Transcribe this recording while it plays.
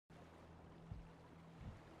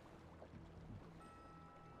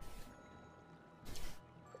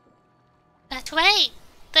wait!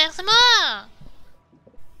 There's more!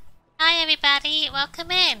 Hi everybody, welcome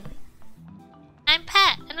in. I'm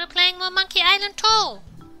Pat, and we're playing more Monkey Island 2!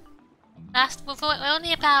 We're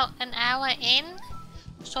only about an hour in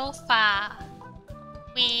so far.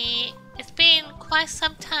 It's been quite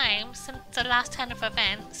some time since the last turn of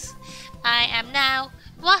events. I am now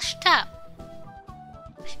washed up.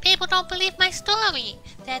 People don't believe my story.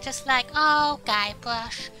 They're just like, oh,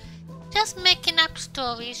 Guybrush, just making up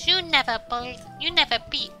stories. You never beat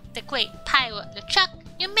the great pirate LeChuck.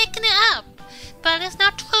 You're making it up. But it's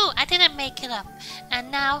not true. I didn't make it up.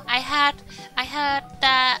 And now I heard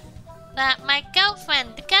that my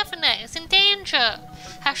girlfriend, the governor, is in danger.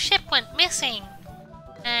 Her ship went missing.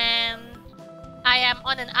 And I am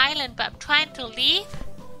on an island, but I'm trying to leave.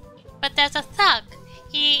 But there's a thug.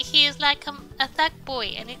 He is like a thug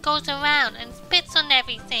boy, and he goes around and spits on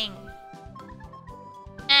everything.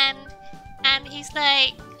 And he's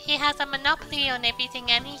like, he has a monopoly on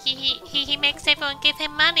everything, and he makes everyone give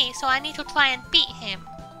him money, so I need to try and beat him.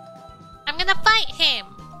 I'm gonna fight him!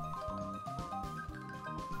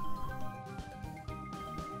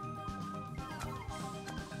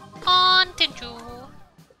 Continue.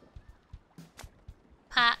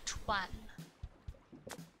 Part 1.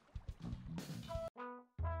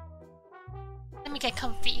 Let me get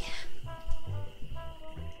comfy.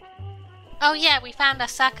 Oh yeah, we found our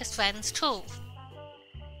circus friends too.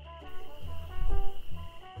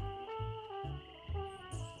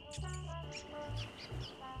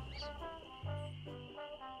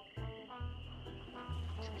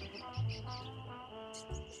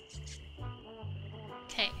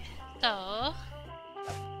 Okay, so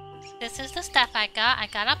this is the stuff I got. I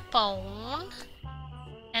got a bone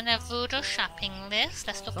and a voodoo shopping list.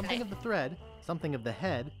 Let's look at it. Something of the thread, something of the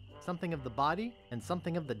head, something of the body, and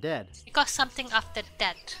something of the dead. We got something of the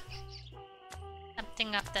dead.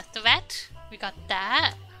 Something of the thread. We got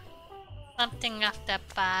that. Something of the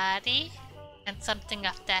body. And something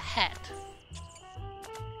of the head.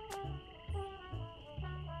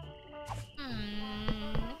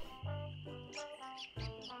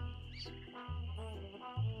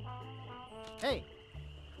 Hey!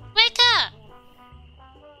 Wake up!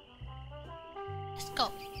 Let's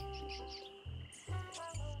go.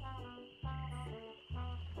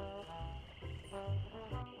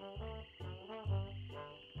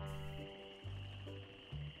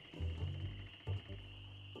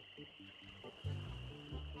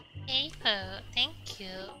 Paper, thank you.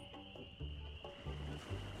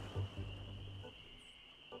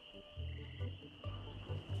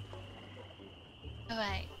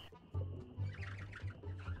 Alright.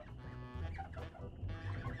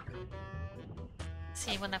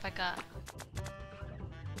 See what have I got.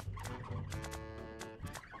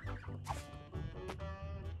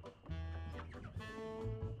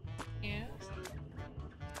 Here.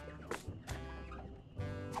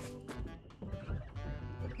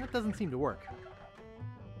 That doesn't seem to work.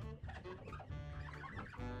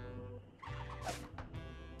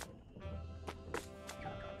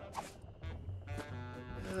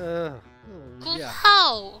 Yeah.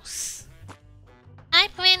 Gross! Hi,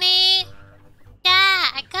 Brinny! Yeah,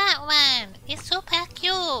 I got one! It's super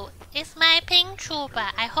cute! It's my pink trooper.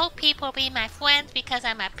 I hope people be my friends because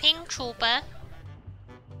I'm a pink trooper.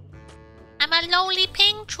 I'm a lonely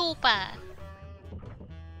pink trooper.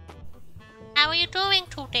 How are you doing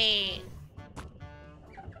today?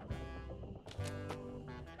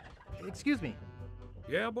 Excuse me.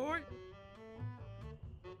 Yeah, boy?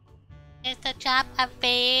 Is the job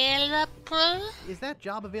available? Is that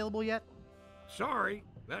job available yet? Sorry,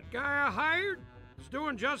 that guy I hired is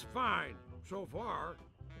doing just fine so far.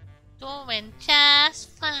 Doing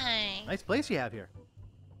just fine. Nice place you have here.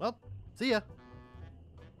 Well, see ya.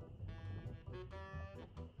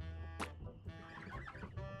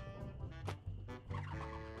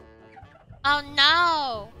 Oh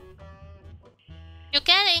no! You're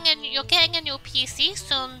getting a new PC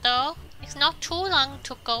soon though. It's not too long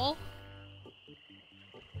to go.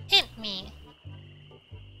 Hint me.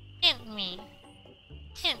 Hint me.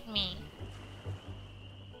 Hint me.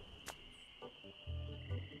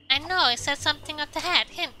 I know, it said something of the head.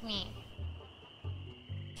 Hint me.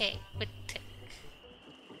 Okay, good tick.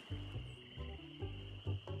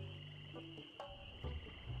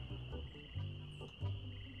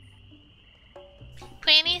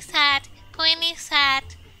 Queenie said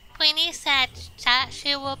that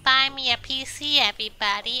she will buy me a PC,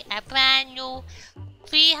 everybody. A brand new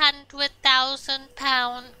 300,000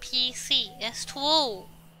 pound PC. It's true.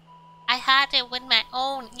 I heard it with my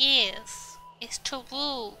own ears. It's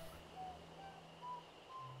true.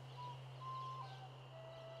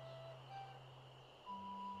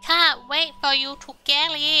 Can't wait wait for you to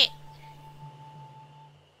get it.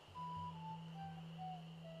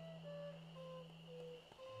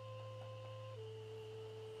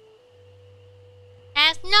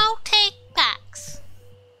 There's no take backs.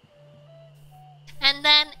 And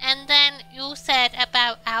then you said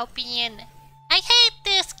about Albion. I hate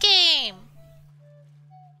this game.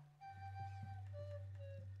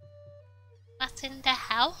 What's in the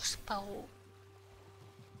houseboat?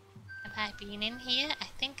 Have I been in here? I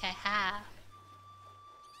think I have.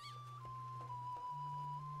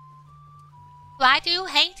 Why do you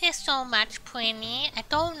hate it so much, Prinny? I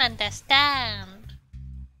don't understand.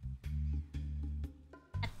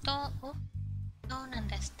 I don't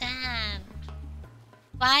understand.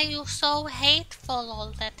 Why are you so hateful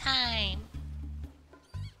all the time?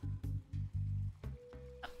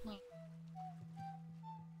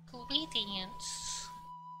 Ingredients.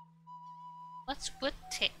 What's wood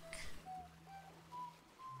tick?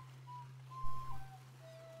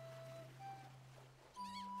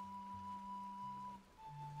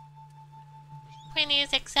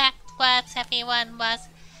 Queenie's exact words, everyone, was,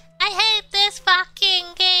 I hate this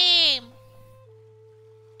fucking game!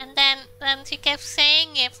 And then she kept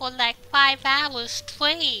saying it for like 5 hours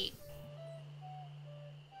straight.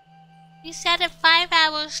 He said it 5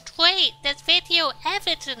 hours straight. There's video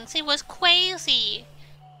evidence. It was crazy.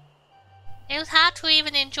 It was hard to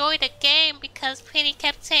even enjoy the game because Pretty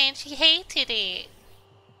kept saying she hated it.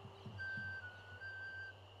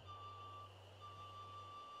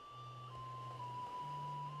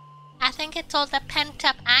 I think it's all the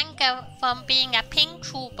pent-up anger from being a pink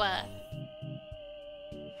trooper.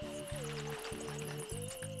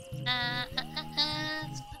 There's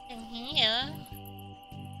nothing here.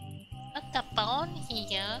 Not the bone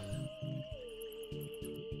here.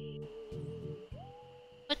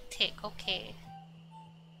 Good tick, okay.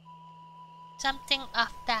 Something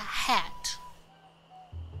off the hat.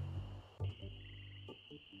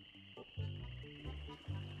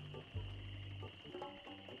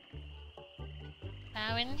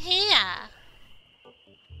 Now in here.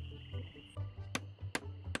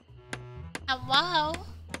 Hello?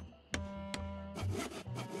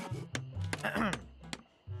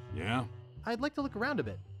 Yeah? I'd like to look around a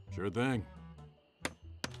bit. Sure thing.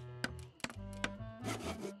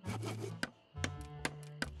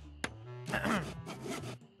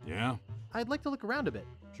 Yeah? I'd like to look around a bit.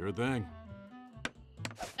 Sure thing.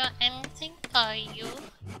 Got anything for you?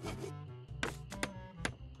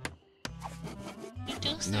 You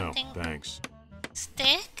do something. No, thanks.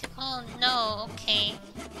 Stick? Oh no, okay.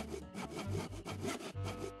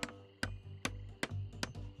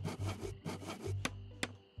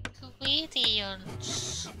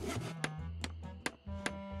 Ingredients.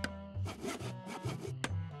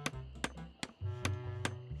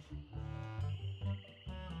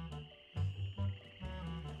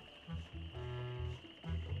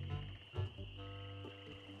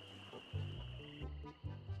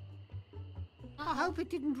 I hope it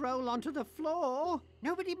didn't roll onto the floor.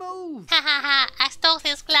 Nobody move. Ha ha ha, I stole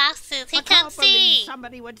his glasses. He I can't can't believe see.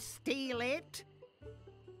 somebody would steal it.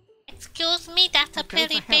 Excuse me, that's a I'd go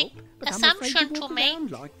pretty for big help, but I'm afraid assumption to to walk make.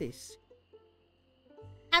 around like this.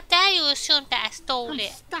 How dare you assume that I stole I'm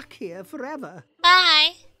it? stuck here forever.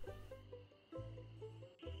 Bye.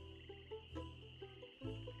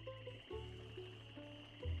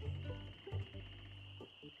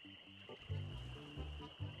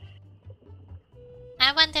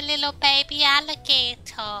 I want a little baby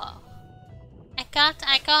alligator. I got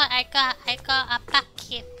a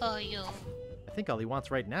bucket for you. I think all he wants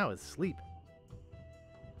right now is sleep.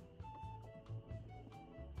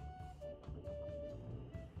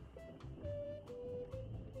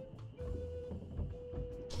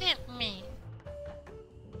 Hit me.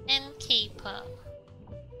 Innkeeper.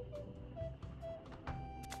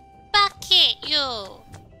 Bucket, you!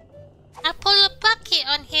 I put a bucket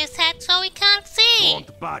on his head so he can't see!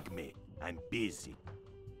 Don't bug me. I'm busy.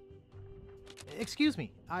 Excuse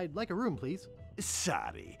me, I'd like a room, please.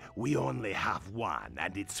 Sorry, we only have one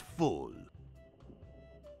and it's full.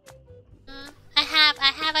 I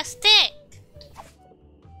have a stick!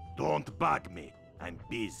 Don't bug me. I'm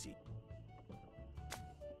busy.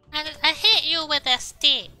 I hit you with a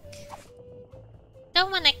stick.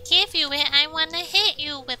 Don't wanna give you it, I wanna hit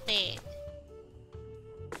you with it.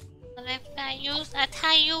 But if I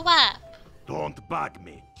tie you up. Don't bug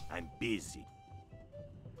me. I'm busy.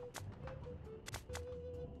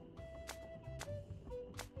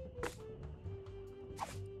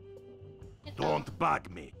 Don't bug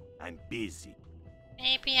me. I'm busy.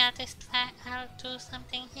 Maybe I'll do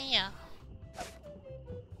something here.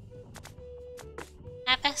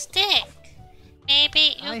 Have a stick.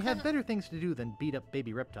 Maybe you I can... have better things to do than beat up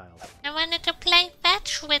baby reptiles. I wanted to play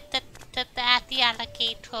fetch with the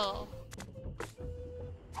alligator.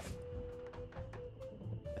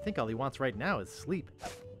 I think all he wants right now is sleep.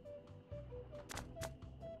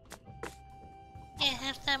 Here,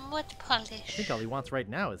 have some wood polish. I think all he wants right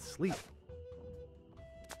now is sleep.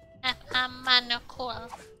 Have a monocle.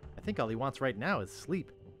 I think all he wants right now is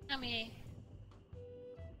sleep. Come here.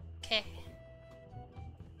 Okay.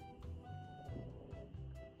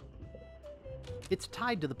 It's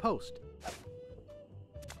tied to the post.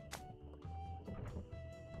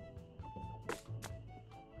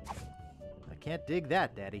 I can't dig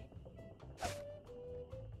that, Daddy.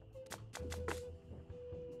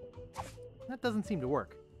 That doesn't seem to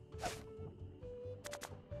work.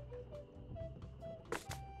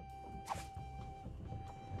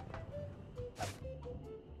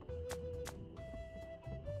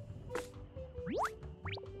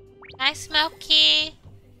 Hi, Smokey.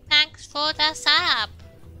 Thanks for the sub.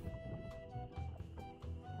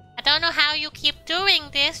 I don't know how you keep doing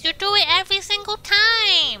this. You do it every single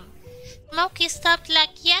time. Smokey subbed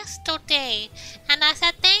like yesterday, and I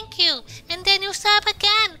said thank you, and then you sub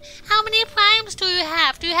again. How many primes do you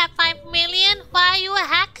have? Do you have 5 million? Why are you a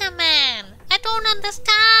hacker man? I don't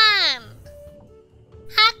understand.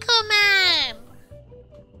 Hacker man.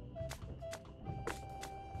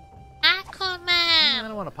 Hacker man. I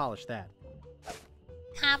don't want to polish that.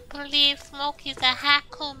 Can't believe Smokey's a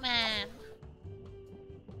hacker man.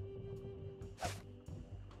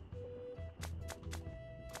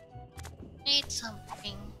 Need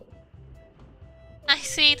something. Hi,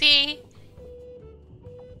 CD.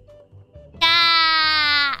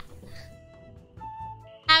 Yeah.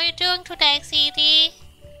 How are you doing today, CD?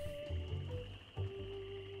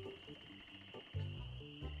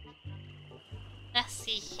 Let's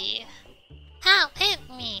see here. Help! Help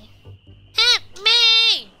me! Help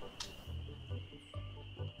me!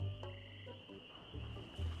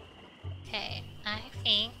 Okay, I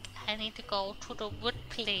think I need to go to the wood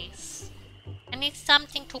place. I need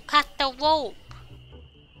something to cut the rope.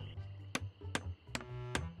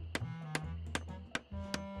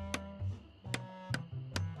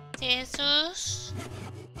 Scissors.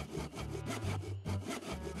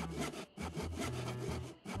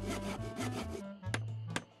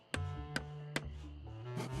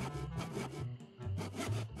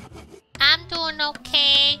 I'm doing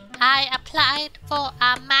okay. I applied for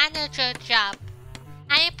a manager job.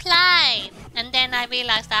 I applied, and then I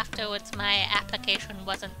realized afterwards my application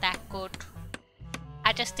wasn't that good.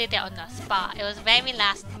 I just did it on the spot. It was very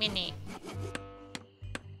last minute.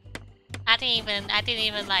 I didn't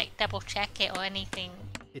even like double check it or anything.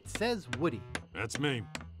 It says Woody. That's me.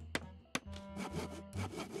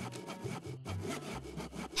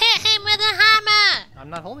 Hit him with a hammer! I'm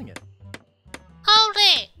not holding it. Hold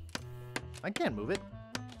it! I can't move it.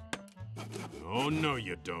 Oh, no,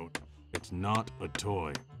 you don't. It's not a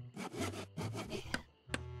toy.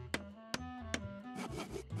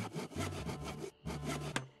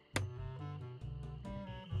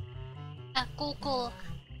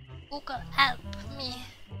 Google help me.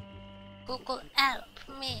 Google help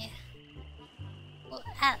me. Google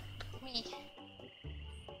help me.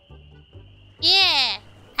 Yeah,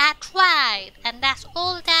 I tried, and that's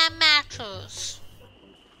all that matters.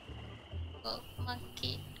 Oh,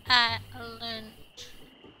 Monkey Island.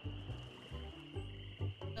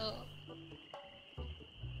 Oh.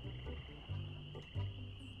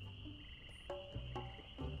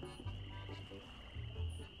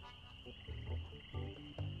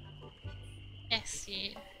 Let's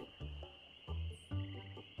see.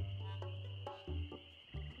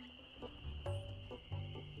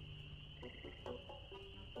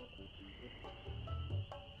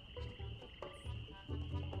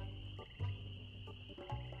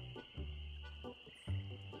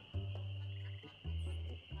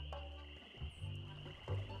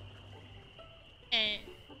 Okay.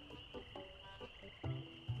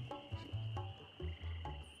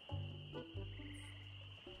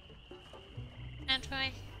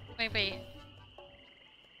 Android? Wait.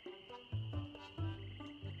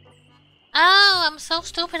 Oh, I'm so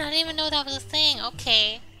stupid. I didn't even know that was a thing.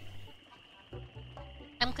 Okay.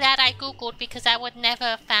 I'm glad I googled because I would never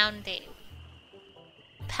have found it.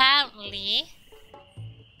 Apparently,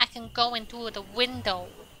 I can go in through the window.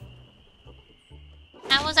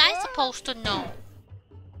 How was I supposed to know?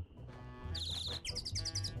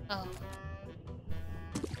 Oh.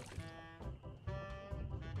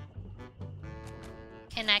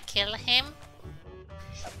 Can I kill him?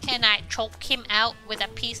 Can I choke him out with a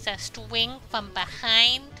piece of string from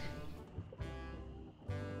behind?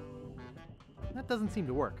 That doesn't seem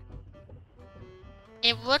to work.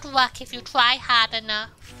 It would work if you try hard enough.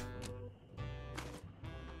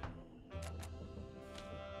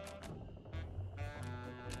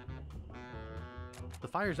 The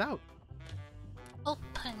fire's out.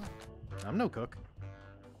 Open. I'm no cook.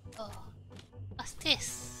 Oh. What's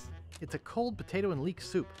this? It's a cold potato and leek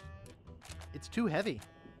soup. It's too heavy.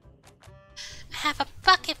 I have a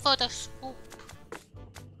bucket for the soup.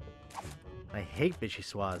 I hate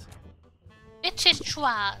vichyssoise.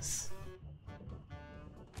 Vichyssoise.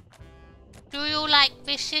 Do you like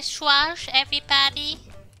vichyssoise, everybody?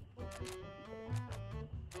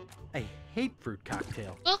 I hate fruit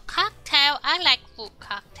cocktail. Fruit cocktail? I like fruit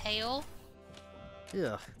cocktail.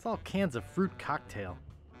 Ugh, it's all cans of fruit cocktail.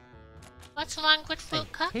 What's wrong with fruit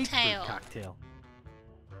I hate cocktail? fruit cocktail.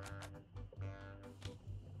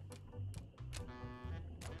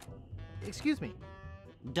 Excuse me.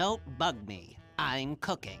 Don't bug me. I'm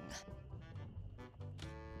cooking.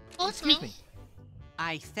 Excuse me.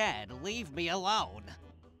 I said leave me alone.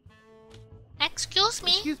 Excuse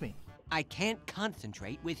me. Excuse me. I can't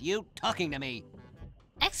concentrate with you talking to me.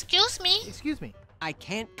 Excuse me. Excuse me. I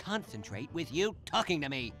can't concentrate with you talking to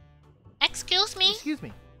me. Excuse me. Excuse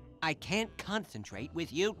me. I can't concentrate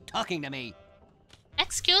with you talking to me.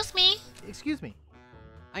 Excuse me. Excuse me.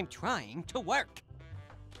 I'm trying to work.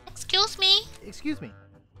 Excuse me. Excuse me.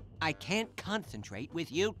 I can't concentrate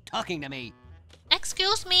with you talking to me.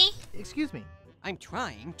 Excuse me. Excuse me. I'm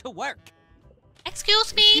trying to work.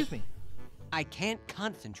 Excuse me. Excuse me. I can't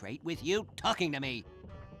concentrate with you talking to me.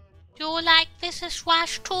 Do you like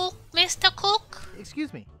vichyssoise too, Mr. Cook?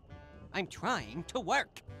 Excuse me. I'm trying to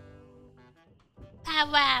work.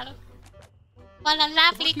 Farewell. What a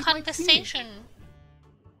lovely keep my tea. conversation.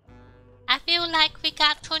 I feel like we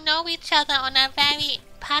got to know each other on a very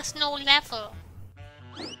personal level.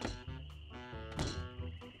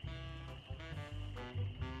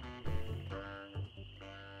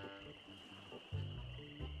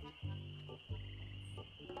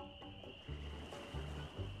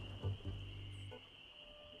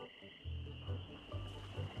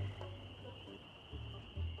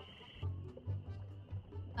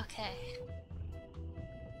 Okay.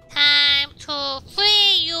 Time to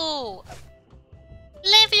free you!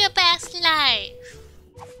 Live your best life!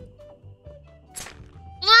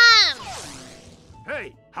 Run!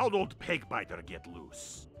 Hey, how'd old Pegbiter get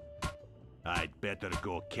loose? I'd better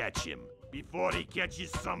go catch him before he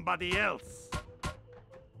catches somebody else.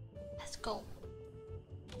 Let's go.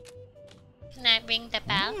 Can I ring the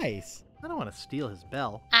bell? Nice. I don't want to steal his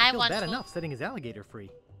bell. I feel want bad to. enough setting his alligator free.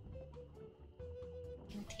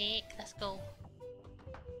 Can take. Let's go.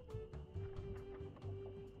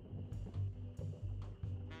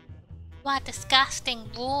 What a disgusting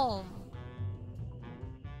room.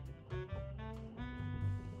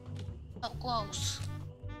 Oh, gross.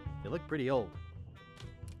 They look pretty old.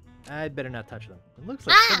 I'd better not touch them. It looks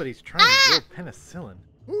like Ah! somebody's trying to grow penicillin.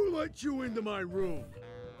 Who let you into my room?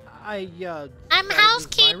 I'm I'm this my room?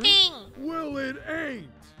 housekeeping! Well, it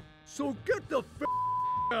ain't. So get the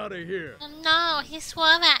out of here. Oh no, he swore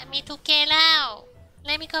at me to get out.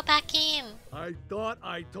 Let me go back in. I thought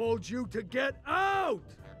I told you to get out.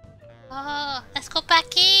 Oh, let's go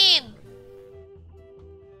back in.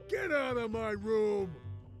 Get out of my room.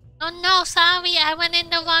 Oh no, sorry, I went in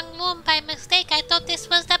the wrong room by mistake. I thought this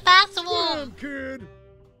was the bathroom. Damn, kid.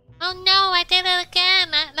 Oh no, I did it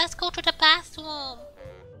again. Let's go to the bathroom. Oh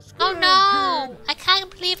Scram, no, kid. I can't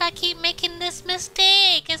believe I keep making this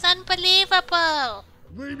mistake. It's unbelievable.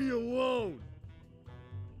 Leave me alone.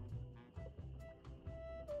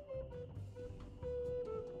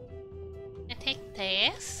 I take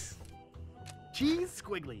this. Cheese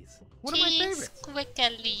squigglies. One of my Cheese favorites.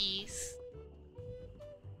 squigglies.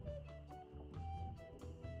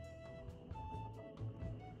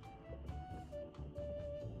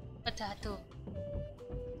 What do I do?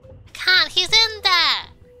 I can't, he's in there!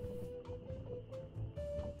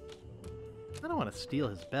 I don't want to steal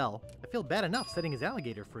his bell. I feel bad enough setting his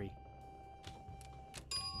alligator free.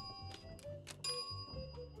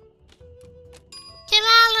 Get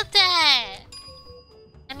out of there!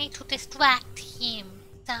 I need to distract him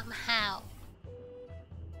somehow.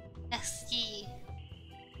 Let's see.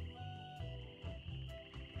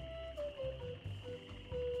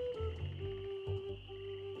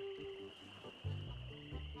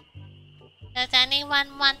 Does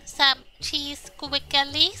anyone want some cheese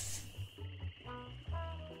squigglies?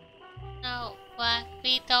 No, but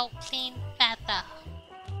we don't clean feather.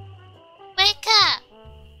 Wake up!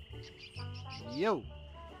 Yo.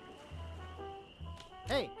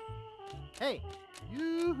 Hey. Hey.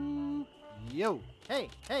 Yoo-hoo. Yo. Hey.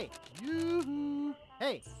 Hey. Yoo-hoo.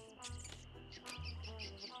 Hey.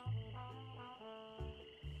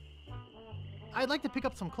 I'd like to pick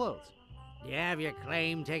up some clothes. You have your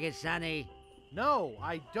claim ticket, Sonny? No,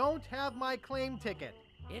 I don't have my claim ticket.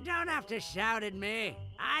 You don't have to shout at me.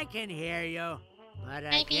 I can hear you. But I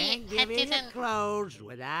Maybe can't I give you the didn't- clothes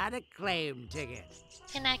without a claim ticket.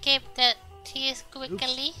 Can I give the cheese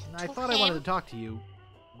squiggly Oops, I to thought him? I wanted to talk to you,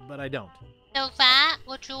 but I don't. So that,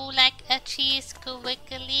 would you like a cheese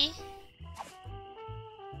squiggly?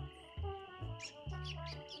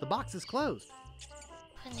 The box is closed.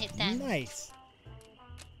 Put it down. Nice.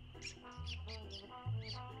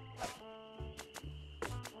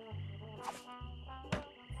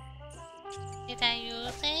 Did I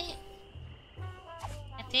use it?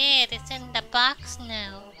 I did. It's in the box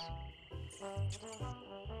now.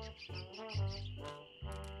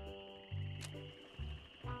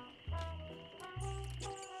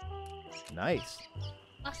 Nice.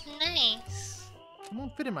 That's nice. It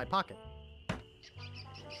won't fit in my pocket.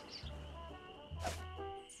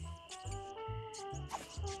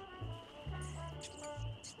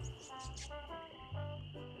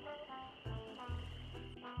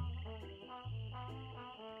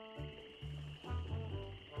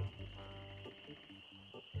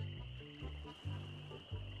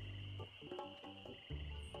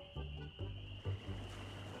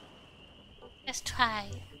 Let's try.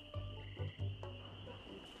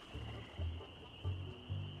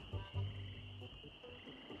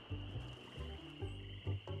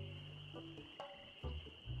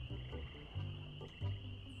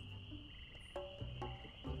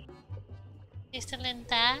 Is still in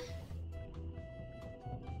there?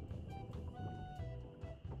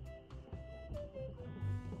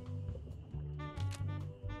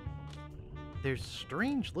 There's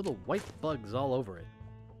strange little white bugs all over it.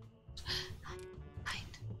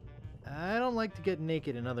 Right. I don't like to get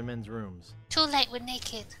naked in other men's rooms. Too late, we're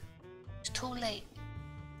naked. It's too late.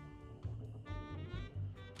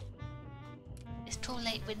 It's too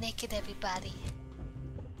late, we're naked, everybody.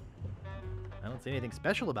 I don't see anything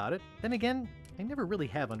special about it. Then again, I never really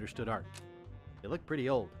have understood art. They look pretty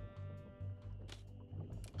old.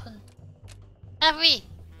 Hurry!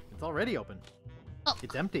 It's already open. Oh,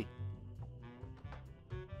 It's empty.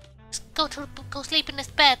 go sleep in his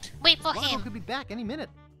bed. Wait for Largo him. could be back any minute.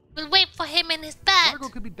 We'll wait for him in his bed. Largo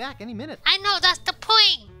could be back any minute. I know, that's the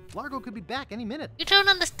point. Largo could be back any minute. You don't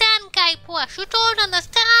understand, Guy Push. You don't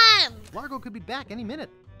understand. Largo could be back any minute.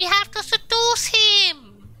 We have to seduce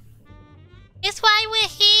him. It's why we're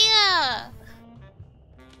here.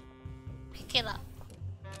 Pick it up.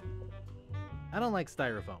 I don't like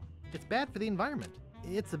styrofoam. It's bad for the environment.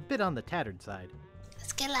 It's a bit on the tattered side.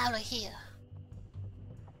 Let's get out of here.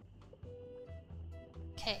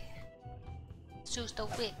 Okay. Let's use the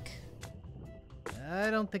wig. I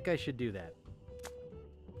don't think I should do that.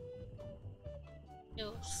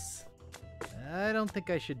 Use. I don't think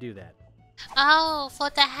I should do that. Oh, for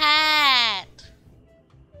the hat.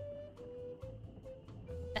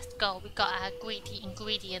 Let's go. We got our greedy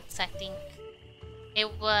ingredients, I think. It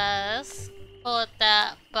was for the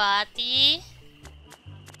body.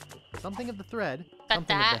 Something of the thread, Got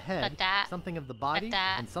something that, of the head, got that, something of the body,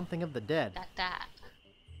 that. and something of the dead. That.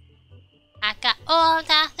 I got all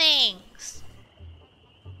the things.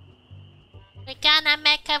 We're gonna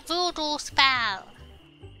make a voodoo spell.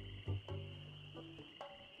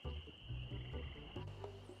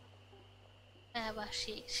 Where was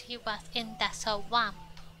she? She was in the swamp.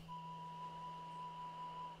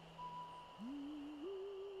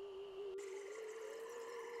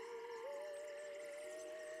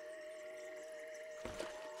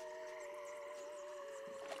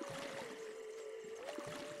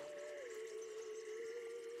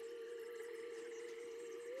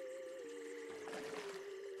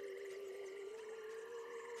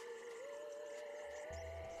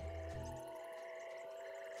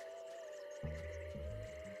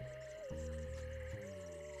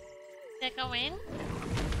 They go in.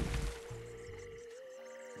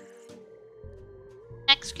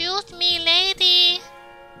 Excuse me, lady.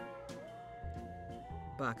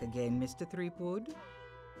 Back again, Mr. Threepwood.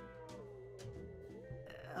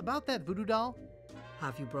 About that voodoo doll,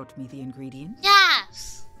 Have you brought me the ingredients?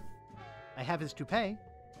 Yes. I have his toupee.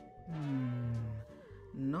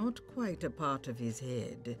 Not quite a part of his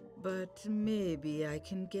head, but maybe I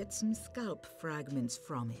can get some scalp fragments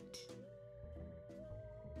from it.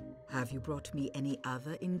 Have you brought me any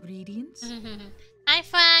other ingredients? Hi,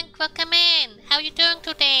 Frank. Welcome in. How you doing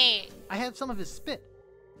today? I have some of his spit.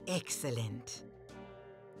 Excellent.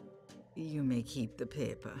 You may keep the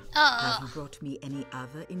paper. Oh. Have you brought me any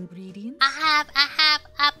other ingredients? I have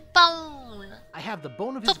a bone I have the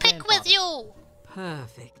bone of his to pick with you.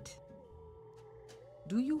 Perfect.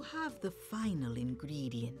 Do you have the final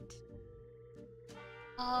ingredient?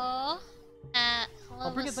 Oh.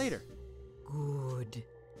 I'll bring it later. Good.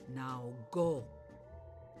 Now go.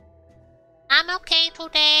 I'm okay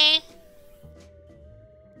today.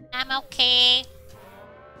 I'm okay.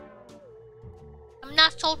 I'm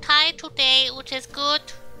not so tired today, which is good.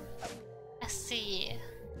 Let's see.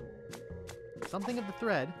 Something of the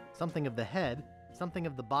thread, something of the head, something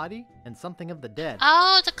of the body, and something of the dead.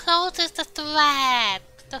 Oh, the clothes is the thread.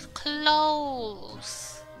 The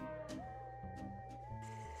clothes.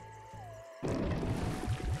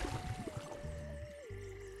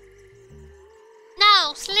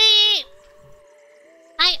 No, sleep!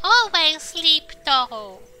 I always sleep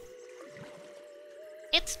though.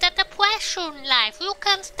 It's the depression life. You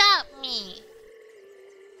can't stop me.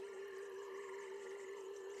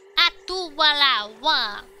 I do what I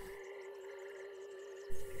want.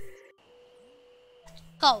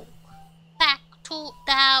 Go back to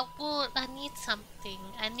the wood. I need something.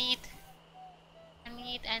 I need.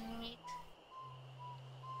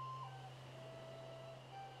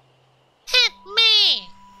 Hit me!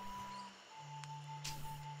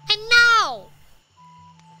 I know!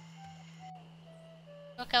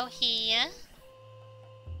 We'll go here.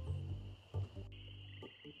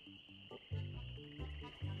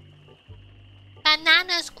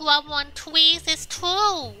 Bananas grow on trees is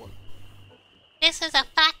true. This is a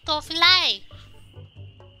fact of life.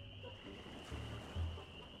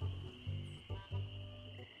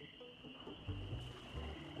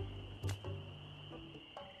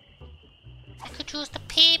 I could use the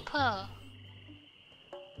paper.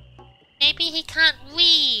 Maybe he can't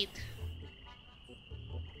read.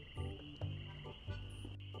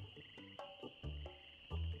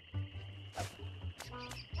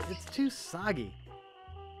 It's too soggy.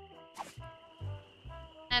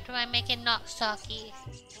 How do I make it not soggy?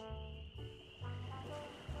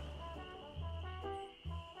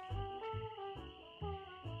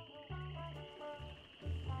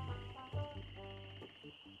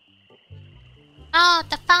 Oh,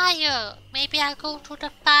 the fire! Maybe I'll go to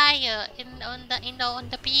the fire on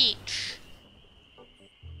the beach.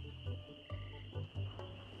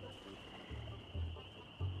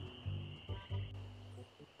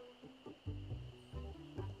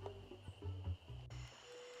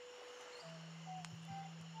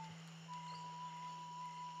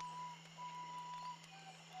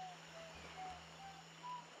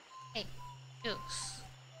 Hey, juice.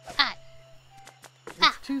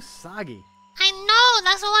 It's too soggy. I know,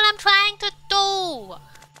 that's what I'm trying to do.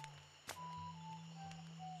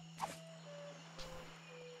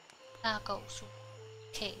 Goes.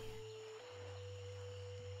 Okay.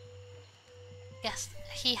 Yes,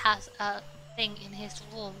 he has a thing in his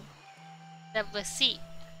room. The receipt.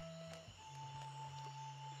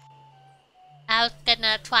 I was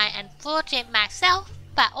gonna try and forge it myself,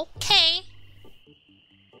 but okay.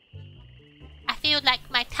 I feel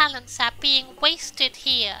like my talents are being wasted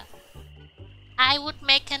here. I would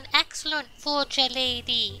make an excellent forger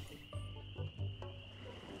lady.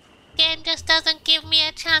 Game just doesn't give me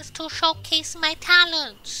a chance to showcase my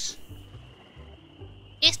talents.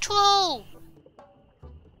 It's true.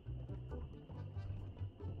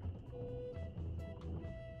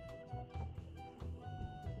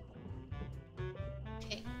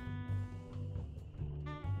 Okay.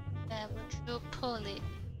 Where would you pull it?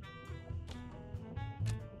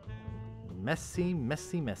 Messy,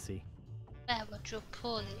 messy, messy. Where would you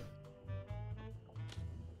pull it?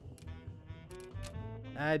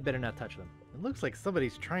 I'd better not touch them. It looks like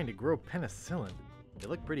somebody's trying to grow penicillin. They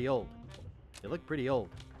look pretty old. They look pretty old.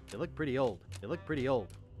 They look pretty old. They look pretty old.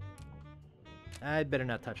 I'd better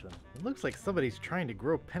not touch them. It looks like somebody's trying to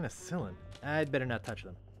grow penicillin. I'd better not touch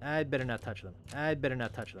them. I'd better not touch them. I'd better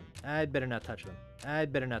not touch them. I'd better not touch them.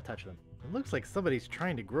 I'd better not touch them. It looks like somebody's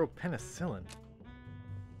trying to grow penicillin.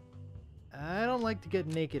 I don't like to get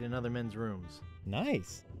naked in other men's rooms.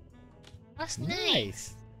 Nice. What's nice?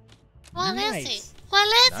 Nice. What Nice. is it? What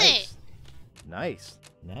is it? Nice.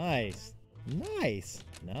 Nice. Nice.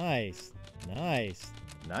 Nice. Nice.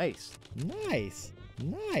 Nice. Nice.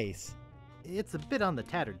 Nice. It's a bit on the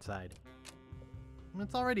tattered side.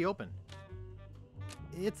 It's already open.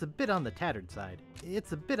 It's a bit on the tattered side.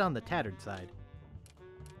 It's a bit on the tattered side.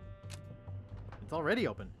 It's already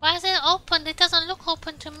open. Why is it open? It doesn't look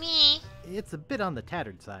open to me. It's a bit on the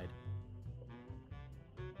tattered side.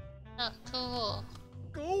 Oh, cool.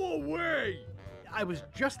 Go away! I was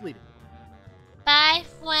just leaving. Bye,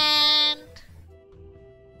 friend.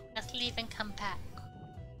 Let's leave and come back.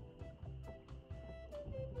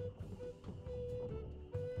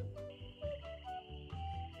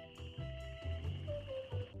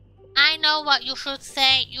 I know what you should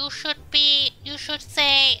say. You should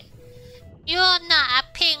say, you're not a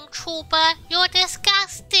pink trooper. You're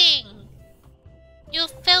disgusting. You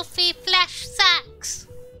filthy flesh sacks.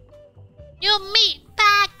 You meat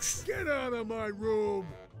bags. Get out of my room!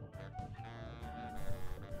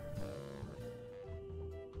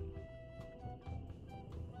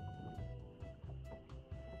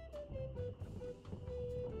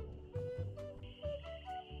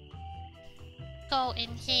 Go in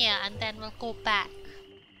here and then we'll go back.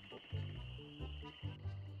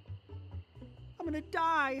 I'm gonna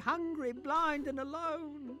die, hungry, blind, and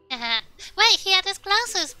alone. Wait, he had his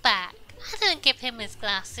glasses back. I didn't give him his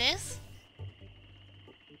glasses.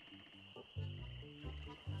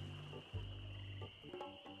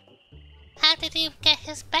 How did he get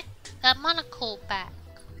his monocle back?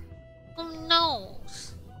 Who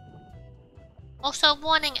knows? Also,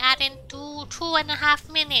 warning, add in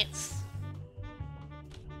 2.5 minutes.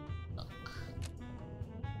 Look.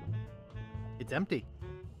 It's empty.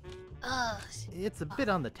 Ugh, It's a bit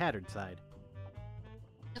on the tattered side.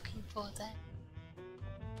 looking for that.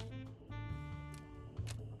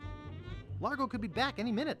 Largo could be back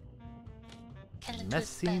any minute. Get into his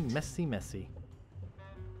Messy, bed. messy, messy.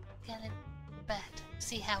 Get in bed.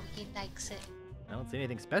 See how he likes it. I don't see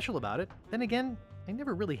anything special about it. Then again, I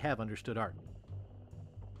never really have understood art.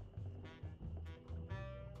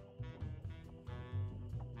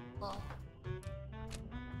 Well,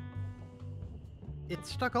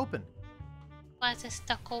 It's stuck open. why is it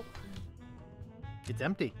stuck open? It's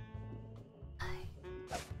empty.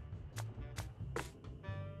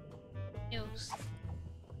 Use.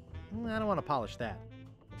 I don't want to polish that.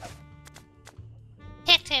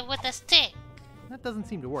 Hit it with a stick. That doesn't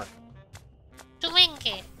seem to work. Swing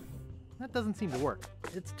it. That doesn't seem to work.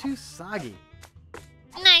 It's too soggy.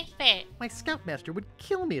 Knife it. My scoutmaster would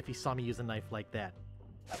kill me if he saw me use a knife like that.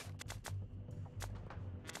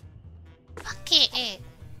 Bucket it.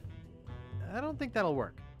 I don't think that'll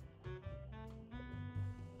work.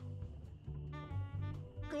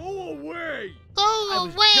 Go away! Go I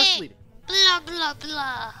was away. just leaving. Blah blah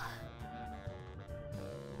blah.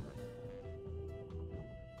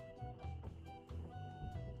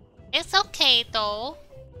 It's okay though.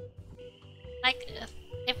 Like,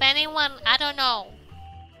 if anyone, I don't know.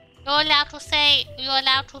 You're allowed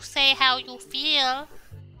to say how you feel.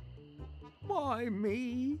 Why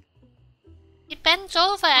me? He bends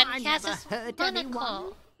over and I he has never his hurt monocle.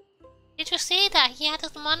 anyone. Did you see that? He had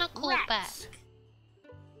his monocle back. Rats.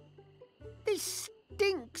 This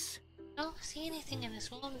stinks. I don't see anything in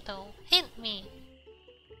his room though. Hint me.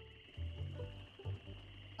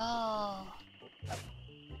 Oh.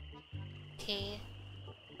 Okay.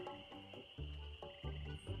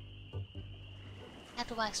 How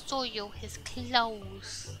do I show you his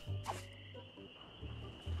clothes?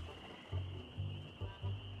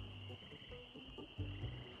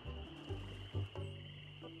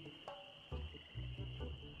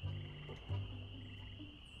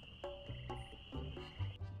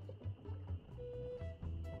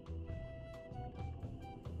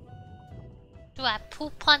 Do I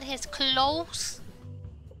poop on his clothes?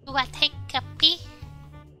 Do I take a pee?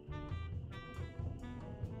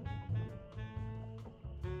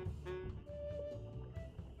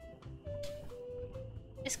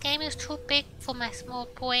 This game is too big for my small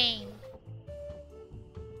brain.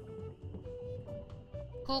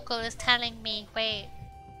 Google is telling me, wait.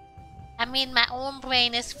 I mean, my own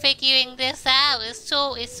brain is figuring this out. It's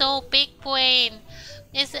so big brain.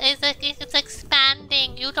 It's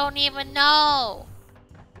expanding. You don't even know.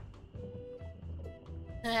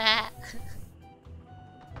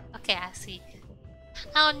 Okay, I see.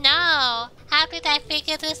 Oh no! How did I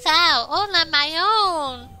figure this out? All on my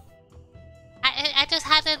own. I just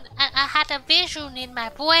had I had a vision in my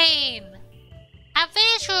brain. A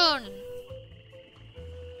vision.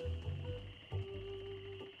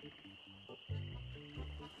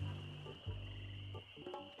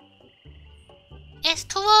 It's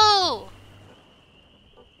true!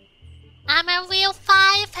 I'm a real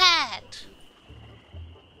five-head!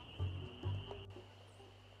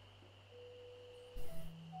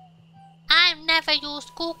 I've never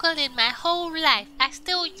used Google in my whole life. I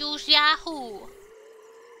still use Yahoo.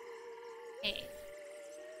 Okay.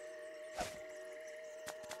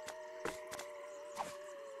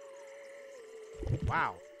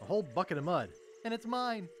 Wow, a whole bucket of mud. And it's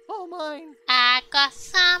mine. All mine. I got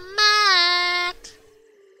some mud.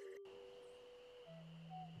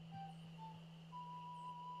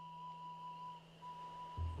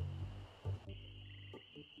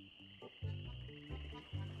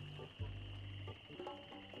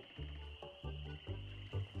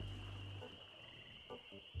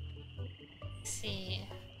 Let's see.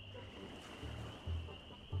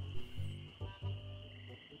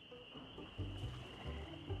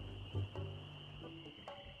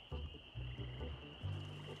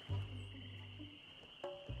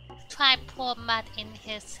 try pour mud in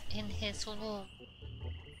his room.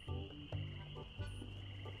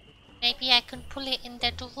 Maybe I can pull it in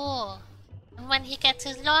the drawer. And when he gets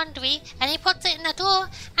his laundry and he puts it in the drawer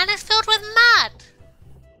and it's filled with mud.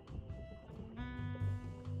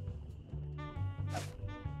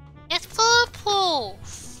 It's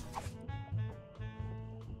foolproof.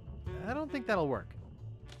 I don't think that'll work.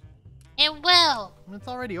 It will. It's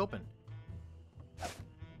already open.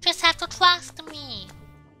 Just have to trust me.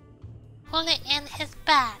 Pull it in his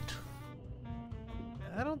bed.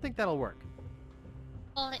 I don't think that'll work.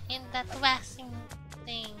 Pull it in the dressing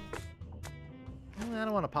thing. I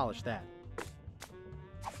don't want to polish that.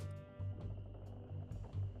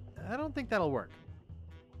 I don't think that'll work.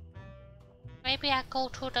 Maybe I go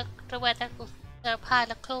to the where the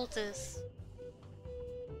pile of clothes is.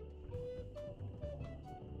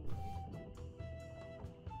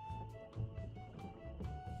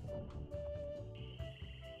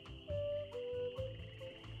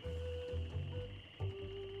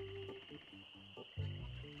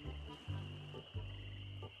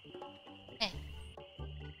 Okay.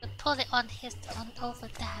 Put it on over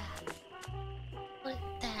there. Put it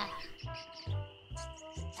there.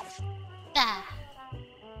 There.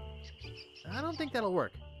 I don't think that'll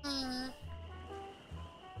work.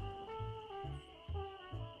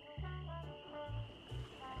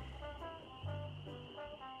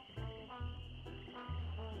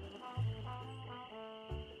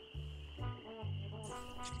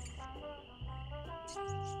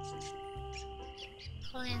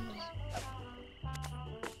 Clean.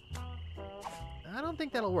 I don't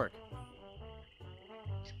think that'll work.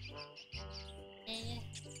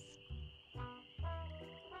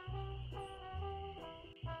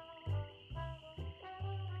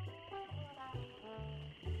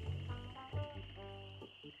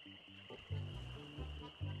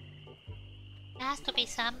 There has to be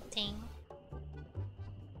something.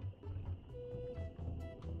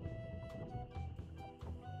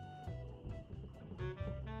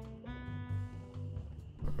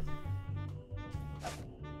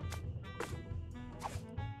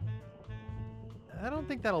 I don't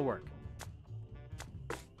think that'll work.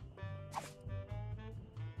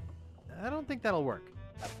 I don't think that'll work.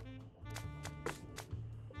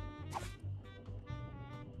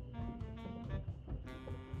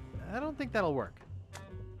 I don't think that'll work.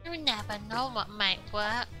 You never know what might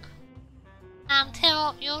work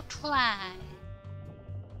until you try.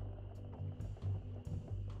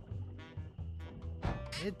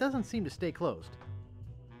 It doesn't seem to stay closed.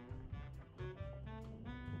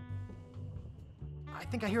 I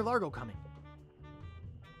think I hear Largo coming.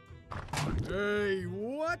 Hey,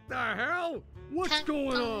 what the hell? What's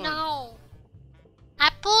going on? No. I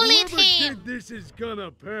bullied Whoever him. did this is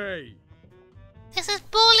gonna pay. This is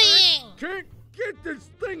bullying. Can't get this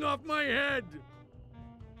thing off my head.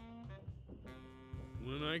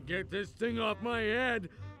 When I get this thing off my head,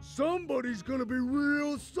 somebody's gonna be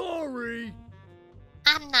real sorry.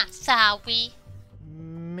 I'm not sorry.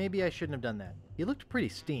 Maybe I shouldn't have done that. He looked pretty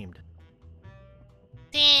steamed.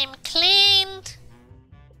 Damn cleaned.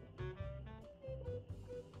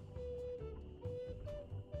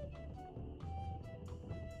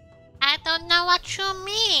 I don't know what you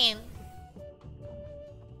mean.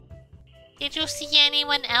 Did you see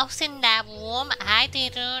anyone else in that room? I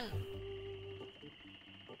didn't.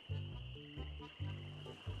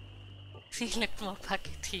 He looked more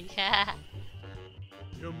buckety.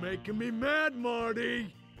 You're making me mad,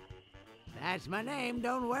 Marty. That's my name.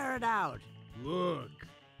 Don't wear it out. Look,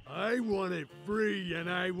 I want it free and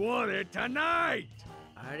I want it tonight.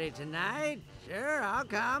 Party tonight? Sure, I'll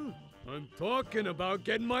come. I'm talking about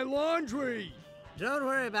getting my laundry. Don't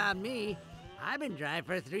worry about me. I've been dry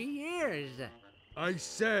for 3 years. I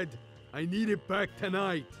said I need it back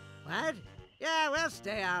tonight. What? Yeah, we'll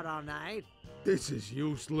stay out all night. This is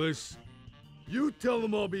useless. You tell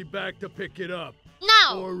them I'll be back to pick it up.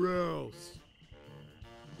 No. Or else.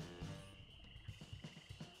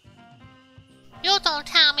 You don't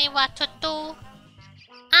tell me what to do.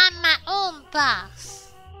 I'm my own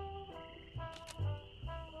boss.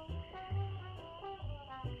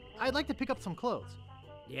 I'd like to pick up some clothes.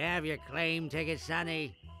 You have your claim ticket,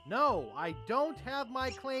 Sonny? No, I don't have my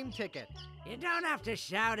claim ticket. You don't have to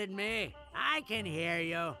shout at me. I can hear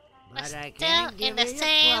you. But We're I still can't in give the you your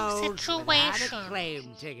same clothes without situation. a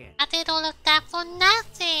claim ticket. I did all of that for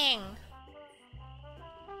nothing.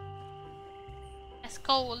 Let's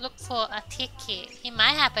go look for a ticket. He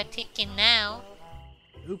might have a ticket now.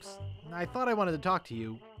 Oops, I thought I wanted to talk to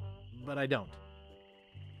you, but I don't.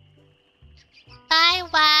 Bye,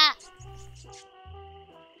 what?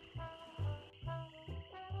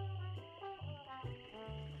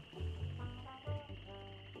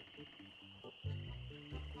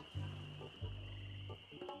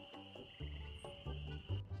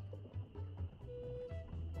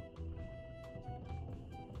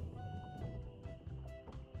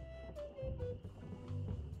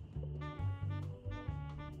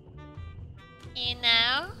 You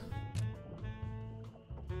know?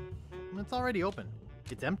 It's already open.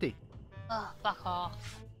 It's empty. Oh, fuck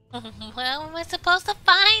off. Well, we're supposed to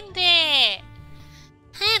find it!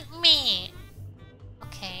 Help me!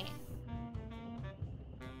 Okay.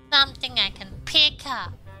 Something I can pick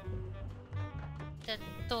up. The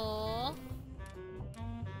door.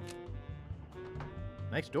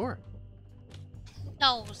 Nice door.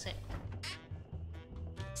 Close it.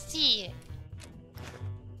 See it.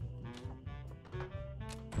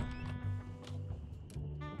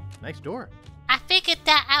 Nice door. I figured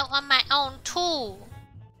that out on my own too.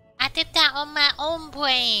 I did that on my own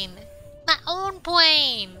brain. My own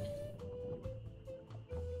brain.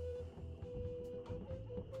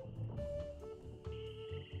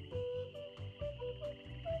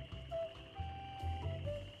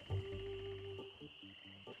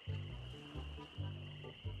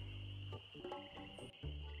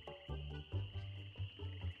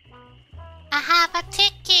 I have a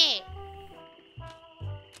ticket.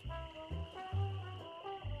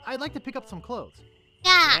 I'd like to pick up some clothes.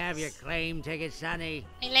 Yes. You have your claim ticket, Sonny.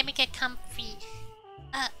 Wait, let me get comfy.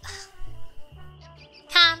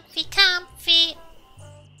 Comfy, comfy.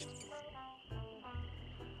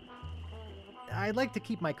 I'd like to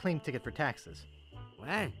keep my claim ticket for taxes.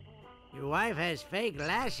 What? Your wife has fake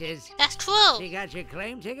lashes. That's true. She got your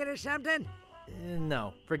claim ticket or something?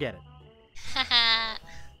 No, forget it. Haha.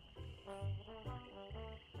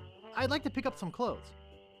 I'd like to pick up some clothes.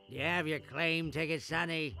 You have your claim ticket,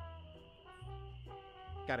 Sonny.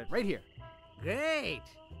 Got it right here. Great.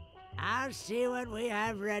 I'll see what we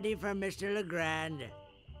have ready for Mr. Legrand.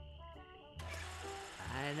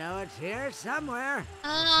 I know it's here somewhere.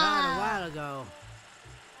 I saw it a while ago.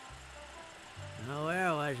 Oh,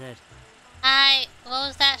 where was it? What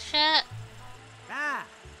was that shirt? Ah,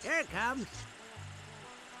 here it comes.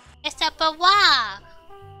 It's a bra.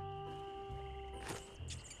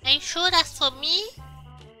 Are you sure that's for me?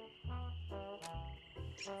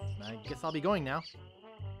 I guess I'll be going now.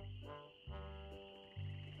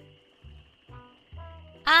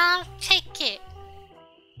 I'll take it.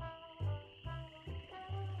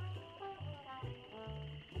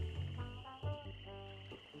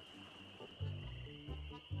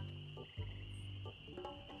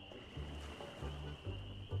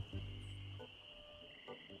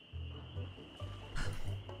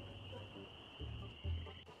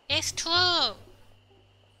 It's true.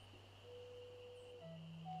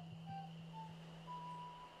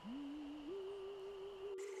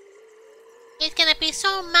 He's gonna be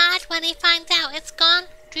so mad when he finds out it's gone.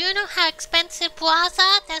 Do you know how expensive bras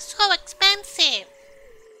are? They're so expensive.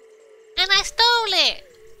 And I stole it.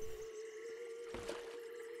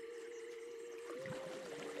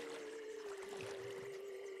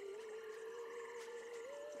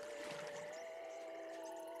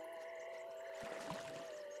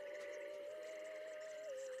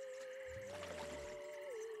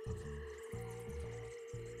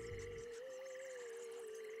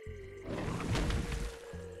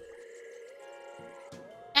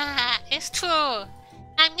 It's true.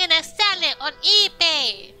 I'm gonna sell it on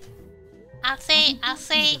eBay. I'll say,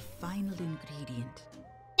 The final ingredient.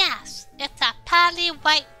 yes, it's a pearly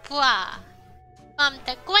white bra from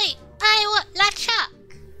the great pirate LeChuck.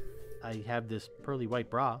 I have this pearly white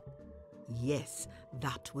bra. Yes,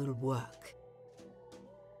 that will work.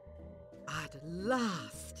 At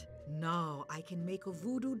last! Now I can make a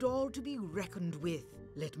voodoo doll to be reckoned with.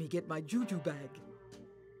 Let me get my juju bag.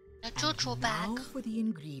 A juju bag. Now for the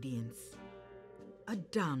ingredients. A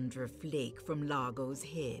dandruff flake from Largo's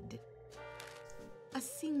head. A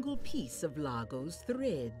single piece of Largo's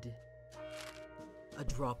thread. A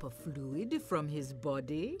drop of fluid from his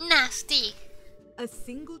body. Nasty. A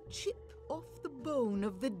single chip off the bone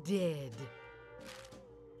of the dead.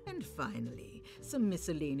 And finally, some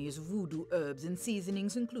miscellaneous voodoo herbs and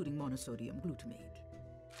seasonings, including monosodium glutamate.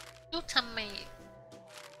 Glutamate.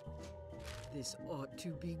 This ought to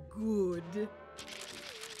be good.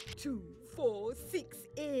 2, 4, 6,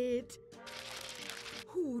 8.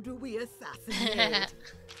 Who do we assassinate?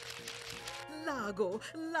 Largo,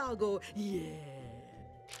 yeah.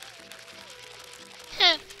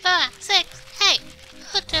 2, 4, 6, 8.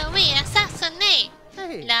 Who do we assassinate?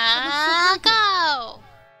 Hey, Largo.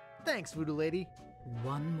 thanks, Voodoo Lady.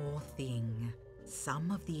 One more thing.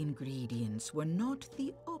 Some of the ingredients were not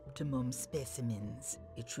the optimum specimens.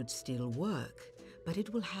 It should still work, but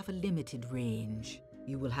it will have a limited range.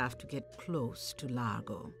 You will have to get close to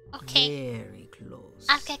Largo. Okay. Very close.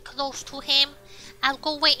 I'll get close to him. I'll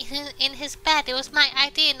go wait in his bed. It was my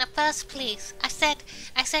idea in the first place. I said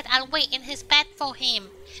I'll wait in his bed for him,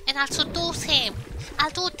 and I'll seduce him. I'll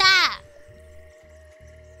do that.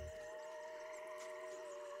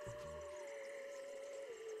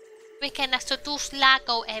 We can seduce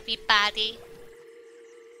Lago, everybody.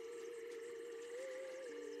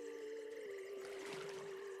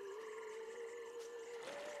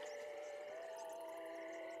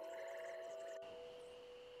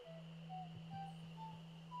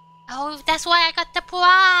 Oh, that's why I got the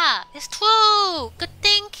bra. It's true. Good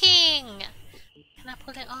thinking. Can I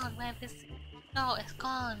put it on? Where is it? No, it's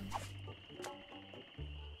gone.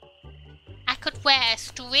 I could wear a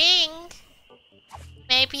string.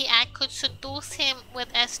 Maybe I could seduce him with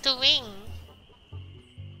a string.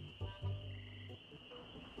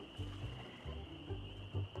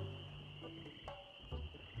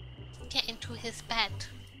 Get into his bed.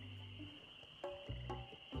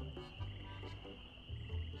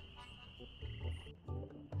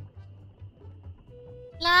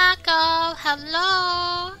 Lago,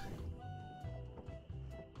 hello.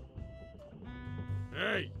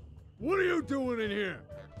 Hey, what are you doing in here?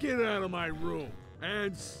 Get out of my room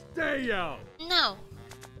and stay out. No.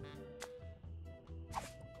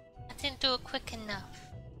 I didn't do it quick enough.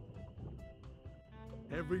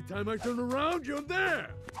 Every time I turn around, you're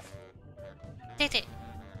there. Did it?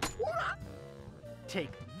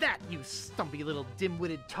 Take that, you stumpy little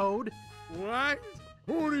dim-witted toad! What?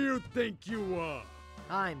 Who do you think you are?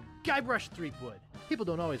 I'm Guybrush Threepwood. People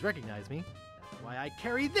don't always recognize me. That's why I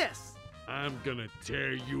carry this! I'm gonna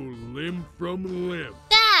tear you limb from limb.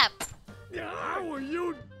 Stop! How are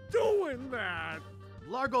you doing that?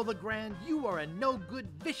 Largo the Grand, you are a no-good,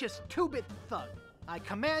 vicious two-bit thug. I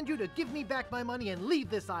command you to give me back my money and leave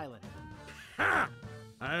this island. Ha!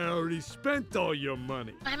 I already spent all your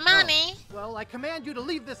money. My money? Oh, well, I command you to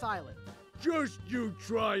leave this island. Just you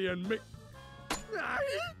try and make...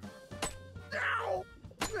 Ow!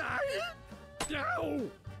 Ow!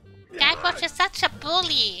 Guybrush is such a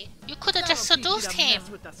bully. You could have just seduced him.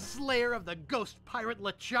 With the slayer of the ghost pirate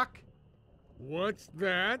LeChuck. What's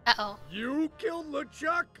that? Uh-oh. You killed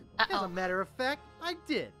LeChuck? As a Uh-oh. matter of fact, I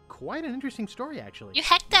did. Quite an interesting story, actually. You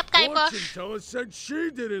hacked up, Guybrush. Fortune teller said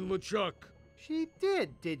she did in LeChuck. She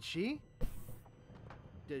did she?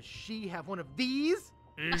 Does she have one of these?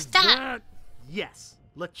 Is that? that? Yes,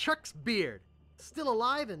 LeChuck's beard. Still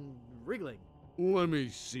alive and wriggling. Let me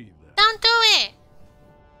see that. Don't do it.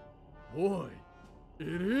 Boy,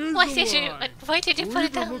 it is Why alive. did you put We've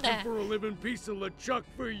it been down looking there? for a living piece of LeChuck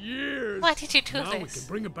for years. Why did you do Now we this? can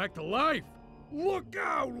bring him back to life. Look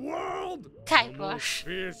out, world! The Guybrush. most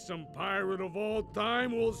fearsome pirate of all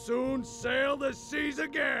time will soon sail the seas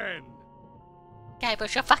again.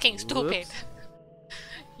 Guybrush, you're fucking stupid. Whoops.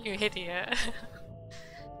 You idiot.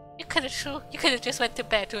 You could have just went to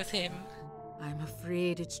bed with him. I'm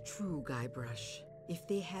afraid it's true, Guybrush. If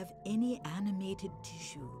they have any animated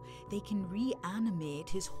tissue, they can reanimate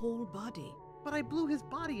his whole body. But I blew his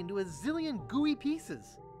body into a zillion gooey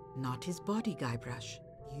pieces. Not his body, Guybrush.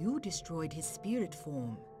 You destroyed his spirit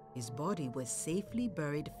form. His body was safely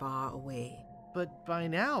buried far away. But by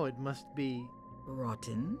now it must be...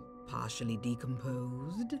 Rotten? Partially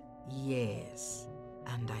decomposed? Yes.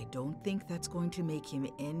 And I don't think that's going to make him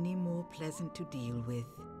any more pleasant to deal with.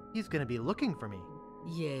 He's gonna be looking for me.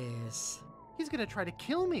 Yes. He's gonna try to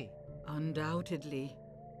kill me. Undoubtedly.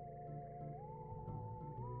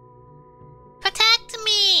 Protect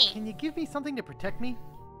me! Can you give me something to protect me?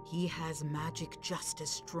 He has magic just as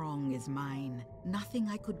strong as mine. Nothing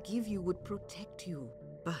I could give you would protect you.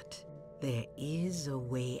 But there is a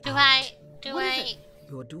way out. What is it?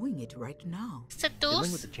 You're doing it right now. Fiddling with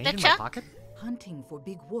seduce the change in my LeChuck? pocket? Hunting for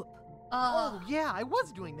Big Whoop. Oh, yeah, I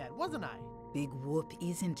was doing that, wasn't I? Big Whoop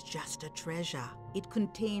isn't just a treasure. It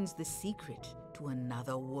contains the secret to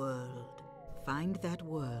another world. Find that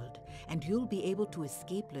world, and you'll be able to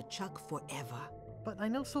escape LeChuck forever. But I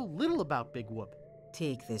know so little about Big Whoop.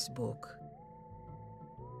 Take this book.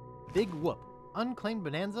 Big Whoop, Unclaimed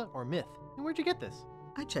Bonanza or Myth. And where'd you get this?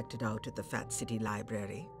 I checked it out at the Fat City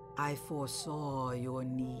Library. I foresaw your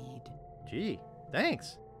need. Gee,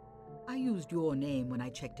 thanks. I used your name when I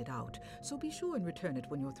checked it out, so be sure and return it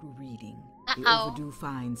when you're through reading. The Uh-oh. overdue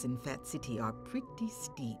fines in Fat City are pretty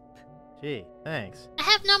steep. Gee, thanks. I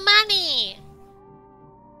have no money!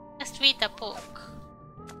 Let's read the book.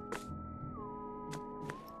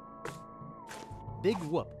 Big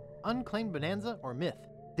Whoop, Unclaimed Bonanza or Myth.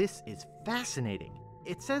 This is fascinating.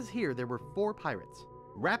 It says here there were 4 pirates.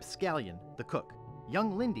 Rapscallion, the cook,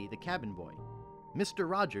 young Lindy, the cabin boy, Mr.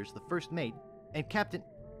 Rogers, the first mate, and Captain...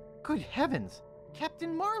 Good heavens!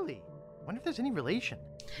 Captain Marley! Wonder if there's any relation.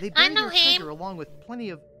 They I buried know their him. treasure along with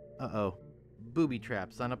plenty of... booby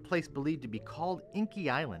traps on a place believed to be called Inky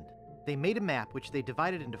Island. They made a map which they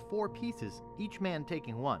divided into 4 pieces, each man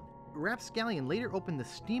taking one. Rapscallion later opened the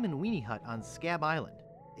Steam and Weenie Hut on Scab Island.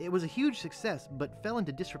 It was a huge success, but fell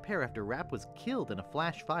into disrepair after Rapp was killed in a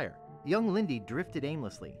flash fire. Young Lindy drifted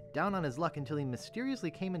aimlessly, down on his luck until he mysteriously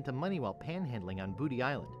came into money while panhandling on Booty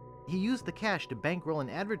Island. He used the cash to bankroll an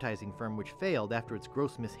advertising firm which failed after its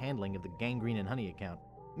gross mishandling of the Gangrene and Honey account.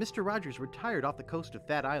 Mr. Rogers retired off the coast of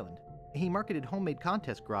Fat Island. He marketed homemade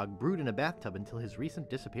contest grog brewed in a bathtub until his recent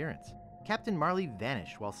disappearance. Captain Marley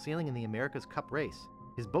vanished while sailing in the America's Cup race.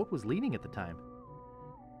 His boat was leading at the time.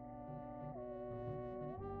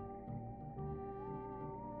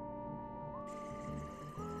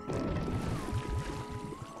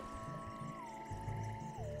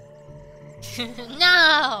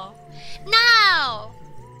 No! No!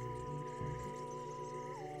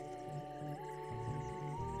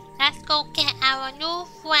 Let's go get our new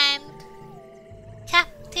friend,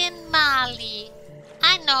 Captain Marley.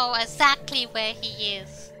 I know exactly where he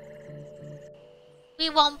is. We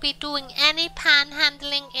won't be doing any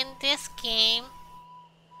panhandling in this game.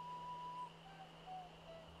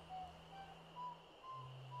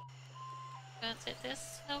 Is it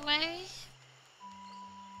this way?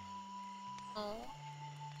 No.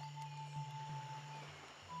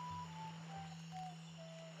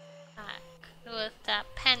 Back towards the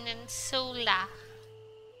peninsula.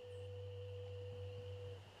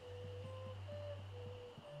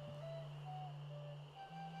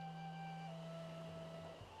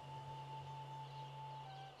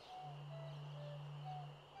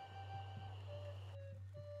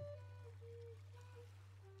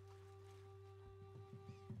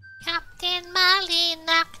 Captain Marley,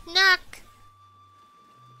 knock knock.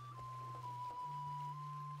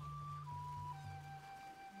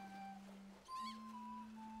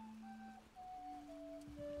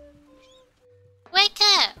 Wake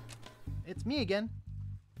up! It's me again.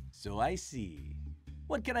 So I see.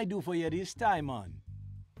 What can I do for you this time, on?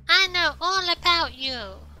 I know all about you.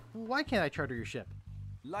 Why can't I charter your ship?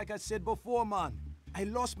 Like I said before, man, I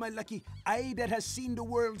lost my lucky eye that has seen the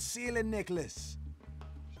world sailing necklace.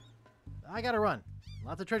 I gotta run.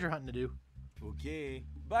 Lots of treasure hunting to do. Okay.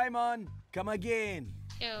 Bye, man. Come again.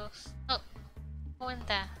 Juice. Oh, go in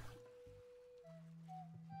there.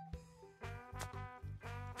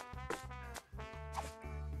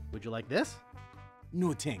 Would you like this?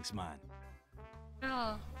 No thanks, man.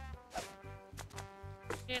 Oh.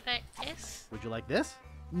 You like this? Would you like this?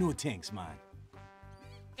 No thanks, man.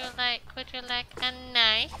 Would you like a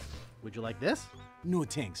knife? Would you like this? No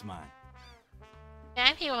thanks, man.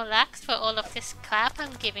 Damn, he will ask for all of this crap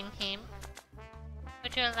I'm giving him.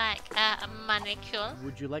 Would you like a manicure?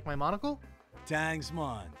 Would you like my monocle? Thanks,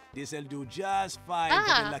 man. This'll do just fine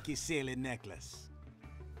for the lucky sailing necklace.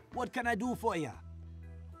 What can I do for ya?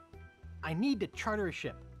 I need to charter a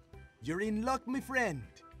ship. You're in luck, my friend.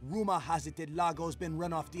 Rumor has it that Largo's been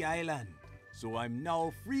run off the island. So I'm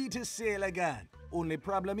now free to sail again. Only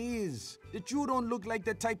problem is that you don't look like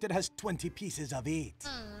the type that has 20 pieces of eight.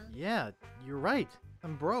 Yeah, you're right.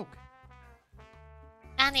 I'm broke.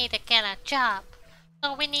 I need to get a job.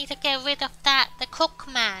 So we need to get rid of the cook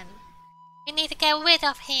man. We need to get rid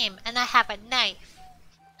of him, and I have a knife.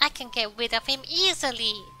 I can get rid of him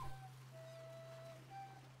easily.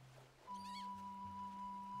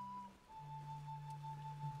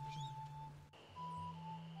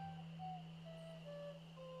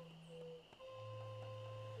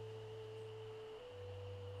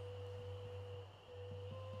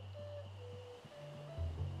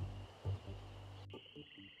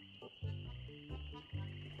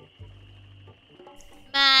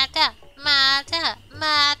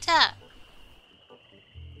 Matter.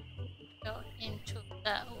 Go into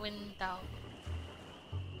the window.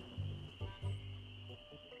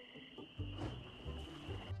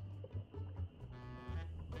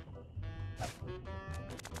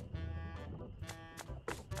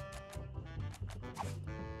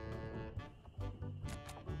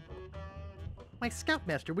 My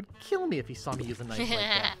scoutmaster would kill me if he saw me use a knife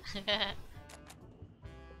like that.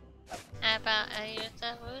 How about I use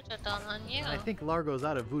the voodoo doll on you? I think Largo's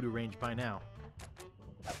out of voodoo range by now.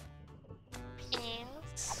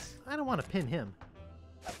 Pins. I don't want to pin him.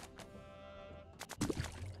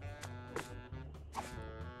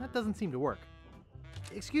 That doesn't seem to work.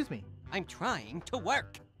 Excuse me. I'm trying to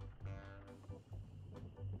work.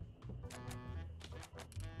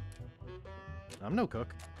 I'm no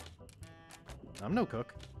cook. I'm no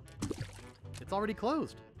cook. It's already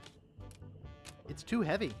closed. It's too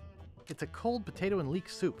heavy. It's a cold potato and leek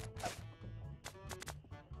soup.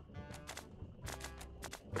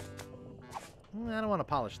 I don't want to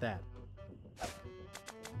polish that.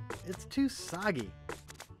 It's too soggy.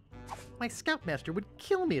 My scoutmaster would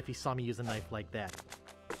kill me if he saw me use a knife like that.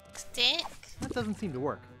 Stick. That doesn't seem to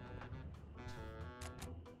work.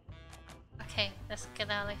 let's get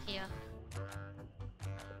out of here.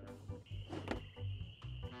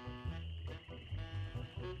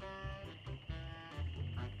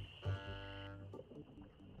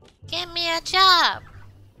 Give me a job.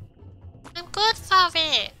 I'm good for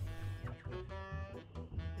it.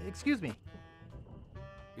 Excuse me.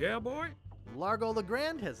 Yeah, boy? Largo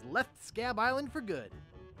LeGrand has left Scab Island for good.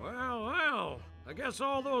 Well, I guess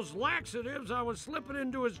all those laxatives I was slipping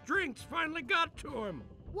into his drinks finally got to him.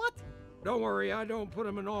 What? Don't worry, I don't put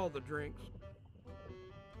him in all the drinks.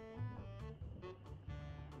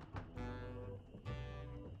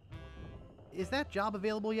 Is that job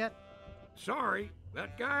available yet? Sorry,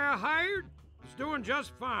 that guy I hired is doing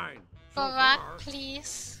just fine. So Alright, far.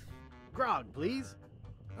 please. Grog, please.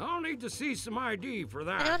 I'll need to see some ID for I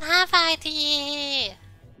that. don't have ID.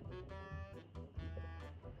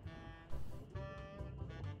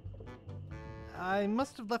 I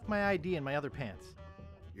must have left my ID in my other pants.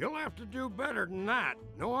 You'll have to do better than that.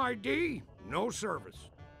 No ID, no service.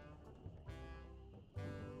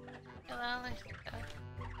 Get out of here.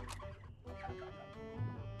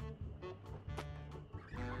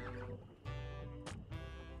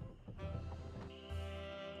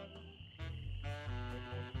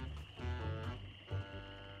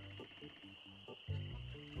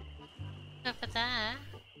 Over there.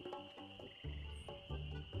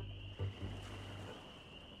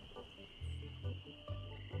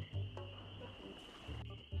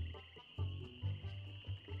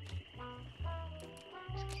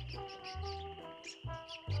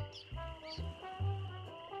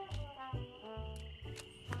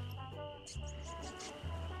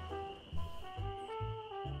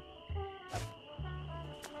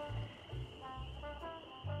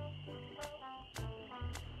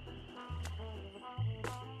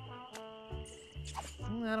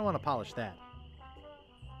 I don't want to polish that.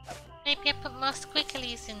 Maybe I put more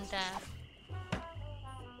squigglies in there.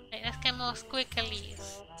 Wait, let's get more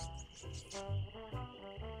squigglies.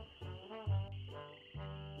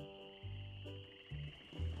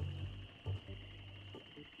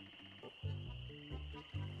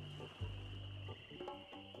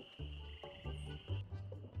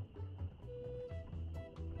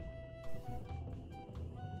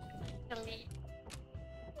 Squiggly.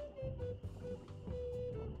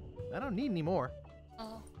 I don't need any more.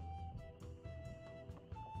 Oh.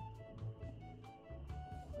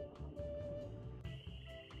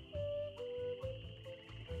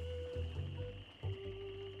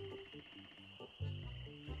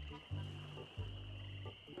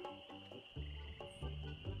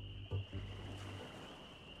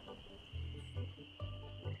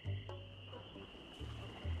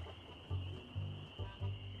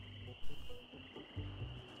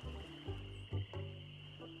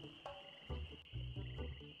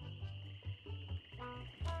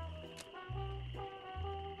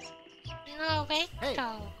 No, wait, Hey.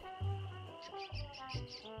 though.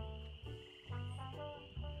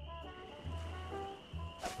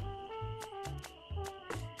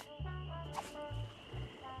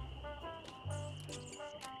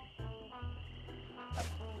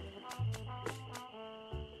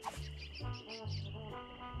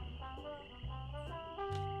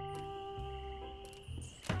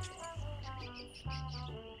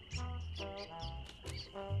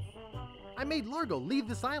 I made Largo leave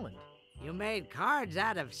this island. You made cards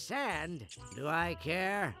out of sand. Do I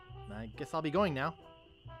care? I guess I'll be going now.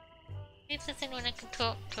 This is anyone I can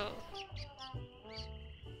talk to.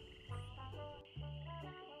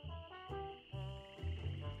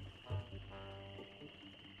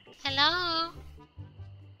 Hello?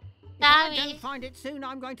 If I Sorry. don't find it soon,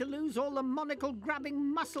 I'm going to lose all the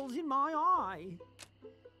monocle-grabbing muscles in my eye.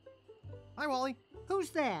 Hi, Wally. Who's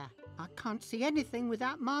there? I can't see anything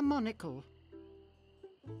without my monocle.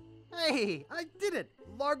 Hey, I did it!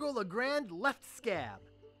 Largo LeGrand left Scab.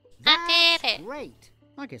 I did it. Great.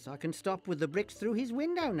 I guess I can stop with the bricks through his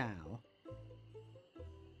window now.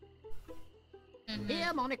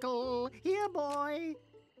 Here, monocle. Here, boy.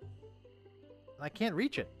 I can't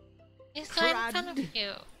reach it. He's right in front of Crud.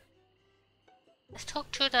 you. Let's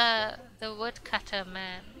talk to the woodcutter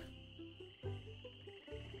man.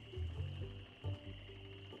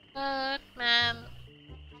 Woodman.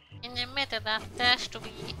 In the middle of the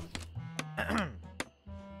street.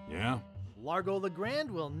 Yeah? Largo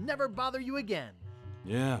LeGrand will never bother you again.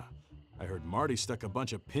 Yeah. I heard Marty stuck a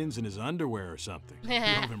bunch of pins in his underwear or something.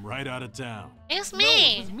 Drove him right out of town. It's No,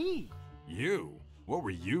 me. it was me. You? What were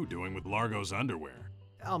you doing with Largo's underwear?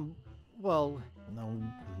 Well, no,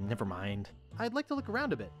 never mind. I'd like to look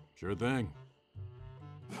around a bit. Sure thing.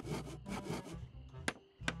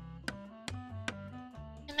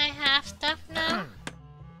 Can I have stuff now?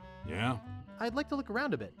 Yeah? I'd like to look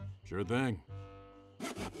around a bit. Sure thing.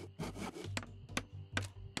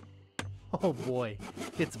 Oh boy,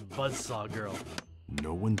 it's Buzzsaw Girl.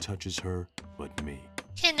 No one touches her but me.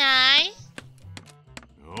 Can I?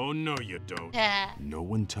 Oh, no, you don't. Yeah. No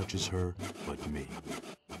one touches her but me.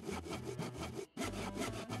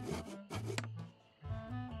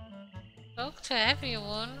 Talk to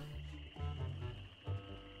everyone.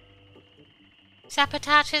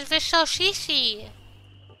 Sabotage his visual shishi.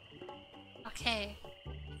 Okay.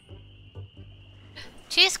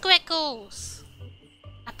 Cheese squiggles.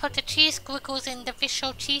 I put the cheese squiggles in the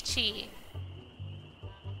visual chi-chi.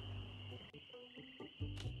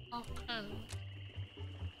 Open.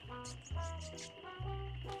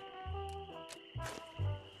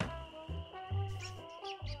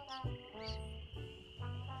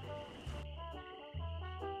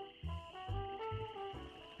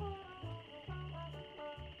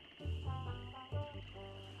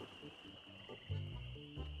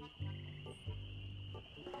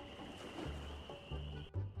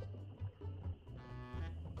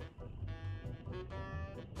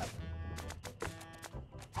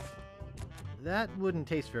 That wouldn't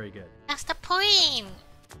taste very good. That's the point.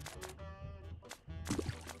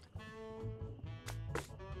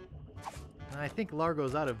 I think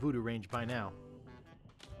Largo's out of voodoo range by now.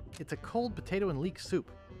 It's a cold potato and leek soup.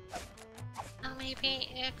 Or maybe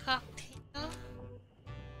a cocktail?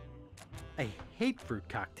 I hate fruit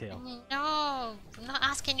cocktail. No, I'm not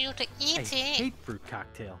asking you to eat I it. hate fruit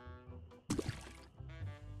cocktail.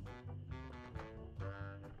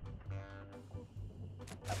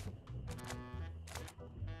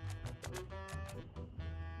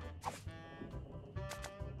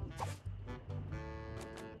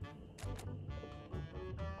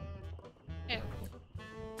 Ew.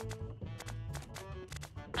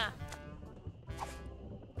 Ah,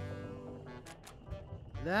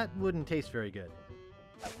 That wouldn't taste very good.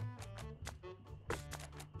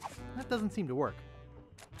 That doesn't seem to work.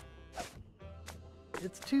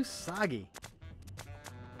 It's too soggy.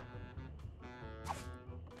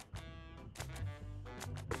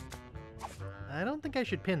 I don't think I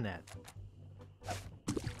should pin that.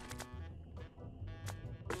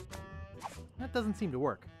 That doesn't seem to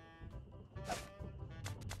work.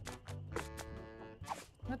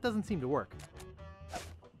 That doesn't seem to work.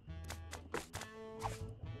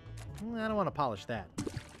 I don't want to polish that.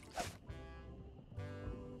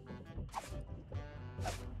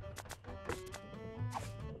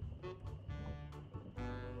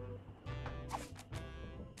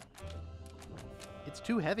 It's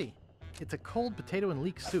too heavy. It's a cold potato and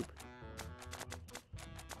leek soup.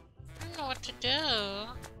 I don't know what to do.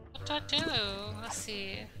 What do I do? Let's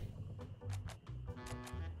see.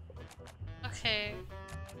 Okay.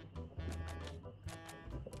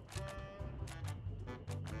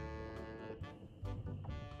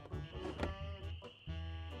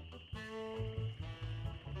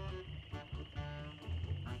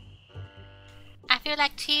 I feel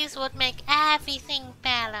like cheese would make everything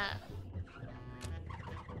better.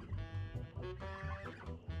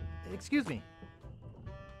 Excuse me.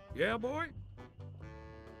 Yeah, boy?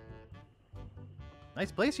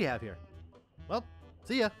 Nice place you have here. Well,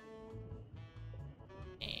 see ya.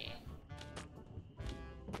 Eh.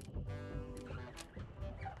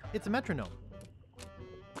 It's a metronome.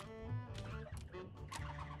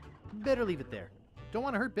 Better leave it there. Don't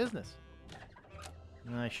want to hurt business.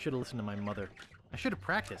 I should have listened to my mother. I should have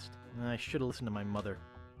practiced. I should have listened to my mother.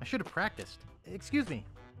 I should have practiced. Excuse me.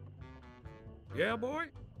 Yeah, boy?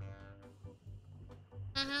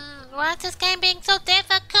 Why is this game being so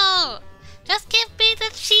difficult? Just give me the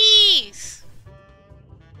cheese!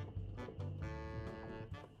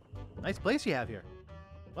 Nice place you have here.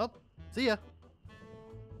 Well, see ya.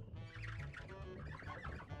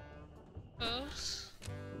 Oops.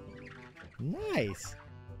 Nice.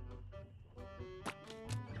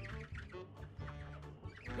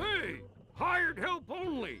 Hey! Hired help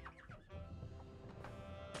only!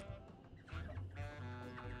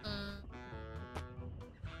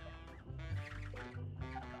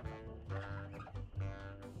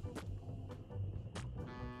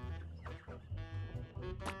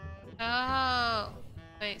 Oh.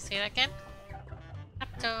 Wait, say that again?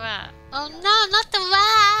 Not the rat. Oh no, not the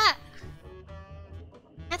rat!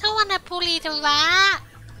 I don't want to bully the rat!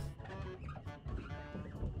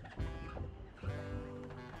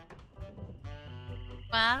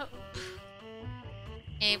 Well,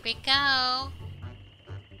 here we go.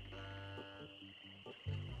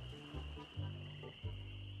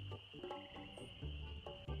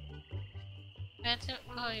 Where to?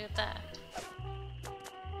 Oh, you're there.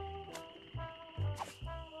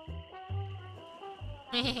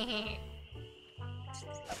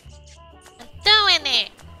 it.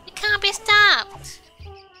 We can't be stopped.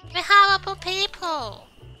 We're horrible people.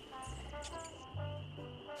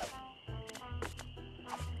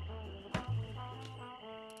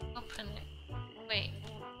 Open it. Wait.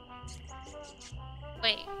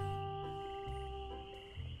 Wait.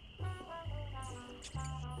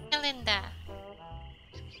 Calendar.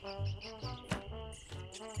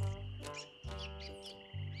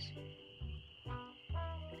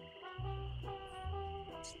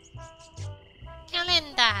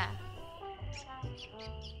 Calendar.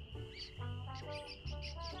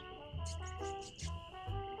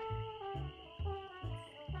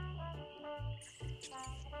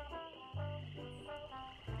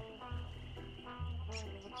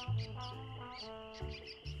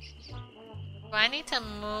 Do I need to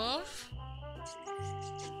move?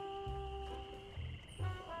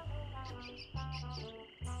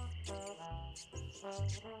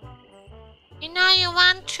 You know you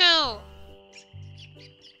want to.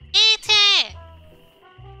 Eat it!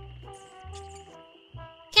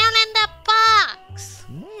 Calendar box!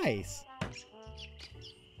 Nice.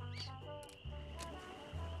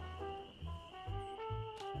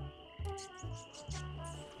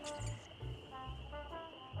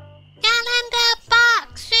 Calendar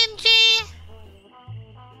box, Shinji!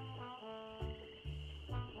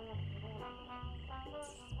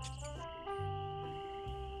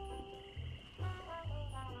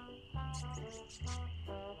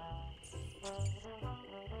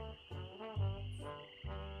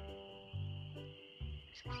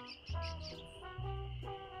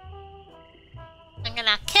 I'm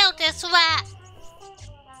gonna kill this rat!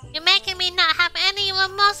 You're making me not have any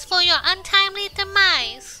remorse for your untimely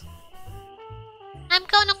demise. I'm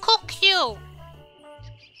gonna cook you!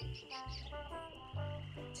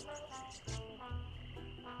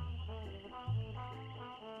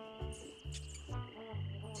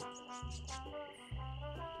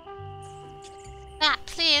 Rat,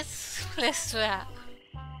 please. Please, rat.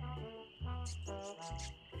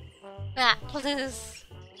 Rat, please.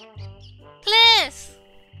 Please!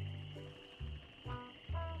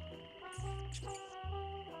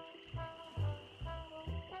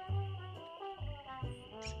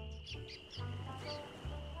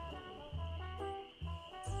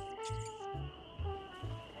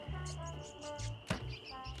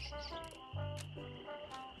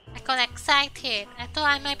 I got excited. I thought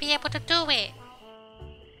I might be able to do it.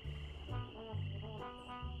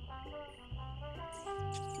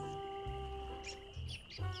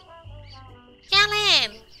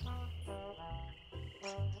 Yellen!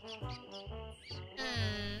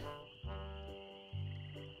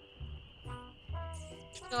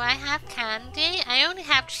 Do I have candy? I only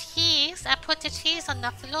have cheese. I put the cheese on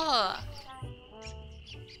the floor.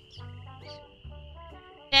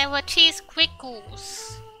 There were cheese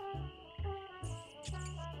squiggles.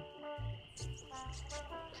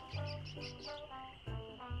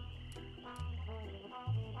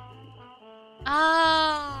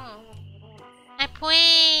 Oh, my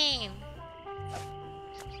brain.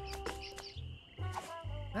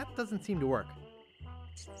 That doesn't seem to work.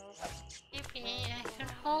 Maybe I can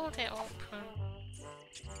hold it open.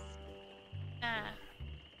 Ah.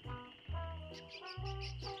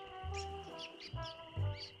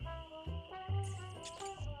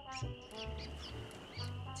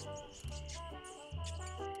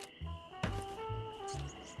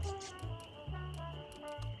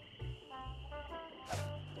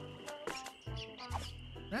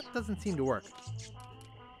 That doesn't seem to work.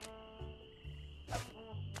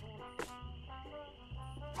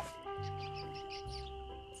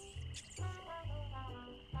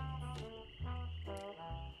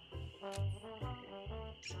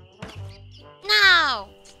 No!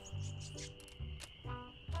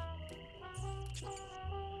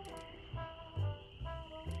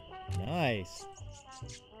 Nice.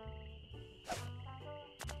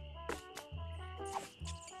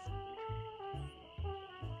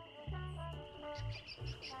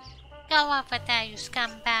 Go over there, you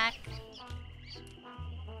scumbag.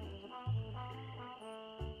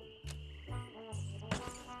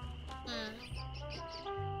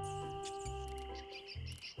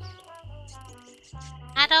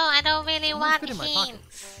 I don't really want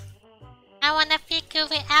hints. I wanna figure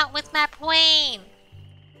it out with my brain.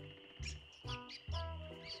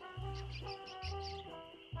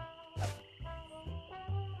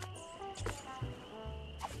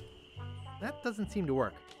 That doesn't seem to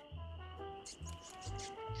work.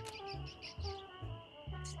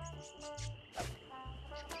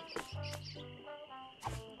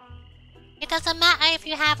 It doesn't matter if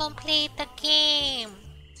you haven't played the game.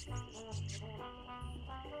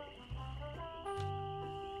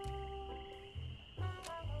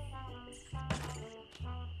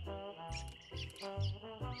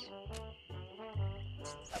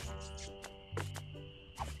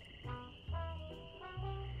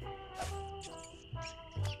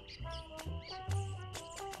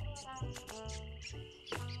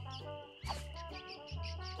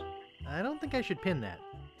 I don't think I should pin that.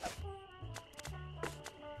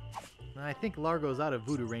 I think Largo's out of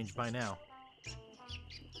voodoo range by now.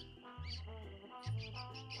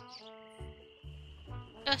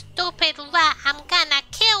 You stupid rat, I'm gonna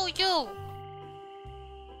kill you!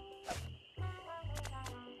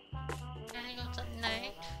 I got a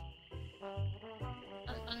knife.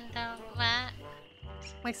 Under rat.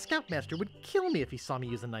 My scoutmaster would kill me if he saw me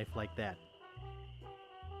use a knife like that.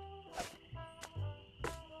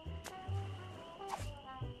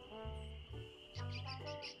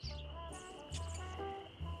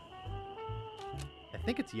 I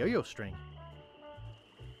think it's yo-yo string.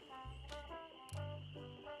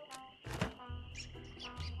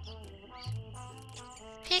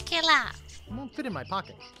 Pick it up. It won't fit in my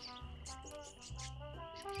pocket.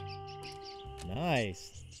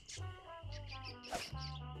 Nice.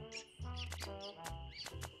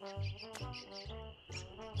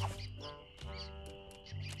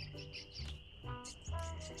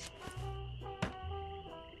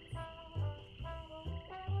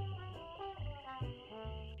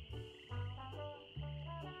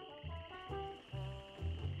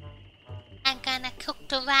 I'm gonna cook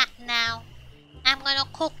the rat now. I'm gonna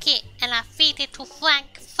cook it and I feed it to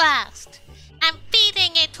Frank first. I'm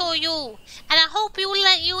feeding it to you, and I hope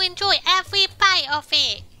you enjoy every bite of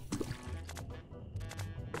it.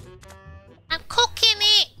 I'm cooking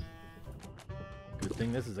it. Good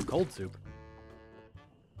thing this is a cold soup.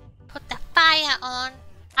 Put the fire on.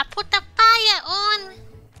 I put the fire on.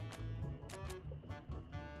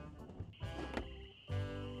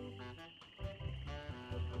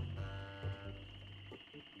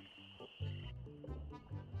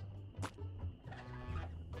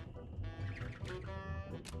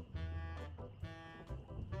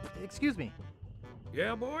 Excuse me.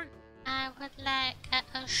 Yeah, boy? I would like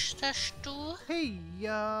a stew. Hey,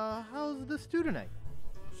 how's the stew tonight?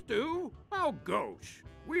 Stew? Oh, gosh.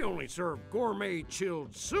 We only serve gourmet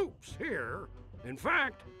chilled soups here. In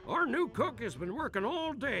fact, our new cook has been working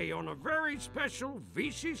all day on a very special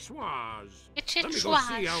vichyssoise. Let me go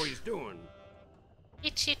see how he's doing.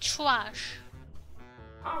 Vichyssoise.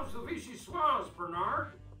 How's the vichyssoise,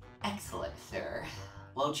 Bernard? Excellent, sir.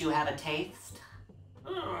 Won't you have a taste?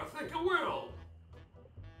 I think I will.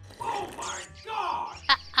 Oh my God!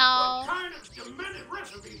 Uh-oh. What kind of demented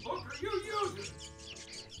recipe book are you using?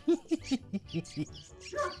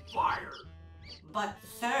 You're fired. But,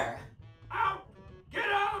 sir... Out! Get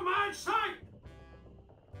out of my sight!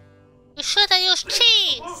 You should have used This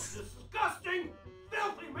cheese. is the most disgusting,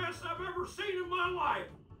 filthy mess I've ever seen in my life.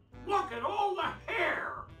 Look at all the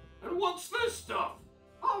hair. And what's this stuff?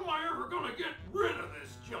 How am I ever gonna get rid of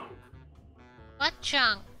this junk? What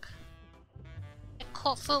junk?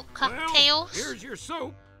 Fruit Well, cocktails? here's your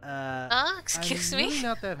soup. Excuse I'm me? really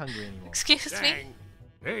not that hungry anymore. Excuse me? Dang.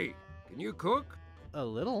 Hey, can you cook? A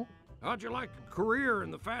little. How'd you like a career in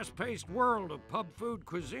the fast-paced world of pub food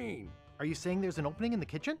cuisine? Are you saying there's an opening in the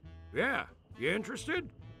kitchen? Yeah, you interested?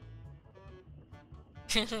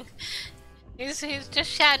 He's just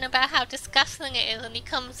shouting about how disgusting it is and he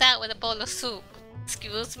comes out with a bowl of soup.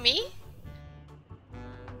 Excuse me?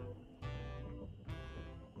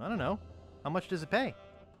 I don't know. How much does it pay?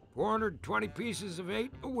 420 pieces of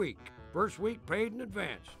 8 a week. First week paid in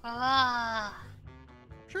advance. Ah.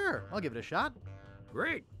 Sure, I'll give it a shot.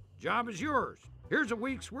 Great. Job is yours. Here's a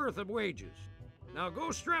week's worth of wages. Now go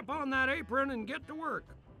strap on that apron and get to work.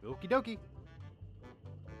 Okie dokie.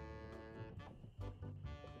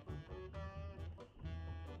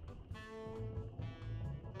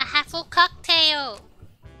 A half-full cocktail.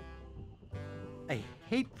 I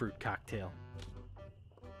hate fruit cocktail.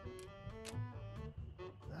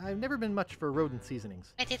 I've never been much for rodent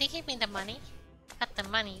seasonings. Wait, did he give me the money? Got the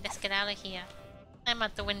money. Let's get out of here. I'm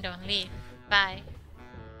out the window and leave. Bye.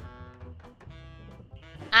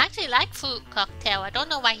 I actually like fruit cocktail. I don't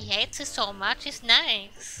know why he hates it so much. It's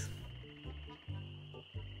nice.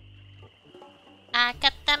 I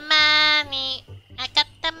got the money. I got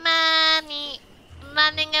the money. I'm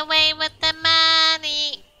running away with the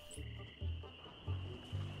money.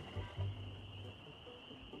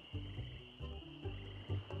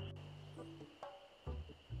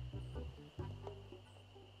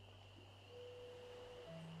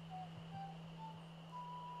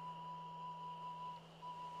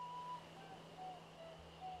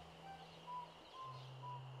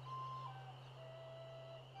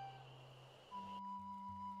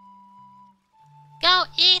 Go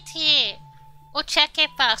eat it! Or check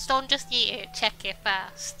it first, don't just eat it, check it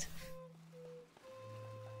first.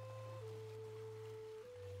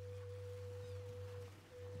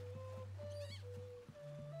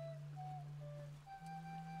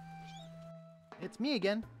 It's me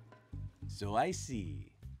again. So I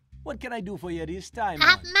see. What can I do for you this time,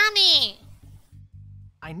 Have man? money!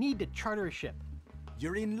 I need to charter a ship.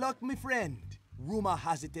 You're in luck, my friend. Rumor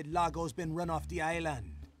has it that Largo's been run off the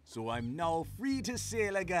island. So I'm now free to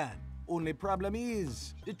sail again. Only problem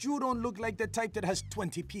is that you don't look like the type that has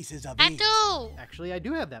 20 pieces of I eight. do! Actually, I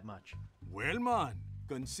do have that much. Well, man,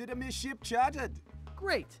 consider me ship chartered.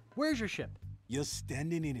 Great. Where's your ship? You're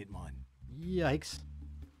standing in it, man. Yikes.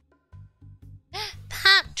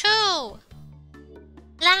 Part 2!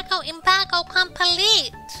 Lago embargo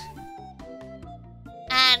complete!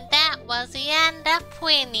 And that was the end of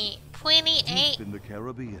 28. Deep in the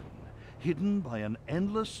Caribbean, hidden by an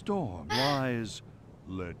endless storm, lies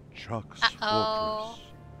LeChuck's Uh-oh. fortress.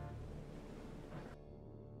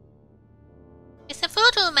 It's a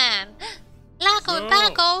voodoo man! Lago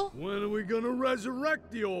embargo! When are we gonna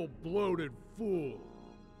resurrect the old bloated fool?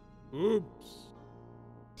 Oops.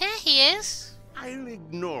 There he is. I'll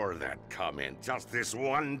ignore that comment just this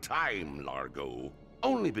one time, Largo.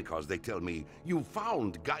 Only because they tell me you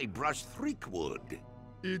found Guybrush Threepwood.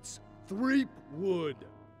 It's Threepwood,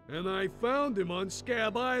 and I found him on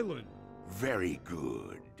Scab Island. Very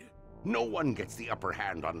good. No one gets the upper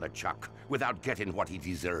hand on LeChuck without getting what he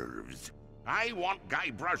deserves. I want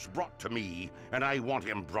Guybrush brought to me, and I want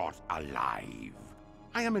him brought alive.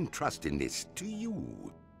 I am entrusting this to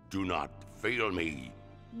you. Do not fail me.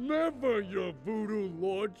 Never, your voodoo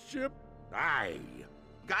lordship. Aye.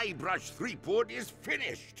 Guybrush Threepwood is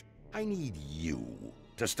finished. I need you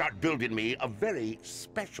to start building me a very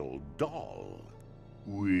special doll.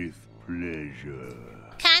 With pleasure.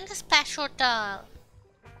 Kind of special doll.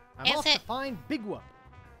 I'm Is off it- to find Big Whoop.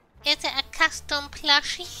 Is it a custom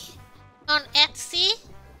plushie on Etsy?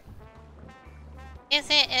 Is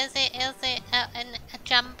it a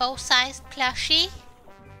jumbo-sized plushie?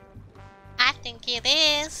 I think it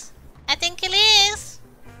is. I think it is.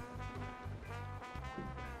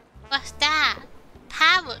 What's that?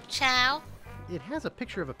 Parrot chow? It has a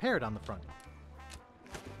picture of a parrot on the front.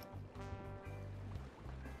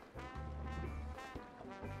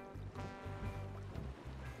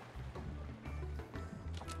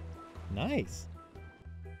 Nice.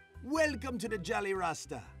 Welcome to the Jolly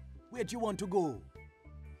Rasta. Where do you want to go?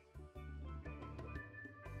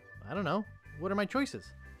 I don't know. What are my choices?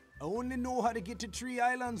 I only know how to get to 3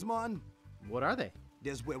 islands, man. What are they?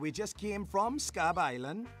 There's where we just came from, Scab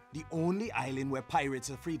Island, the only island where pirates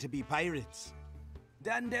are free to be pirates.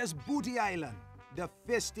 Then there's Booty Island, the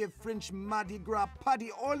festive French Mardi Gras party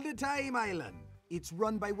all the time island. It's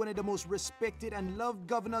run by one of the most respected and loved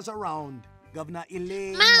governors around, Governor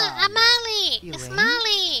Elaine Marley. Marley! It's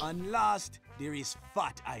Marley! And last, there is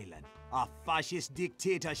Fat Island, a fascist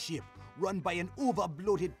dictatorship run by an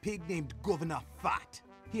over-bloated pig named Governor Fat.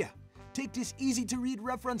 Here, take this easy-to-read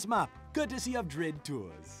reference map, courtesy of Dread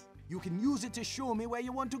Tours. You can use it to show me where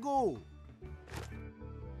you want to go.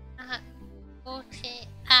 Booty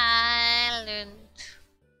Island.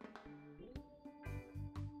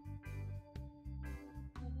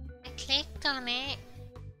 I clicked on it.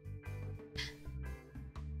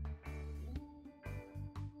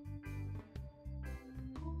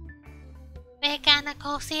 We're gonna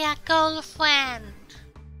go see our girlfriend.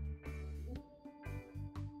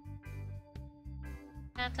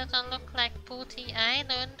 That doesn't look like Booty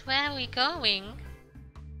Island. Where are we going?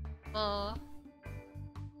 Oh.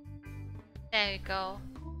 There we go.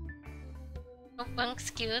 Oh,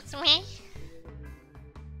 excuse me?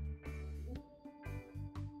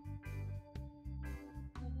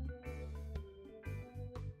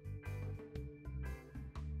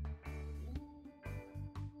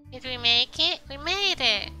 Did we make it? We made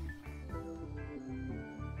it!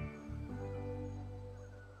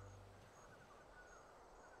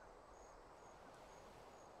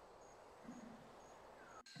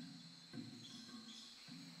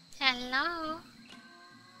 Hello?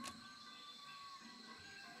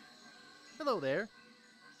 Hello there.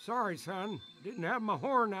 Sorry, son. Didn't have my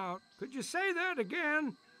horn out. Could you say that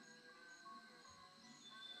again?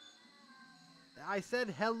 I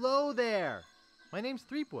said hello there. My name's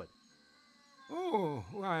Threepwood. Oh,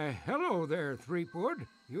 why, hello there, Threepwood.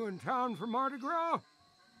 You in town for Mardi Gras?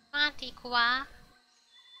 Mardi Gras.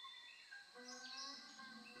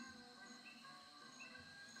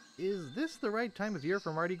 Is this the right time of year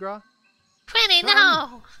for Mardi Gras? 20, Son,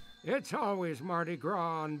 no! It's always Mardi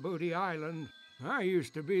Gras on Booty Island. I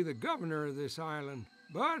used to be the governor of this island,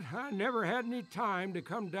 but I never had any time to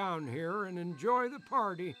come down here and enjoy the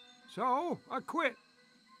party, so I quit.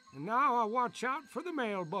 And now I watch out for the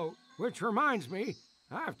mail boat, which reminds me,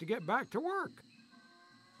 I have to get back to work.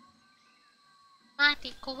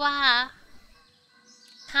 Mardi Gras.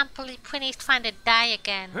 Can't believe Quinny's trying to die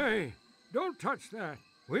again. Hey, don't touch that.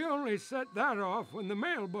 We only set that off when the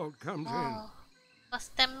mailboat comes in. What's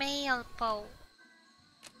the mailboat?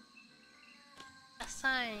 The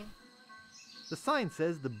sign. The sign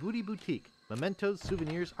says the Booty Boutique. Mementos,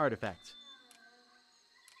 souvenirs, artifacts.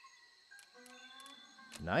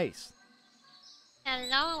 Nice.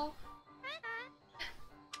 Hello.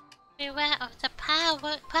 Beware of the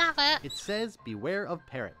parrot. It says beware of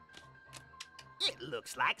parrot. It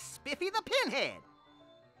looks like Spiffy the Pinhead.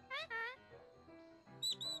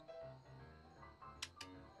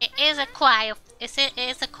 It is a cry. It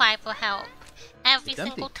is a cry for help every It's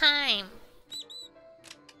single empty. time.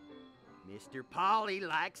 Mr. Polly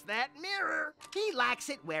likes that mirror. He likes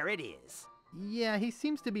it where it is. Yeah, he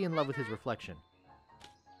seems to be in love with his reflection.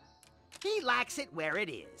 He likes it where it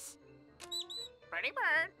is. Pretty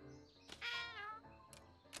bird.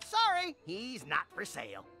 Sorry, he's not for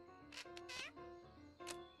sale.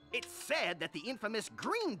 It's said that the infamous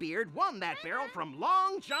Greenbeard won that barrel from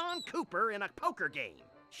Long John Cooper in a poker game.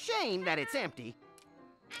 Shame that it's empty.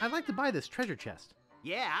 I'd like to buy this treasure chest.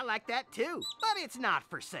 Yeah, I like that too, but it's not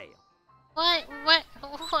for sale. What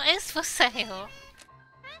is for sale?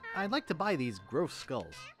 I'd like to buy these gross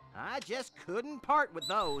skulls. I just couldn't part with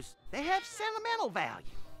those. They have sentimental value.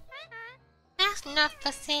 That's not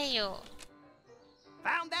for sale.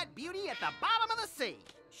 Found that beauty at the bottom of the sea.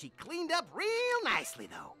 She cleaned up real nicely,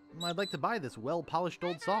 though. I'd like to buy this well-polished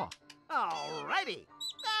old saw. Alrighty.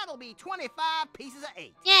 That'll be 25 pieces of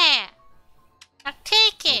 8. Yeah. I'll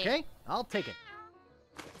take it. Okay, I'll take it.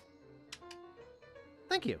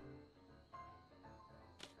 Thank you.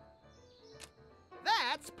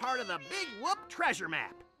 That's part of the Big Whoop treasure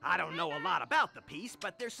map. I don't know a lot about the piece,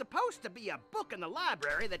 but there's supposed to be a book in the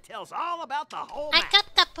library that tells all about the whole map. I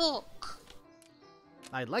got the book.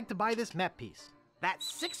 I'd like to buy this map piece.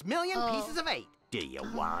 That's 6 million pieces of 8. Do you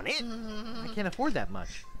want it? I can't afford that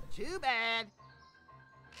much. Too bad.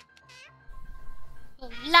 You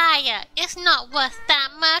liar. It's not worth that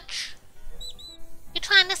much. You're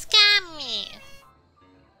trying to scam me.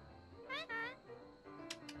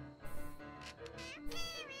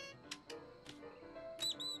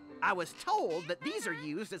 I was told that these are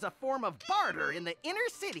used as a form of barter in the inner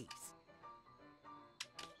cities.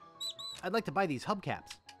 I'd like to buy these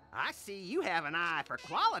hubcaps. I see you have an eye for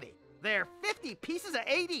quality. They're 50 pieces of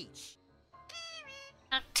 8 each.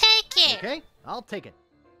 I'll take it. Okay, I'll take it.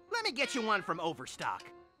 Let me get you one from Overstock.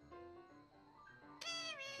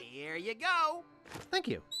 Here you go. Thank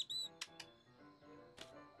you.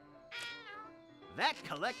 That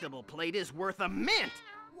collectible plate is worth a mint.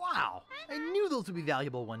 Wow, I knew those would be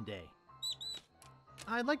valuable one day.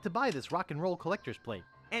 I'd like to buy this rock and roll collector's plate.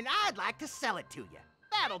 And I'd like to sell it to you.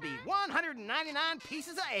 That'll be 199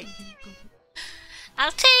 pieces of 8.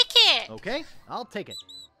 I'll take it. Okay, I'll take it.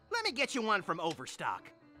 Let me get you one from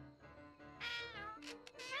Overstock.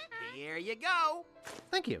 Here you go.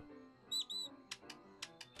 Thank you.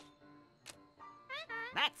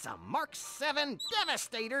 That's a Mark 7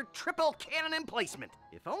 Devastator triple cannon emplacement.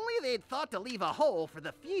 If only they'd thought to leave a hole for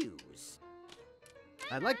the fuse.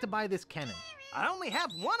 I'd like to buy this cannon. I only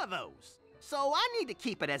have one of those, so I need to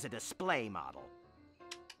keep it as a display model.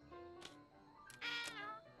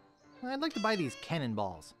 I'd like to buy these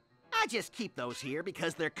cannonballs. I just keep those here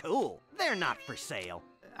because they're cool. They're not for sale.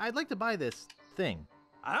 I'd like to buy this thing.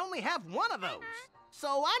 I only have one of those,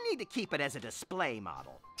 so I need to keep it as a display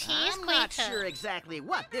model. Cheese I'm not grater. sure exactly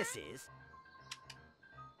what this is.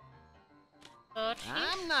 Okay.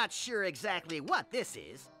 I'm not sure exactly what this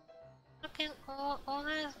is. Looking,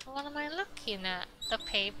 what am I looking at? The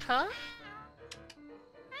paper?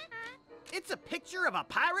 It's a picture of a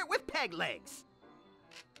pirate with peg legs.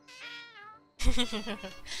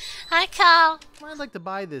 Hi, Carl. I'd like to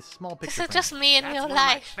buy this small This picture is just me in That's real one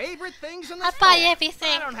life. of my favorite things in the I store. buy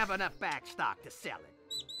everything. I don't have enough back stock to sell it.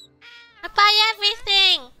 I buy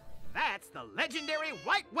everything. That's the legendary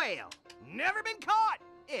white whale. Never been caught,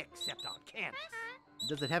 except on canvas.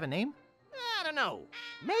 Does it have a name? I don't know.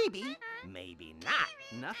 Maybe, maybe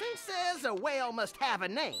not. Nothing says a whale must have a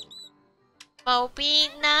name.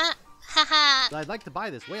 Bobina. Haha. I'd like to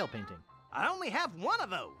buy this whale painting. I only have one of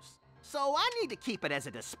those, so I need to keep it as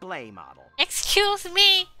a display model. Excuse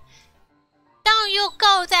me. Don't you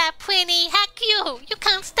go there, pretty. Heck you. You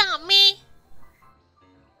can't stop me.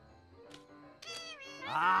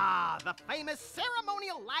 Ah, the famous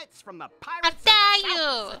ceremonial lights from the Pirates of the dare South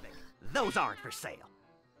you. Pacific. Those aren't for sale.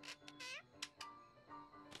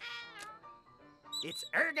 It's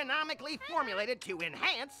ergonomically formulated to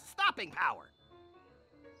enhance stopping power.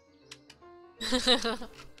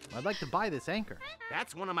 I'd like to buy this anchor.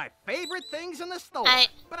 That's one of my favorite things in the store,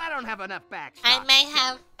 but I don't have enough back stock. I may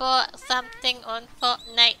have bought something on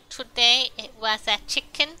Fortnite today. It was a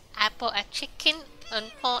chicken. I bought a chicken on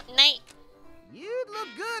Fortnite. You'd look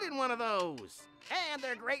good in one of those. And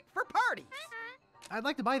they're great for parties. I'd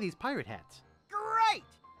like to buy these pirate hats. Great!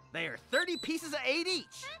 They are 30 pieces of 8 each.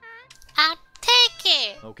 I'll take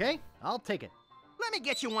it. Okay, I'll take it. Let me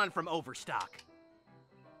get you one from Overstock.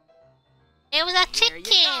 It was a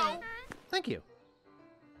chicken. Thank you.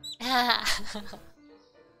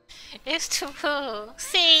 It's true.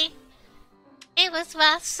 See? It was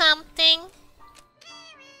worth something.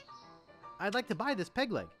 I'd like to buy this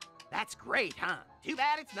peg leg. That's great, huh? Too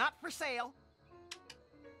bad it's not for sale.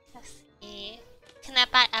 Let's see. Can I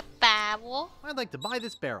buy a barrel? I'd like to buy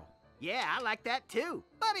this barrel. Yeah, I like that too,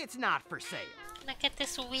 but it's not for sale. Can I get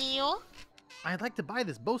this wheel? I'd like to buy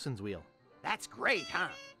this bosun's wheel. That's great, huh?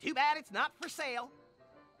 Too bad it's not for sale.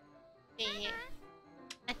 See.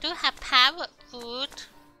 I do have parrot food.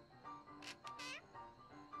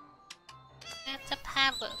 That's a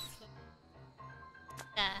parrot food.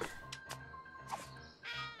 There.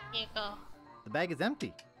 Here you go. The bag is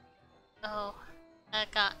empty. Oh, I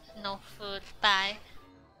got no food. Bye.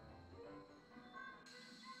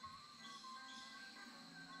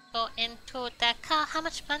 Go into the car. How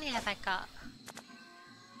much money have I got?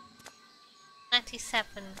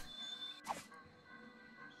 97.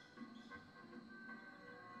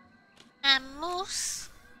 A moose.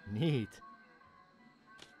 Neat.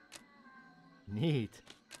 Neat.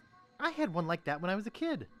 I had one like that when I was a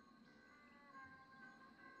kid.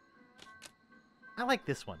 I like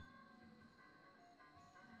this one.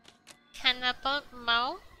 Cannibal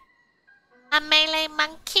Mo? A melee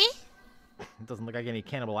monkey? It doesn't look like any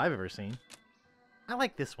cannibal I've ever seen. I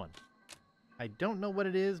like this one. I don't know what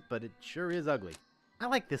it is, but it sure is ugly. I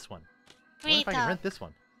like this one. I wonder if I can rent this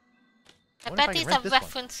one. I bet these are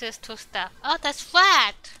references to stuff. Oh, that's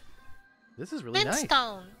rat! This is really nice.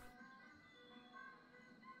 Flintstone.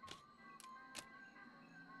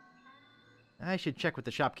 I should check with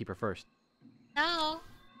the shopkeeper first. No.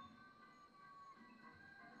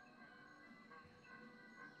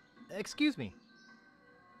 Excuse me.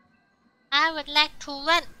 I would like to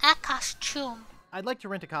rent a costume. I'd like to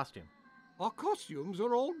rent a costume. Our costumes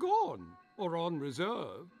are all gone, or on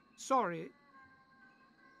reserve. Sorry.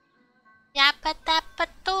 Yappa dabba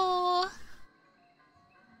doo.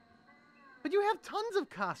 But you have tons of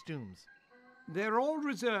costumes. They're all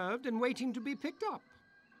reserved and waiting to be picked up.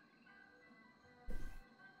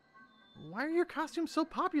 Why are your costumes so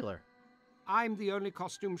popular? I'm the only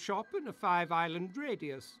costume shop in a 5-island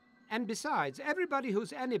radius. And besides, everybody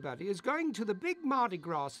who's anybody is going to the big Mardi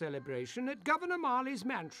Gras celebration at Governor Marley's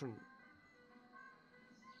mansion.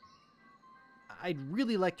 I'd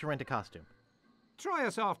really like to rent a costume. Try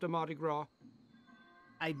us after Mardi Gras.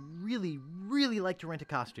 I'd really, really like to rent a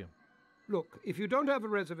costume. Look, if you don't have a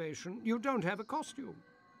reservation, you don't have a costume.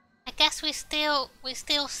 I guess we steal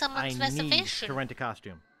someone's reservation. I need to rent a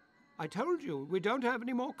costume. I told you, we don't have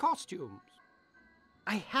any more costumes.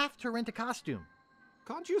 I have to rent a costume.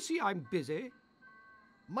 Can't you see I'm busy?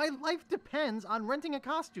 My life depends on renting a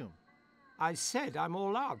costume. I said I'm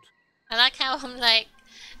all out. I like how I'm like,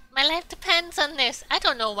 my life depends on this. I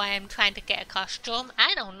don't know why I'm trying to get a costume.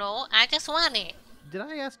 I don't know. I just want it. Did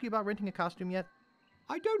I ask you about renting a costume yet?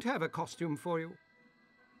 I don't have a costume for you.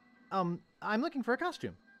 I'm looking for a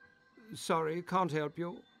costume. Sorry, can't help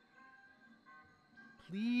you.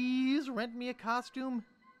 Please rent me a costume.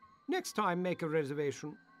 Next time, make a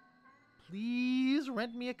reservation. Please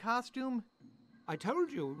rent me a costume. I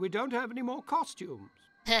told you, we don't have any more costumes.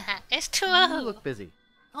 It's true. You look busy.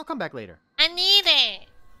 I'll come back later. I need it.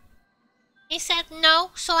 He said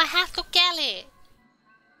no, so I have to get it.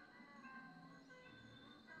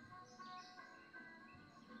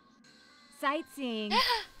 Sightseeing.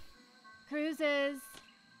 Cruises.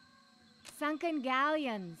 Sunken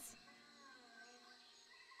galleons.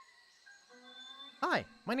 Hi,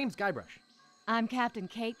 my name's Guybrush. I'm Captain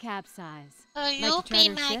Kate Capsize. You'll be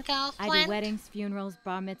my girlfriend? I do weddings, funerals,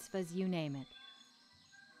 bar mitzvahs, you name it.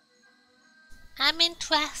 I'm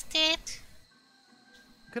interested.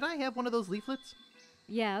 Could I have one of those leaflets?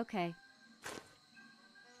 Yeah, okay.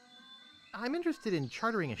 I'm interested in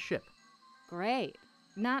chartering a ship. Great.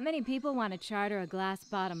 Not many people want to charter a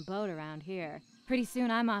glass-bottom boat around here. Pretty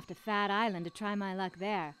soon I'm off to Fat Island to try my luck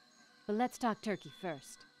there. But let's talk turkey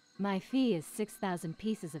first. My fee is 6,000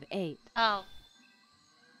 pieces of 8. Oh.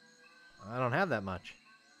 I don't have that much.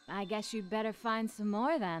 I guess you'd better find some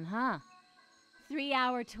more then, huh?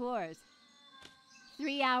 3-hour tours.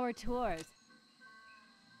 3-hour tours.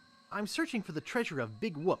 I'm searching for the treasure of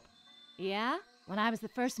Big Whoop. Yeah? When I was the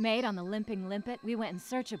first mate on the Limping Limpet, we went in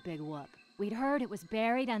search of Big Whoop. We'd heard it was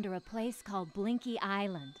buried under a place called Blinky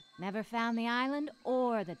Island. Never found the island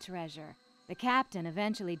or the treasure. The captain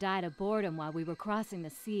eventually died of boredom while we were crossing the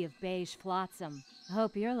sea of beige flotsam. I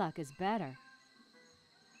hope your luck is better.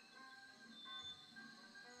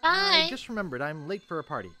 I just remembered I'm late for a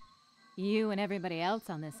party. You and everybody else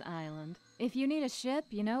on this island. If you need a ship,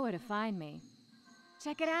 you know where to find me.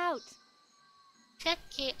 Check it out! Check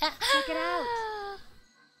it out! Check it out!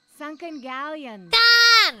 Sunken galleons!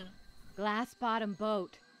 Done! Glass-bottom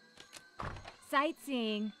boat.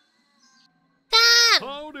 Sightseeing. Done!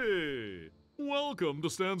 Howdy! Welcome to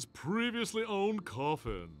Stan's previously owned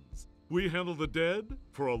coffins. We handle the dead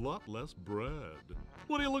for a lot less bread.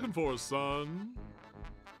 What are you looking for, son?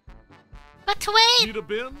 But wait! Need a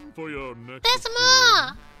bin for your next There's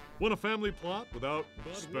more! Want a family plot without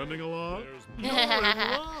spending a lot? You're in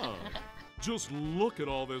luck. Just look at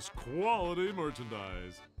all this quality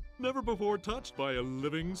merchandise. Never before touched by a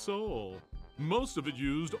living soul. Most of it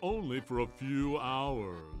used only for a few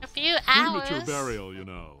hours. A few hours? Premature burial, you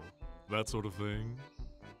know. That sort of thing.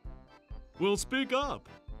 Well, speak up.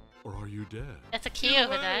 Or are you dead? There's a queue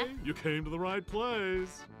over there. You came to the right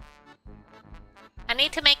place. I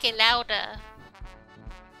need to make it louder.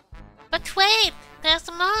 But wait! There's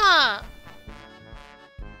more!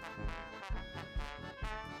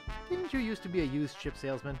 Didn't you used to be a used ship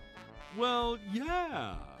salesman? Well,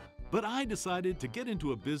 yeah. But I decided to get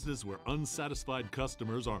into a business where unsatisfied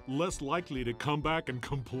customers are less likely to come back and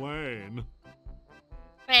complain.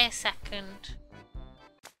 Wait a second.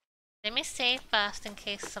 Let me save first in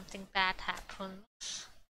case something bad happens.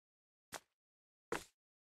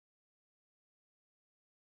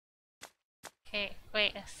 Okay,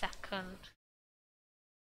 wait a second.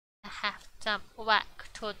 I have some work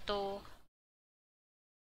to do.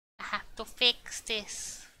 I have to fix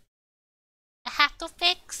this. I have to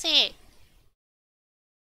fix it.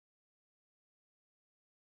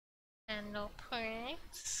 And no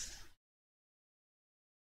points.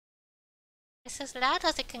 It's as loud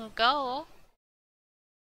as it can go.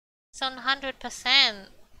 It's on 100%.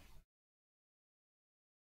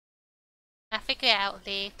 I'll figure it out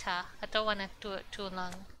later. I don't want to do it too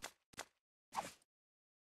long.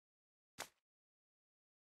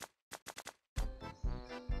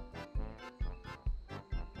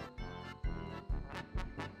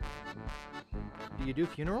 Do you do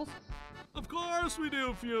funerals? Of course we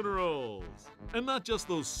do funerals! And not just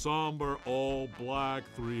those somber, all-black,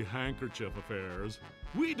 three-handkerchief affairs.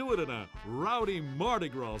 We do it in a rowdy Mardi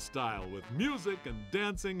Gras style with music and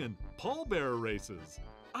dancing and pallbearer races.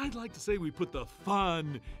 I'd like to say we put the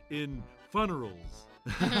fun in funerals.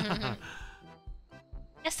 You're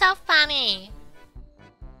so funny!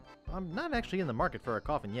 I'm not actually in the market for a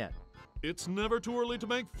coffin yet. It's never too early to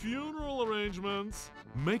make funeral arrangements.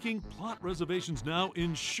 Making plot reservations now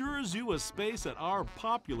ensures you a space at our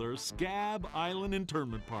popular Scab Island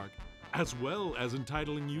Internment Park, as well as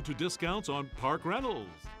entitling you to discounts on park rentals.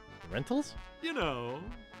 Rentals? You know,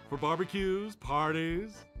 for barbecues,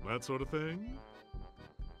 parties, that sort of thing.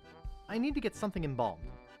 I need to get something embalmed.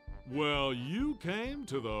 Well, you came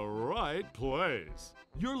to the right place.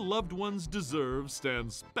 Your loved ones deserve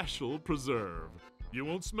Stan's special preserve. You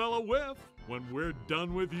won't smell a whiff when we're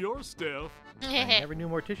done with your stuff. I never knew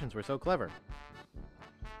morticians were so clever.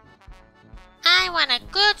 I want a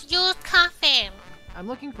good used coffin. I'm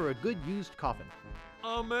looking for a good used coffin.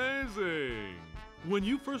 Amazing! When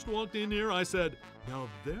you first walked in here, I said, now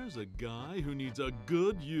there's a guy who needs a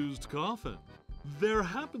good used coffin. There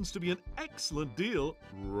happens to be an excellent deal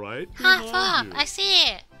right Half behind up. you. I see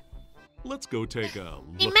it. Let's go take a look.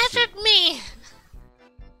 He measured me.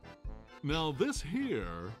 Now this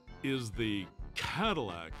here is the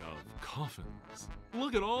Cadillac of coffins.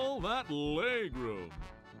 Look at all that leg room.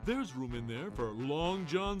 There's room in there for Long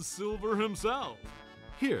John Silver himself.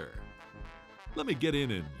 Here, let me get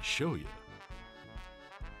in and show you.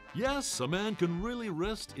 Yes, a man can really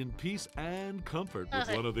rest in peace and comfort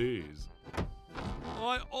with one of these.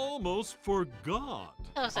 I almost forgot.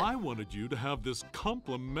 I wanted you to have this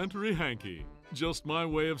complimentary hanky. Just my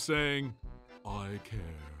way of saying, I care.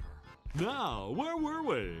 Now, where were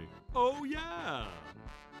we? Oh, yeah.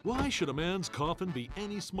 Why should a man's coffin be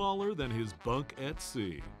any smaller than his bunk at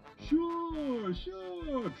sea? Sure.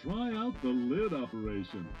 Try out the lid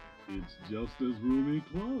operation. It's just as roomy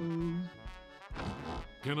closed.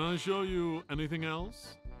 Can I show you anything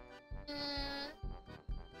else?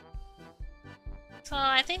 So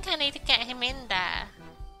I think I need to get him in there.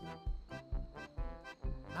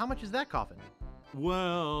 How much is that coffin?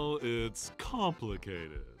 Well, it's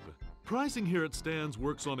complicated. Pricing here at Stan's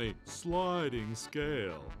works on a sliding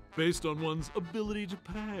scale, based on one's ability to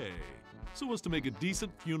pay, so as to make a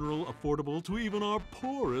decent funeral affordable to even our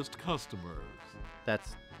poorest customers.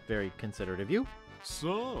 That's very considerate of you.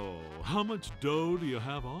 So, how much dough do you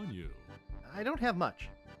have on you? I don't have much.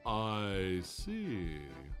 I see.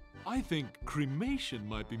 I think cremation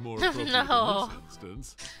might be more appropriate in this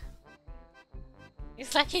instance.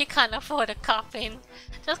 It's like he can't afford a coffin.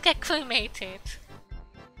 Just get cremated.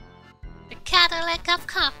 The Cadillac of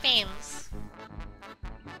coffins.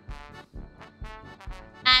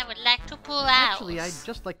 I would like to pull out. Actually, I'd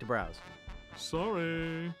just like to browse.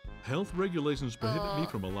 Sorry. Health regulations prohibit me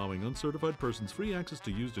from allowing uncertified persons free access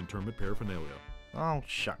to used interment paraphernalia. Oh,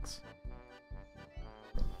 shucks.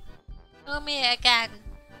 Show me again.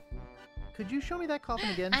 Could you show me that coffin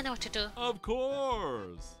again? I know what to do. Of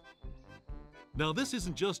course. Now, this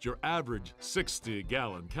isn't just your average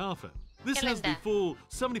 60-gallon coffin. This has the full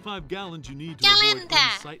 75 gallons you need to avoid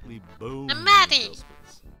unsightly bone adjustments.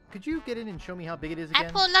 Could you get in and show me how big it is again?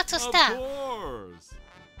 I pull lots of stuff. Of course.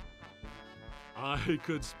 I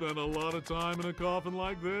could spend a lot of time in a coffin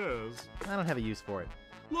like this. I don't have a use for it.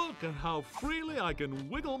 Look at how freely I can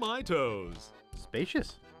wiggle my toes.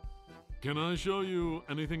 Spacious. Can I show you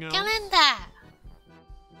anything else? Galinda!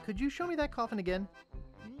 Could you show me that coffin again?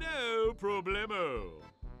 No problemo.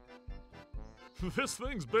 This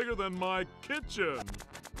thing's bigger than my kitchen.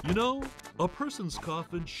 You know, a person's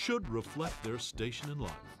coffin should reflect their station in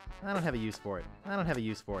life. I don't have a use for it. I don't have a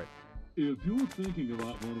use for it. If you're thinking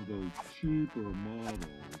about one of those cheaper models,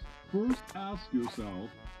 first ask yourself,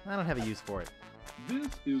 I don't have a use for it. This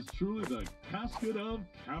is truly the casket of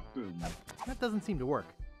captains. That doesn't seem to work.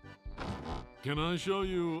 Can I show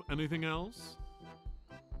you anything else?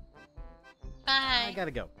 Bye. I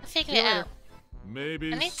gotta go. Figure it out.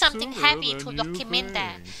 Maybe I need something sooner heavy than to lock you him in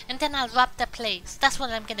there. think. And then I'll rob the place. That's what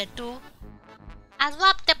I'm gonna do. I'll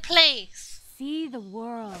rob the place. See the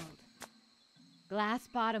world. Glass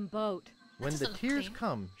bottom boat. When the tears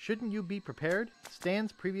come, shouldn't you be prepared?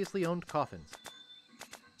 Stan's previously owned coffins.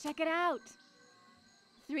 Check it out.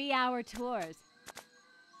 3-hour tours.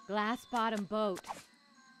 Glass bottom boat.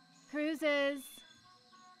 Cruises.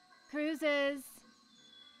 Cruises.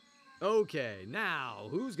 Okay, now,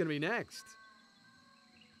 who's gonna be next?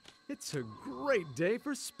 It's a great day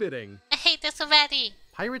for spitting. I hate this already.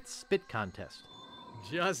 Pirate Spit Contest.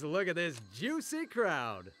 Just look at this juicy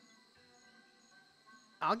crowd.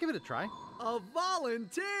 I'll give it a try. A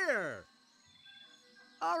volunteer!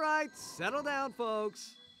 All right, settle down,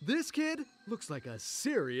 folks. This kid looks like a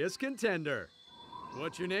serious contender.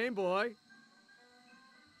 What's your name, boy?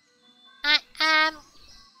 I am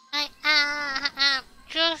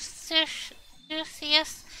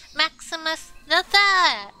Juicius Maximus the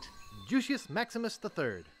Third. Juicius Maximus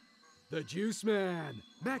III. The Juice Man,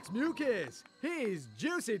 Max Mucus. He's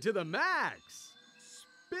juicy to the max.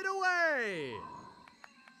 Spit away.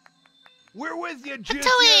 We're with you,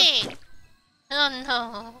 Juicius. Oh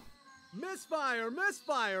no. Misfire,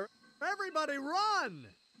 misfire. Everybody run.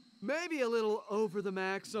 Maybe a little over the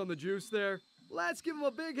max on the juice there. Let's give him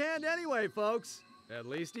a big hand anyway, folks. At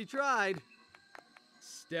least he tried.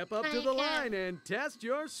 Step up to the line and test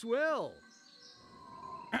your swill.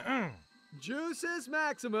 Juices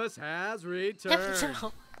Maximus has returned.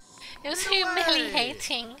 No. It was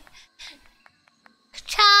humiliating.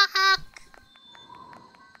 Chuck!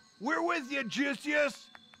 We're with you, Juicius.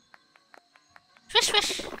 Swish,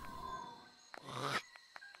 swish. Woo!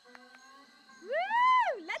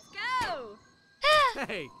 Let's go!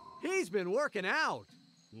 Hey, he's been working out.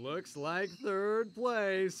 Looks like third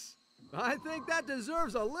place. I think that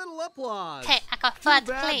deserves a little applause. Okay, I got Too third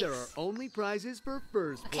bad place. there are only prizes for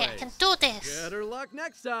first place. Okay, I can do this. Better luck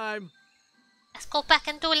next time. Let's go back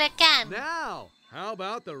and do it again. Now, how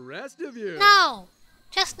about the rest of you? No,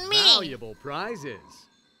 just me. Valuable prizes.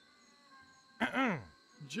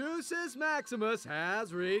 Juices Maximus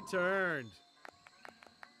has returned.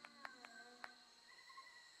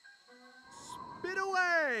 Spit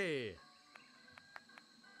away.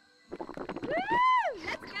 Woo!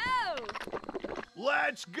 Let's go!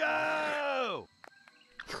 Let's go!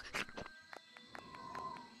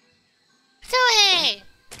 Zoe!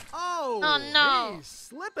 Oh, no. He's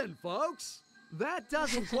slipping, folks. That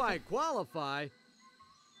doesn't quite qualify.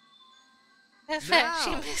 That's Now,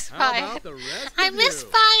 she how misfired. about the rest I of you?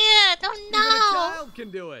 misfired! Oh Even no! a child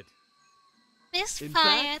can do it. Misfired. In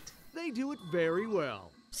fact, they do it very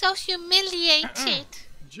well. So humiliated.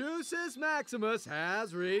 Juices Maximus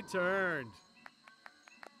has returned.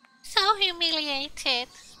 So humiliated.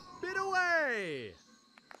 Spit away.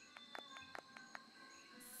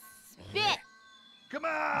 Spit! Come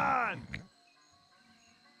on!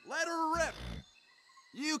 Let her rip!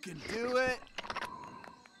 You can do it!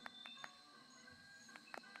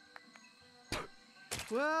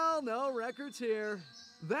 Well, no records here.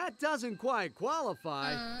 That doesn't quite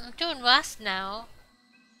qualify. I'm doing rust now.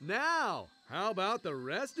 Now, how about the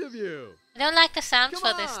rest of you? I don't like the sounds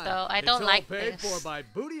Come for this on. though. I don't like It's all paid this. for by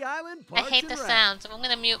Booty Island I Parks hate and the Rec. sounds. I'm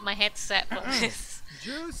gonna mute my headset for this.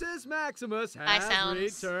 Juices Maximus Hi, has sounds.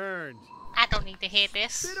 returned. I don't need to hear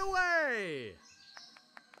this. Spit away!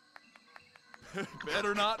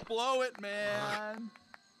 Better not blow it, man.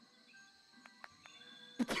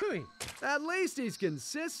 At least he's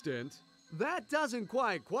consistent. That doesn't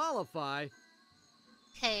quite qualify.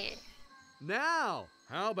 Okay. Now,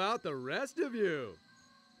 how about the rest of you?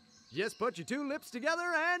 Just put your two lips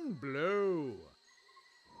together and blow.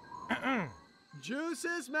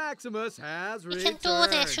 Juices Maximus has You returned. can do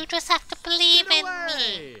this. You just have to believe in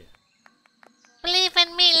me. Believe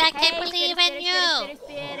in me like I believe in you.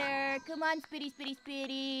 Spitter. Come on, Spitty, Spitty,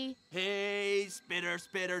 Spitty. Hey, spitter,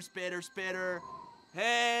 spitter, spitter, spitter.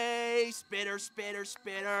 Hey, spitter, spitter,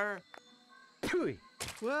 spitter.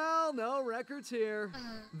 Well, no records here.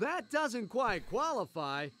 That doesn't quite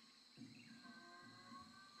qualify.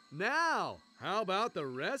 Now, how about the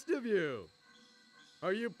rest of you?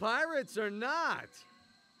 Are you pirates or not?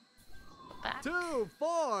 2,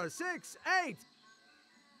 4, 6, 8.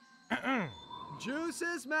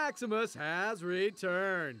 Juices Maximus has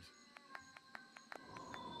returned.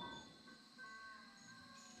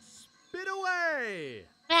 Spit away!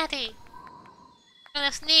 Ready. I'm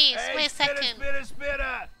gonna sneeze. Hey, Wait a spitter, second. spitter,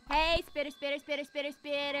 spitter! Hey, Spitter, Spitter, Spitter, Spitter,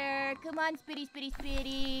 Spitter. Come on, Spitty, Spitty,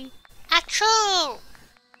 Spitty. Achoo!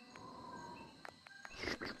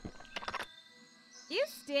 You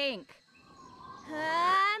stink.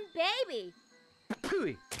 Baby.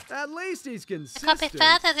 At least he's I consistent. got a bit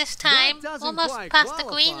further this time. That doesn't Almost quite past the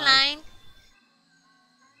green qualify. line.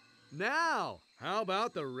 Now, how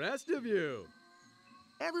about the rest of you?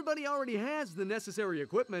 Everybody already has the necessary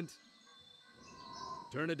equipment.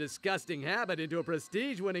 Turn a disgusting habit into a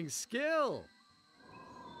prestige-winning skill.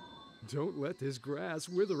 Don't let this grass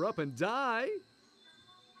wither up and die.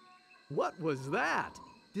 What was that?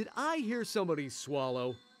 Did I hear somebody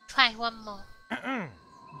swallow? Try one more.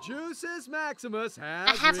 Juices Maximus has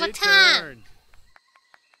I have returned. returned.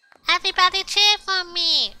 Everybody cheer for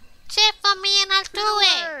me. Cheer for me and I'll do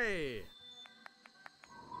it. Hey!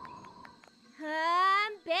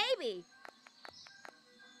 Baby.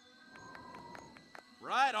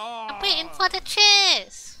 Right on. I'm waiting for the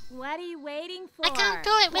cheers. What are you waiting for? I can't do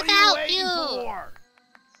it What are you without waiting you. for?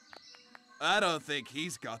 I don't think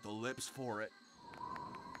he's got the lips for it.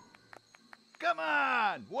 Come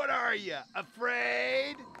on! What are you,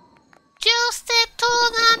 afraid? Juice it to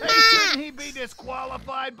the Hey, max. shouldn't he be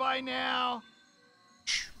disqualified by now?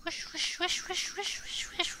 Wish, wish, wish, wish, wish,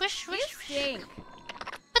 wish, wish, wish, You wish. stink.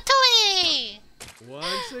 Patooey!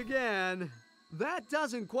 Once again, that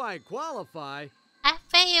doesn't quite qualify. I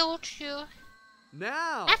failed you.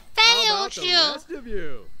 Now, I how about failed the you. rest of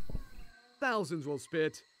you? Thousands will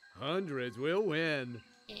spit, hundreds will win.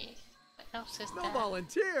 Okay, what else is No there?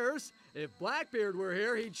 volunteers. If Blackbeard were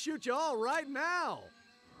here, he'd shoot you all right now.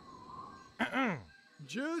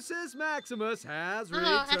 Juices Maximus has No,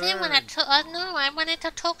 returned. I didn't want to. No, I wanted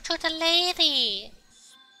to talk to the lady.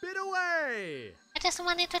 Spit away. I just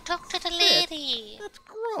wanted to talk to the lady. That's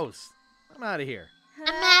gross. I'm out of here.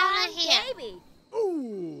 I'm out of here. Baby.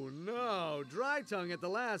 Ooh, no. Dry tongue at the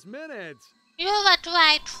last minute. You're a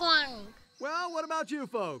dry trunk. Well, what about you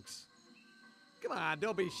folks? Come on,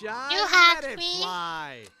 don't be shy. You Let had it me.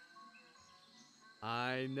 fly.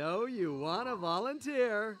 I know you want to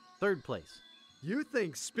volunteer. Third place. You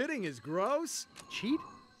think spitting is gross? Cheat?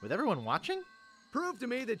 With everyone watching? Prove to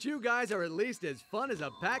me that you guys are at least as fun as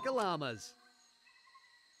a pack of llamas.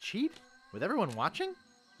 Cheat? With everyone watching?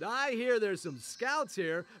 I hear there's some scouts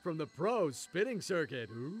here from the pro spitting circuit.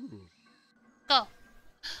 Ooh. Go.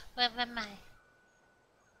 Where am I?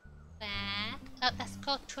 Back. Oh, let's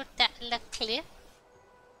go to that little cliff.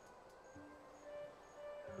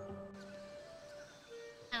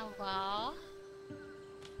 Oh, well.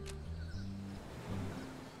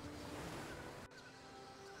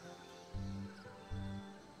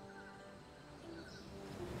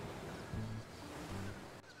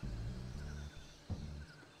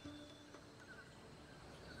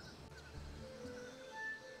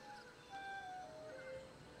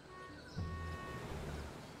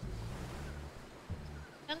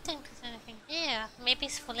 I don't think there's anything here. Maybe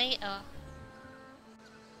it's for later.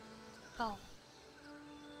 Go.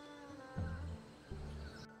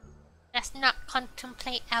 Let's not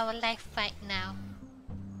contemplate our life right now.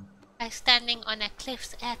 By standing on a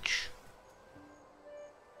cliff's edge.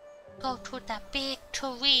 go to the big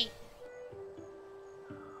tree.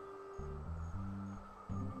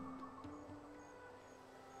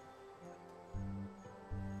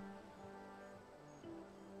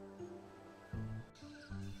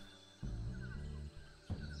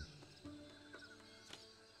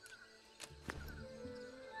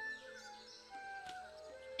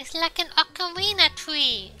 It's like an ocarina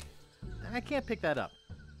tree. I can't pick that up.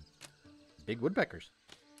 Big woodpeckers.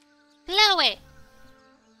 Blow it.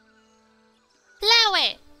 Blow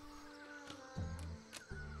it.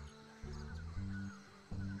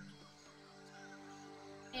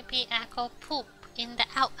 Maybe I go poop in the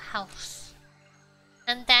outhouse.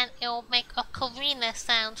 And then it'll make ocarina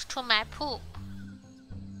sounds to my poop.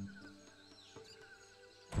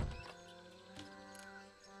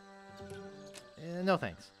 No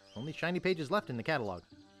thanks. Only shiny pages left in the catalog.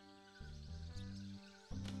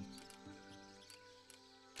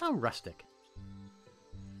 How rustic.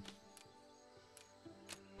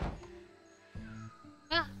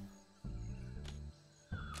 Ah.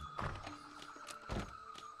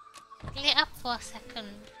 Lit up for a second.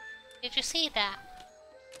 Did you see that?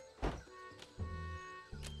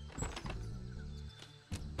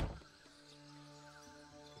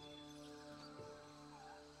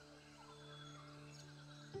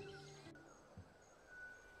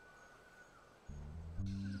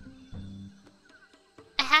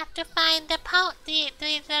 I have to find the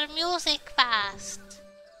music fast.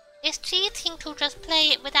 It's cheating to just play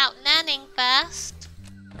it without learning first.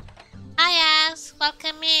 Hi Az,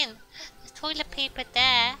 welcome in. There's toilet paper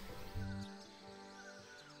there.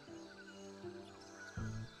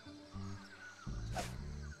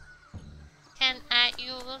 Can I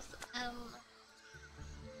use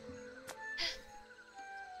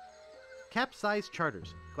Capsize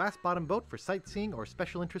Charters. Glass-bottom boat for sightseeing or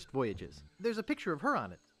special interest voyages. There's a picture of her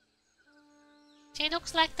on it. She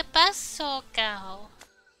looks like the buzzsaw girl.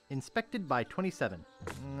 Inspected by 27.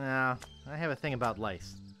 Nah, I have a thing about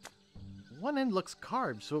lice. One end looks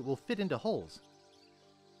carved so it will fit into holes.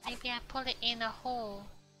 Maybe I put it in a hole.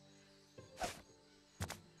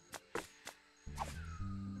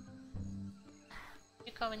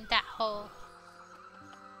 You go in that hole.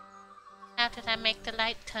 How did I make the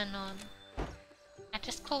light turn on? I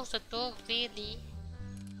just closed the door, really.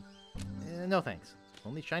 No thanks.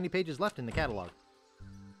 Only shiny pages left in the catalog.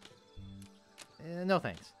 No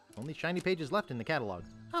thanks. Only shiny pages left in the catalog.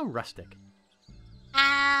 How rustic.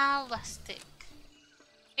 How rustic.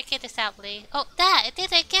 Figure this out, Lee. Oh, there! It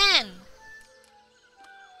did it again!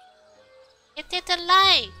 It did the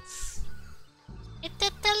lights! It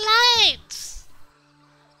did the lights!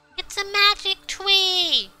 It's a magic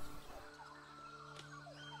tree!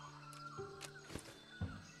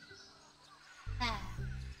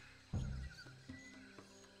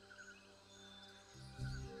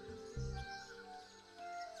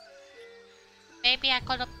 Maybe I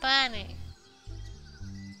gotta burn it.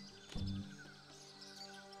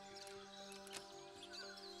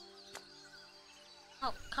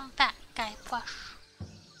 Oh, come back, Guy Brush.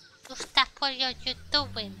 You stop what you're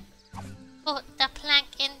doing. Put the plank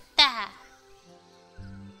in there.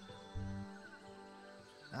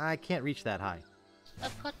 I can't reach that high. So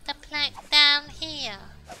put the plank down here.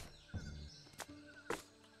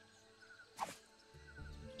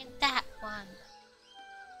 In that one.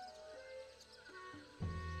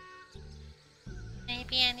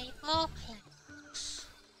 Maybe I need more planks.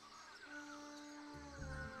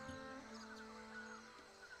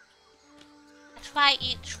 I try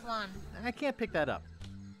each one. I can't pick that up.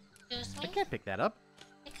 Excuse me? I can't pick that up.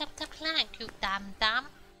 Pick up the plank, you dum-dum.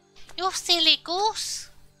 You silly goose.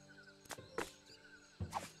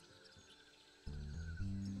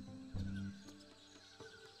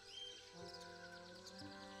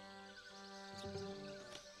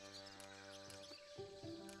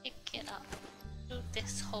 Pick it up. Do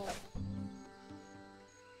this hole.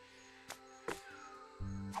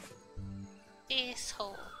 This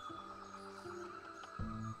hole.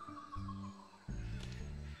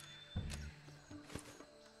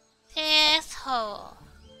 This hole.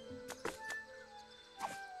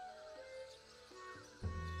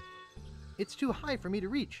 It's too high for me to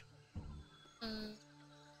reach.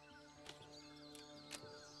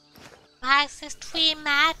 Why is this tree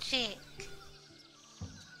magic?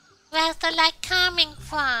 Where's the light coming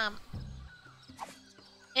from?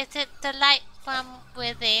 Is it the light from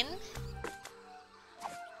within?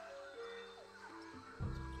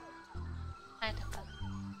 I don't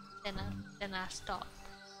know. Then I'll stop.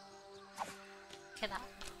 Get up.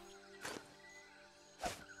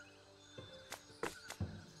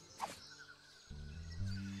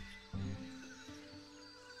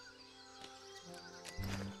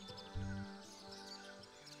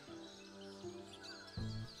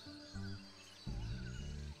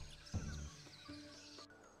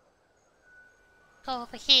 go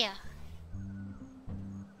over here.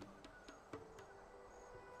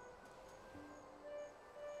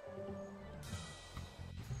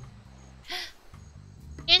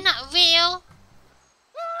 You're not real.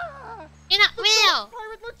 You're not real.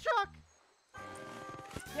 Pirate LeChuck!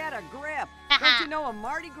 Get a grip. Uh-huh. Don't you know a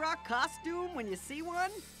Mardi Gras costume when you see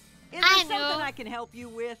one? Is there something I can help you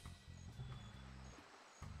with?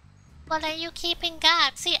 What are you keeping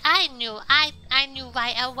guard? See, I knew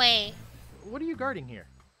right away. What are you guarding here?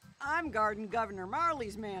 I'm guarding Governor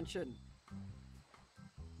Marley's mansion.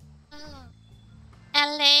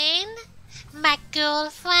 Elaine, my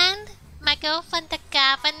girlfriend, the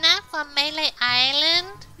governor from Melee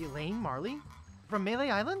Island. Elaine Marley? From Melee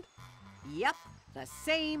Island? Yep, the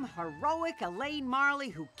same heroic Elaine Marley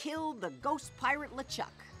who killed the ghost pirate LeChuck.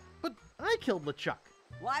 But I killed LeChuck.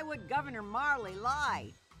 Why would Governor Marley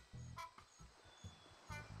lie?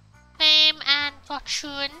 Fame and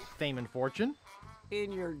fortune. Fame and fortune?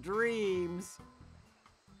 In your dreams.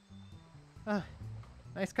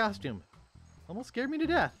 Nice costume. Almost scared me to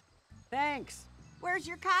death. Thanks. Where's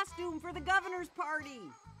your costume for the governor's party?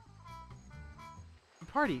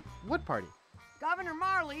 Party? What party? Governor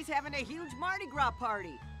Marley's having a huge Mardi Gras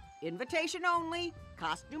party. Invitation only,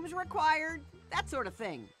 costumes required, that sort of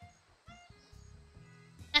thing.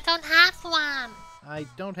 I don't have one. I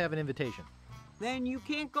don't have an invitation. Then you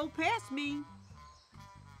can't go past me.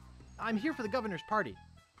 I'm here for the governor's party.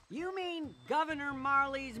 You mean Governor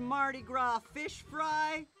Marley's Mardi Gras fish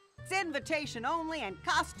fry? It's invitation only and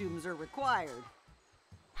costumes are required.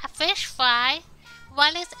 A fish fry?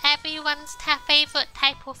 What is everyone's favorite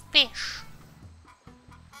type of fish?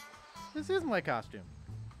 This is my costume.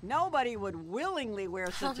 Nobody would willingly wear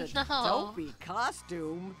such a dopey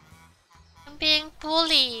costume. I'm being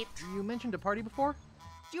bullied. You mentioned a party before?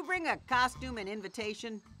 Did you bring a costume and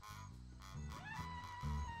invitation?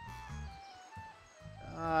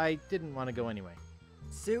 I didn't want to go anyway.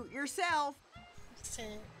 Suit yourself.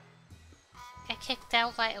 Get kicked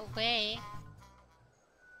out right away.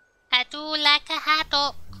 I do like a hot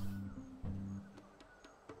dog.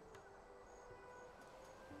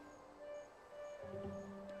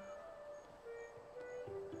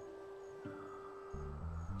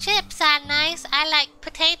 Chips are nice. I like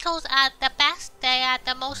potatoes are the best. They are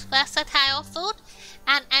the most versatile food.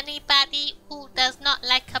 And anybody who does not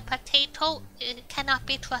like a potato cannot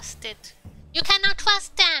be trusted. You cannot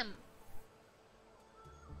trust them.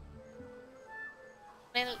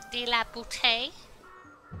 Well, de la bouteille.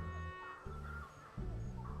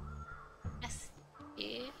 Yes.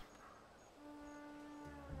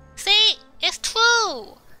 See, it's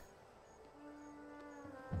true.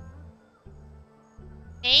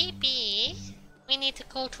 Maybe we need to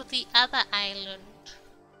go to the other island.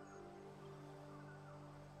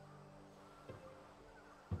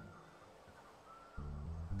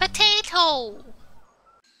 Potato!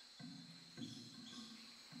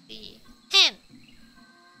 The hen.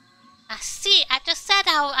 I see. I just said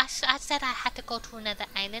I said I had to go to another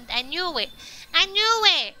island. I knew it. I knew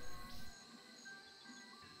it.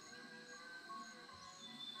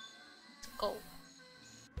 Let's go.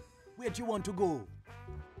 Where'd you want to go?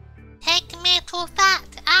 Take me to that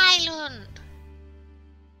island.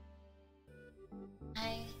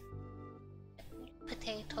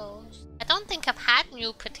 Potatoes. I don't think I've had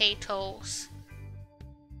new potatoes.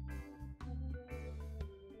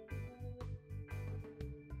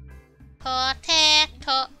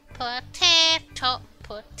 Potato, potato,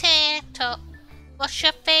 potato. What's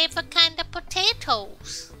your favorite kind of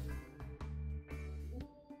potatoes?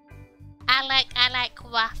 I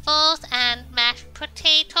like waffles and mashed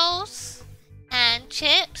potatoes and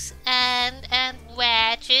chips and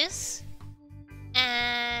wedges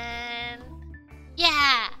and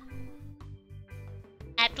yeah.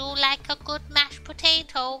 I do like a good mashed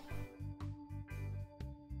potato.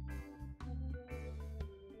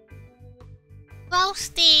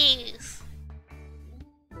 Roasties.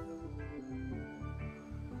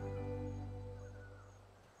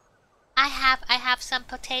 I have some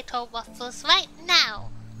potato waffles right now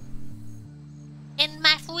in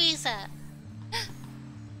my freezer.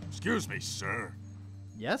 Excuse me, sir.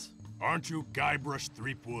 Yes? Aren't you Guybrush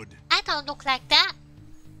Threepwood? I don't look like that.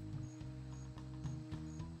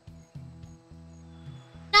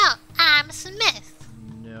 No, I'm Smith.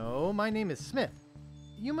 No, my name is Smith.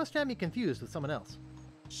 You must have me confused with someone else.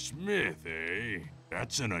 Smith, eh?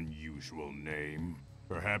 That's an unusual name.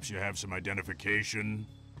 Perhaps you have some identification?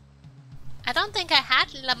 I don't think I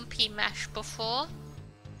had lumpy mash before.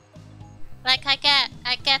 Like I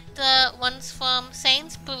get the ones from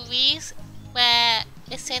Sainsbury's where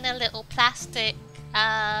it's in a little plastic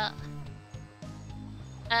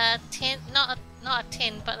tin, not a not a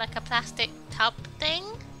tin, but like a plastic tub thing.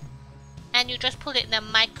 And you just put it in the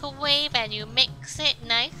microwave and you mix it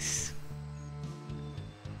nice.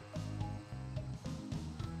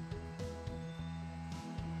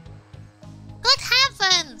 Good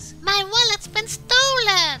heavens! My wallet's been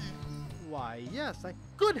stolen! Why, yes,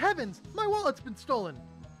 Good heavens! My wallet's been stolen!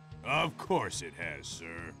 Of course it has,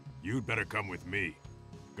 sir. You'd better come with me.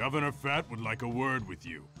 Governor Fat would like a word with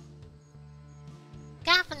you.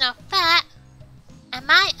 Governor Fat? Am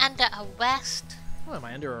I under arrest? Well, am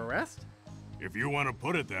I under arrest? If you want to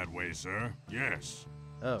put it that way, sir, yes.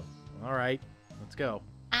 Oh, alright. Let's go.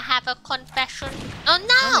 I have a confession. Oh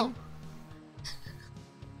no!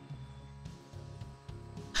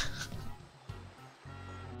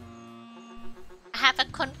 I have a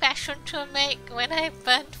confession to make when I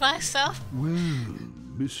burnt myself. Well,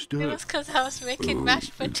 Mr. It was because I was making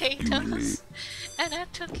mashed potatoes. And I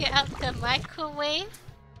took it out the microwave.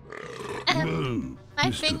 And my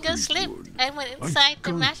Mr. finger slipped Threepwood, and went inside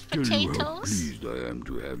the mashed tell you how potatoes. pleased I am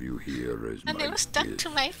to have you here as And my it was stuck guest. to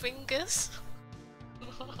my fingers.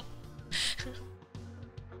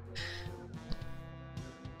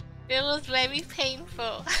 It was very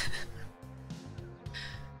painful.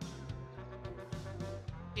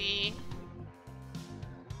 See?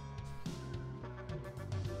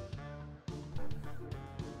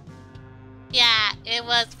 Yeah, it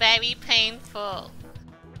was very painful.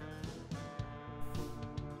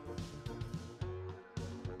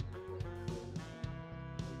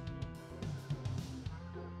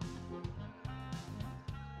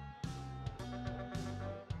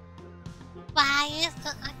 Why is the,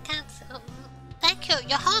 I can't. Thank you.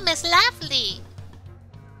 Your home is lovely.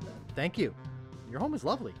 Thank you. Your home is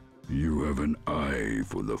lovely. You have an eye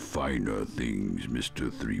for the finer things,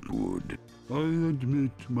 Mr. Threepwood. I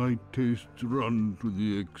admit my tastes run to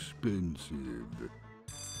the expensive.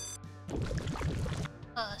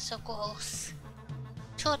 Oh, so gross.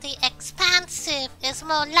 To the expansive is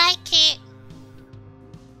more like it.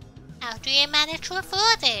 How do you manage to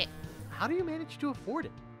afford it? How do you manage to afford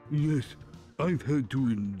it? Yes, I've had to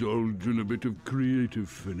indulge in a bit of creative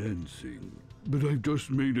financing. But I've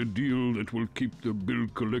just made a deal that will keep the bill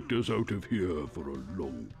collectors out of here for a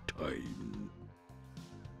long time.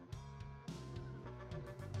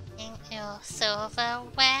 In your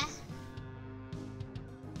silverware?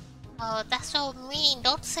 Oh, that's so mean.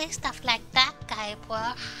 Don't say stuff like that,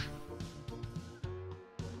 Guybrush.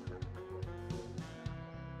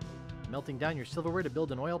 Melting down your silverware to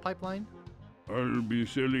build an oil pipeline? I'll be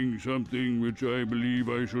selling something which I believe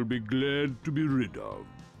I shall be glad to be rid of.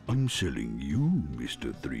 I'm selling you,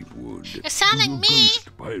 Mr. Threepwood. You're selling me?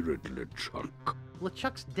 Ghost pirate LeChuck.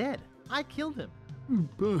 LeChuck's dead. I killed him.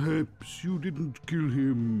 Perhaps you didn't kill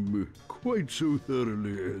him quite so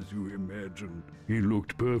thoroughly as you imagine. He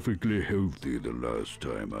looked perfectly healthy the last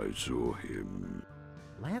time I saw him.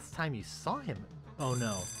 Last time you saw him? Oh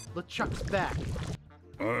no. LeChuck's back.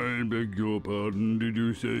 I beg your pardon, did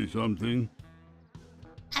you say something?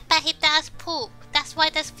 I bet he does poop. That's why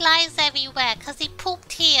there's flies everywhere, 'cause he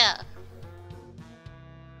pooped here.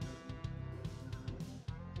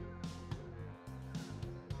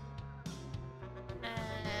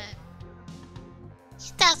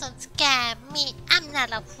 He doesn't scare me. I'm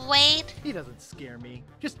not afraid. He doesn't scare me.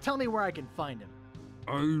 Just tell me where I can find him.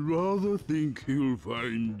 I rather think he'll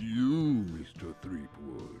find you, Mr.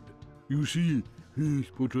 Threepwood. You see, he's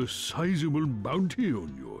put a sizable bounty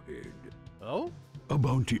on your head. Oh? A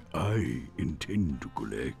bounty I intend to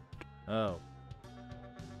collect. Oh.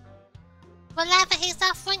 Whatever he's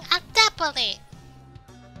offering, I'll double it.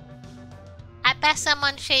 I bet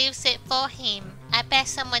someone shaves it for him. I bet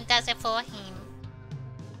someone does it for him.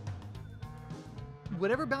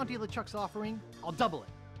 Whatever bounty LeChuck's offering, I'll double it.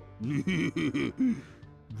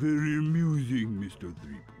 Very amusing, Mr.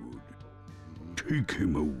 Threepwood. Take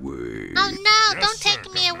him away. Oh no, don't take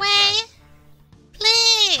me away.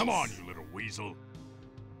 Please. Come on, you little weasel.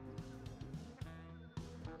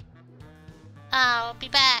 I'll be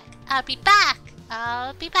back. I'll be back.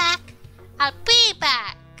 I'll be back. I'll be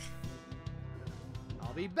back.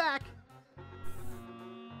 I'll be back.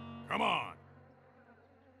 Come on.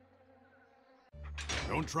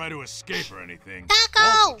 Don't try to escape or anything.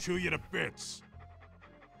 Taco! I'll chew you to bits.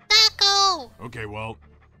 Taco! Okay, well,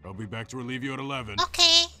 I'll be back to relieve you at 11.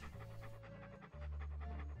 Okay.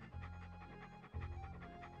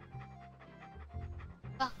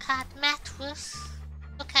 Look at Mattress.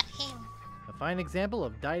 Look at him. A fine example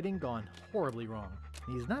of dieting gone horribly wrong.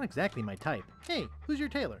 He's not exactly my type. Hey, who's your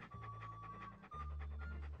tailor?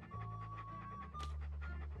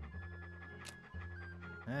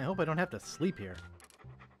 I hope I don't have to sleep here.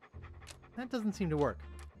 That doesn't seem to work.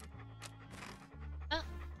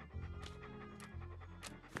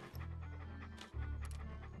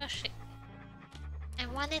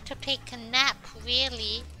 need to take a nap,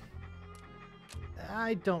 really.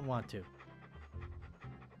 I don't want to.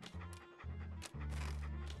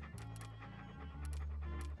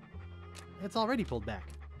 It's already pulled back.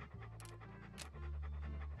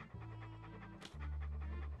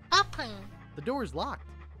 Open. The door's locked.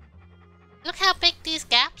 Look how big these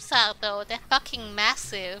gaps are, though. They're fucking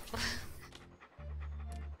massive.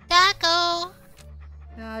 Doggo!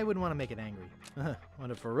 I wouldn't want to make it angry. What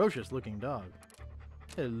a ferocious looking dog.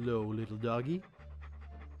 Hello, little doggy.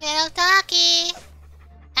 Little doggy!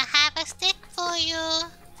 I have a stick for you.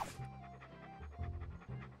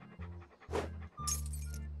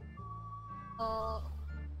 Oh.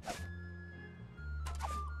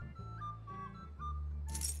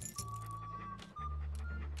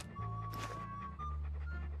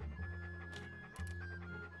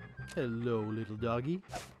 Hello, little doggy.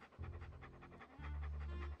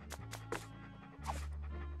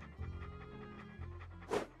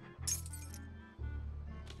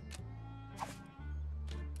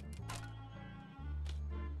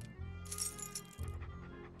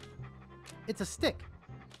 It's a stick.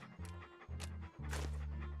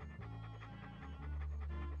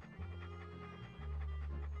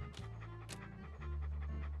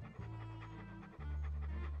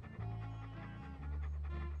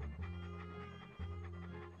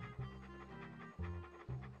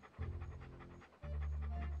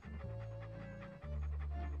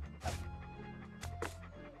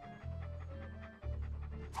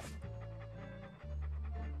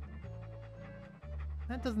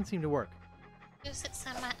 That doesn't seem to work. Use it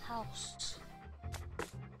somewhere else.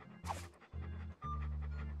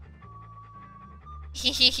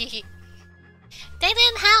 They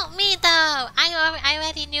didn't help me though. I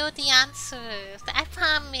already knew the answers. I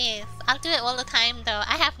promise. I'll do it all the time though.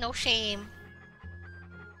 I have no shame.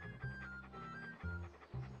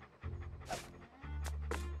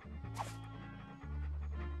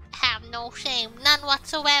 I have no shame. None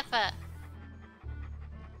whatsoever.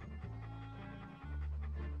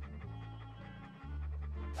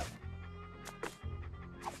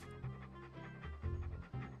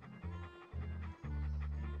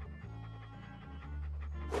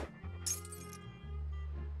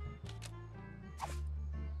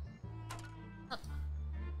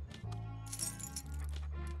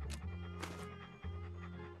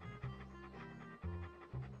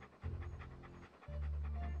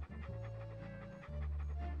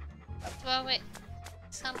 Throw it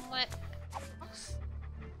somewhere else.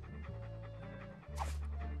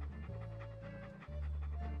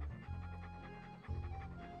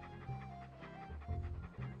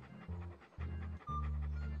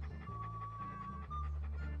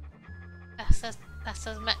 That's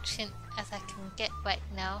as much hint as I can get right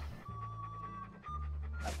now.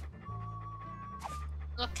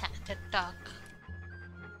 Look at the dog.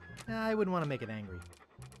 I wouldn't want to make it angry.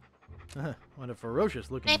 What a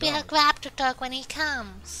ferocious looking Maybe dog. I'll grab the dog when he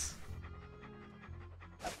comes.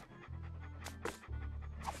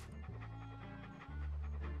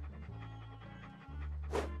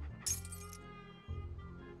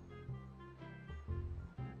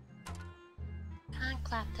 Can't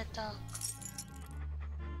grab the dog.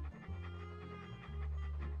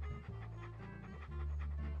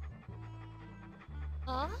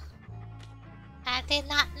 Oh? I did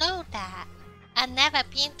not know that. I've never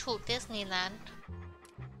been to Disneyland.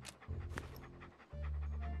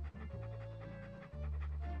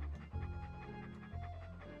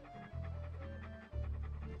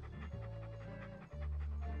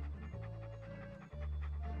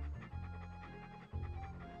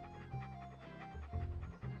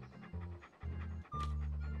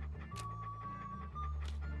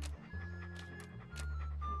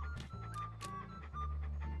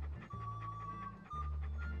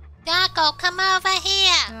 Doggo, come over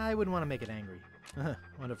here! I wouldn't want to make it angry.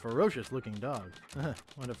 What a ferocious looking dog.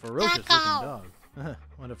 What a ferocious looking Doggo! dog.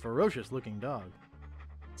 What a ferocious looking dog.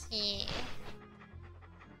 Yeah.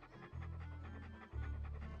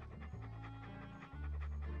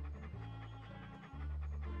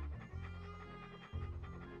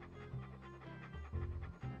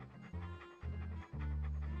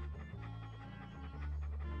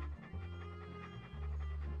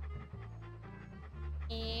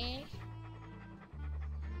 Yeah.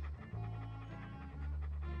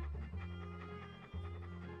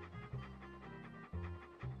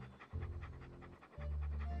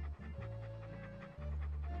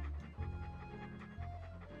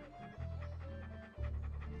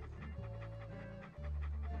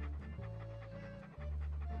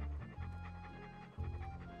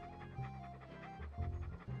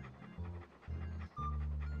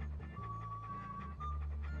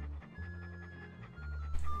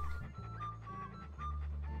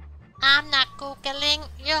 I'm not Googling,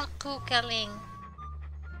 you're Googling.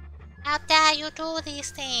 How dare you do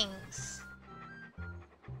these things?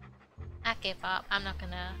 I give up, I'm not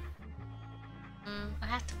gonna... I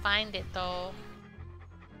have to find it though.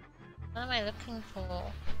 What am I looking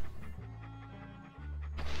for?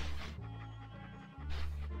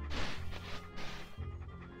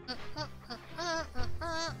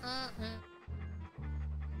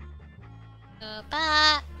 Go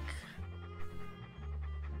back.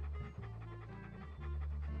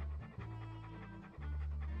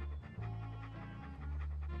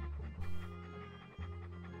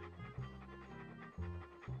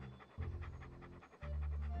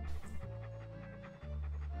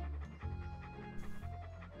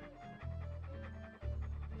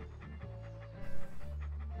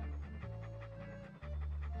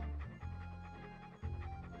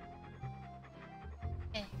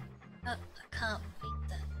 Okay. I can't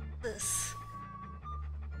read this.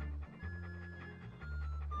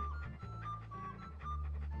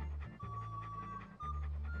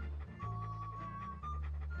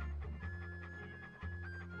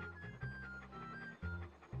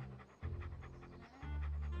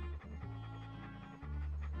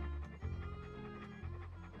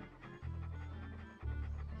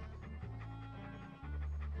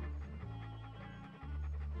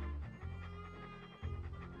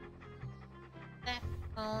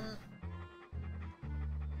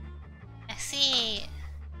 I see.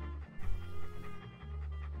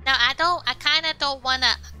 Now I kinda don't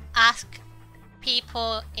wanna ask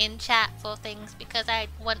people in chat for things because I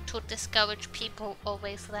want to discourage people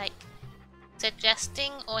always like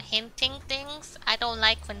suggesting or hinting things. I don't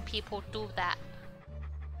like when people do that.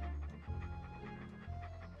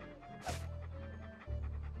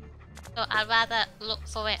 So I'd rather look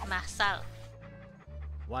for it myself.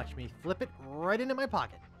 Watch me flip it right into my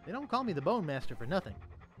pocket. They don't call me the Bone Master for nothing.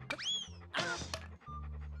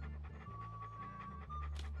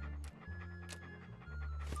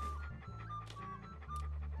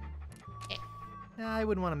 Okay. I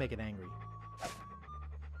wouldn't want to make it angry.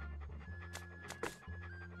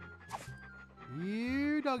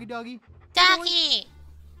 Here, doggy doggy. Doggy!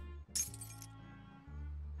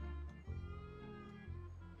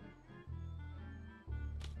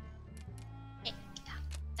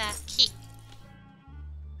 The key.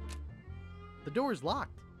 The door's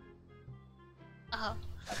locked. Oh.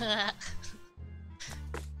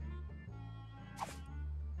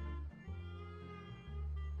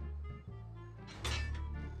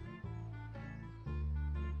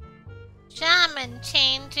 Shaman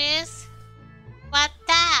changes. What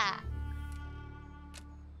that?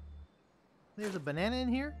 There's a banana in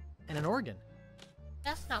here and an organ.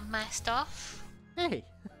 That's not my stuff. Hey,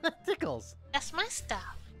 that tickles. That's my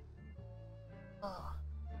stuff. Oh.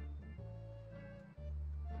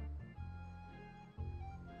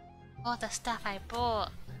 All the stuff I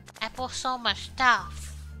bought. I bought so much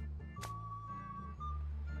stuff.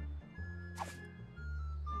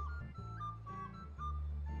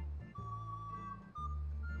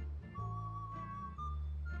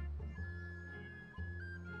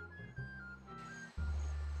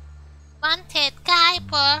 Wanted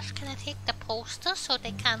Guybrush. Can I take the poster so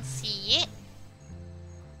they can't see it?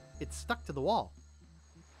 It's stuck to the wall.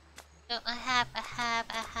 So I have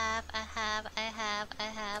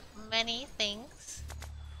many things.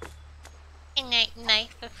 Can I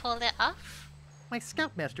knife to pull it off? My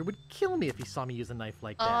Scoutmaster would kill me if he saw me use a knife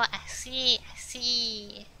like Oh, that. I see, I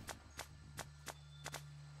see.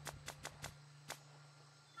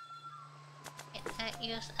 Can I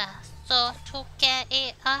use a saw to get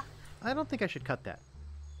it off? I don't think I should cut that.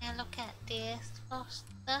 And look at this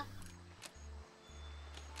poster.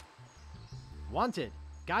 Wanted,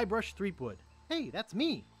 Guybrush Threepwood. Hey, that's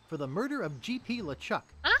me! For the murder of G.P. LeChuck.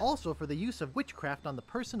 Also for the use of witchcraft on the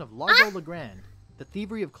person of Largo Legrand. The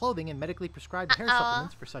thievery of clothing and medically prescribed hair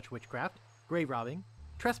supplements for such witchcraft. Grave robbing.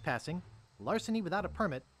 Trespassing. Larceny without a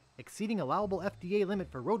permit. Exceeding allowable FDA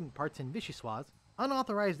limit for rodent parts in Vichyssoise.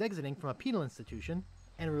 Unauthorized exiting from a penal institution.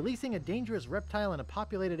 And releasing a dangerous reptile in a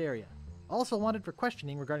populated area. Also wanted for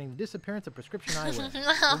questioning regarding the disappearance of prescription eyewear.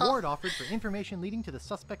 No. Reward offered for information leading to the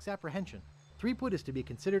suspect's apprehension. Threepwood is to be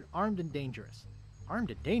considered armed and dangerous.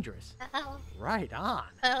 Armed and dangerous? Right on.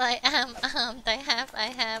 Well, I am armed. I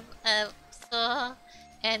have a saw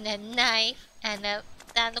and a knife and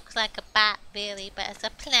that looks like a bat really, but it's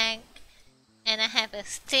a plank. And I have a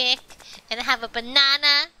stick and I have a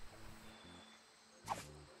banana.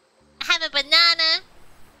 I have a banana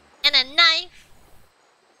and a knife.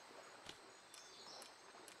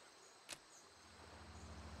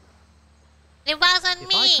 It wasn't me!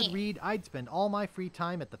 If I could read, I'd spend all my free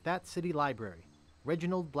time at the Fat City Library.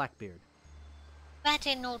 Reginald Blackbeard.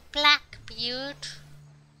 Reginald Blackbeard.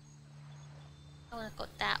 I wanna go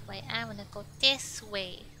that way. I wanna go this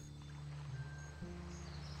way.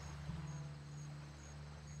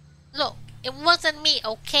 Look, it wasn't me,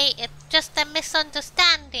 okay? It's just a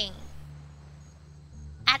misunderstanding.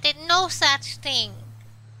 I did no such thing.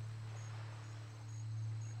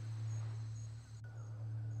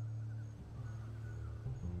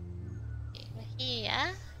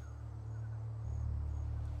 Here.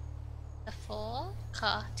 The full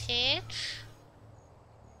cottage.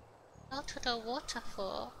 Go to the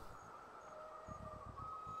waterfall.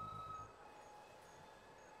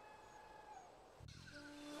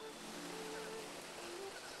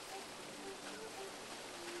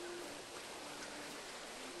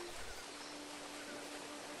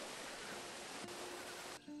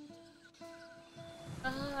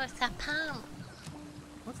 Oh, it's a palm.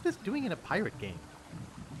 What's this doing in a pirate game?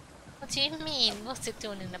 What do you mean? What's it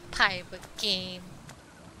doing in a pirate game?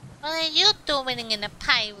 What are you doing in a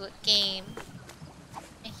pirate game?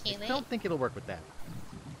 I don't think it'll work with that.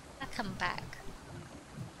 I'll come back.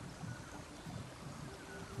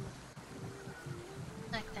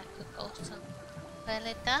 Like that could also. Well,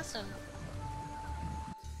 it doesn't.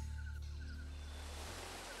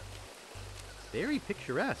 Very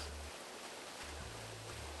picturesque.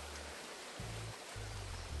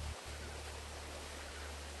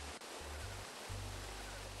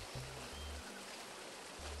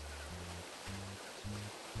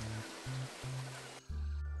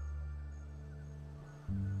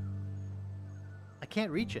 I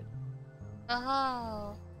can't reach it.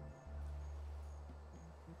 Oh.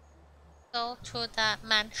 Go to the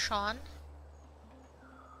mansion.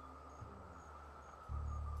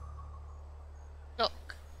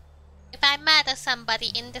 Look, if I murder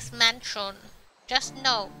somebody in this mansion, just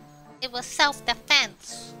know it was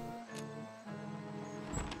self-defense.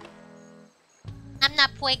 I'm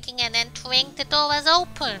not breaking and entering, the door is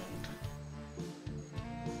open.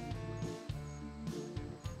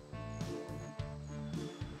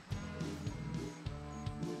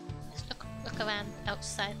 Look around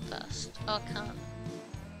outside first. Oh, I can't.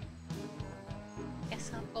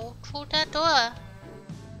 Guess I'll go through the door.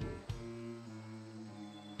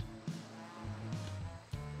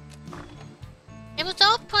 It was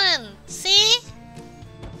open! See?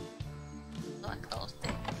 Oh, I closed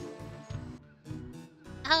it.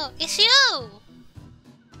 Oh, it's you!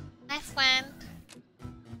 Hi, friend.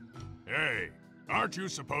 Hey, aren't you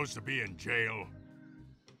supposed to be in jail?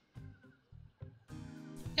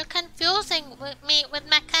 You're confusing me with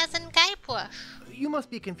my cousin Guybrush. You must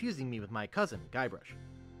be confusing me with my cousin, Guybrush.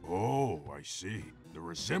 Oh, I see. The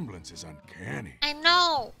resemblance is uncanny. I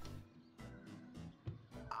know.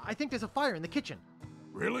 I think there's a fire in the kitchen.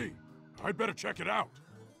 Really? I'd better check it out.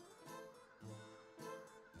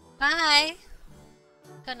 Bye.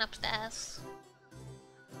 Going upstairs.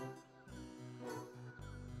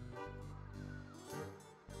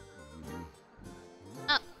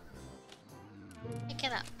 Oh. Pick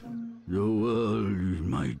it up. The world is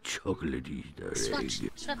my chocolate Easter Swatch,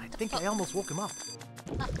 egg. I think I almost woke him up.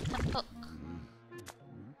 Look, the book.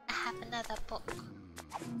 I have another book.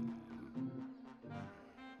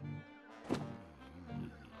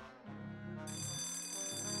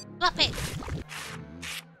 Drop it!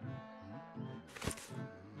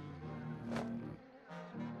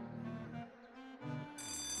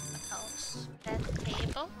 House, bed,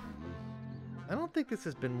 table. I don't think this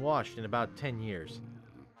has been washed in about 10 years.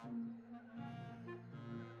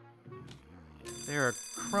 There are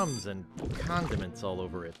crumbs and condiments all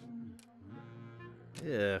over it.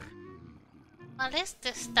 Ugh. What is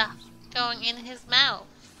this stuff going in his mouth?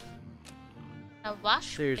 A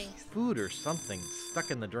wash There's basin. food or something stuck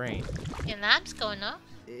in the drain. Your lamp's going off.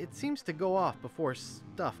 It seems to go off before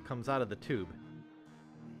stuff comes out of the tube.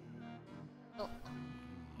 Oh.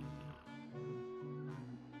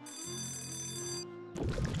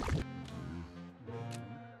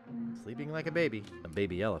 Sleeping like a baby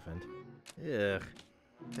elephant. Ugh.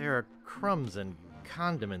 There are crumbs and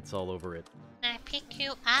condiments all over it. Can I pick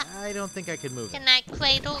you up? I don't think I could move it. Can I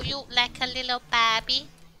cradle you like a little baby?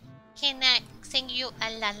 Can I sing you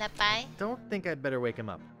a lullaby? Don't think I'd better wake him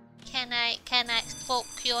up. Can I stroke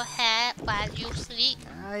your hair while you sleep?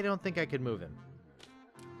 I don't think I could move him.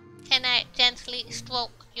 Can I gently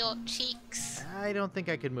stroke your cheeks? I don't think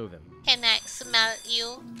I could move him. Can I smell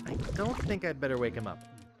you? I don't think I'd better wake him up.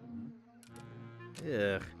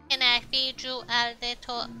 Ugh. Can I feed you a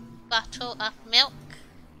little bottle of milk?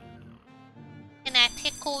 Can I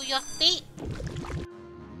tickle your feet?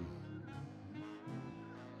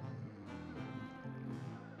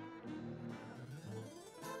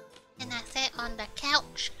 And I sit on the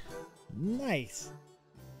couch. Nice.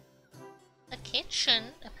 The kitchen,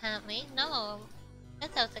 apparently. No,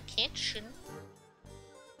 that was the kitchen.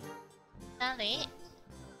 Sorry.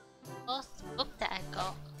 What's the book that I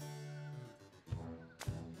got?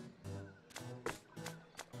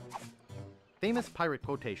 Famous pirate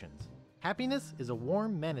quotations. Happiness is a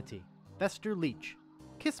warm manatee. Fester Leech.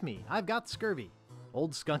 Kiss me, I've got scurvy.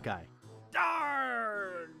 Old Skunk Eye.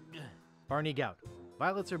 Darn! Barney Gout.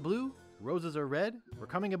 Violets are blue, roses are red. We're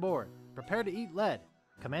coming aboard. Prepare to eat lead.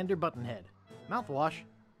 Commander Buttonhead. Mouthwash.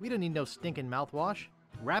 We don't need no stinking mouthwash.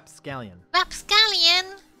 Rapscallion. Rapscallion!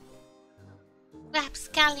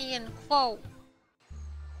 Rapscallion quote.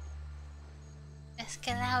 Let's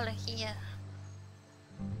get out of here.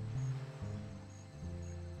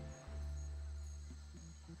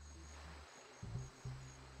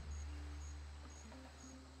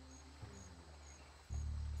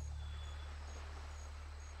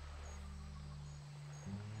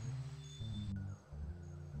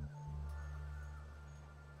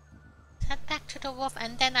 Head back to the wharf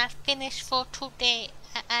and then I'll finish for today.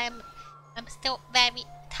 I'm still very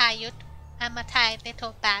tired. I'm a tired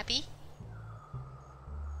little baby.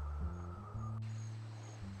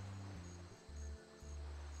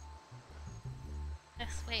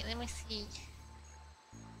 Just wait, let me see.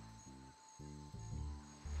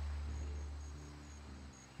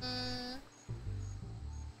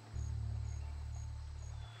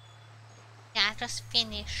 Yeah, I just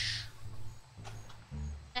finished.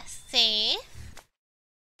 Let's save.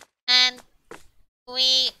 And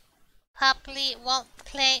we probably won't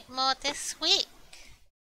play more this week.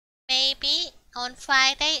 Maybe on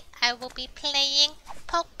Friday I will be playing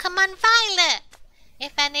Pokemon Violet.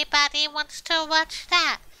 If anybody wants to watch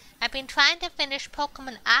that. I've been trying to finish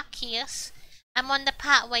Pokemon Arceus. I'm on the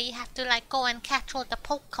part where you have to like go and catch all the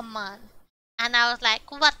Pokemon. And I was like,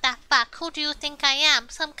 what the fuck? Who do you think I am?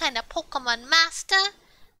 Some kind of Pokemon master?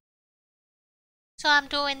 So I'm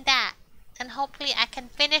doing that. And hopefully I can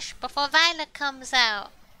finish before Violet comes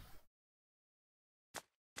out.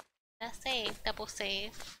 Let's save, double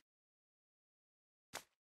save.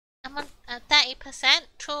 I'm on 30%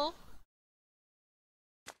 too.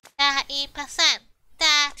 30%.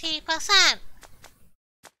 30%.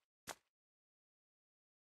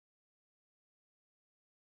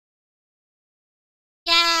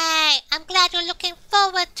 Yay! I'm glad you're looking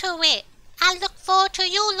forward to it. I look forward to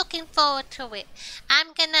you looking forward to it. I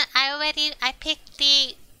picked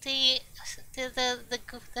the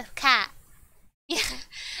cat. Yeah,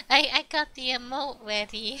 I got the emote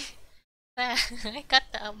ready. I got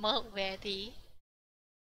the emote ready.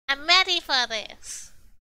 I'm ready for this.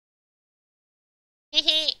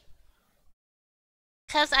 Hehe.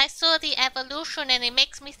 Cause I saw the evolution and it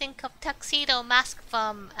makes me think of Tuxedo Mask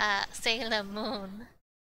from Sailor Moon.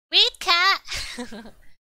 Read cat!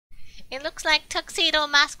 It looks like Tuxedo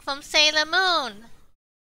Mask from Sailor Moon.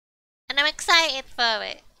 And I'm excited for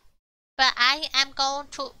it. But I am going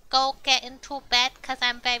to go get into bed because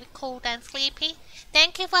I'm very cold and sleepy.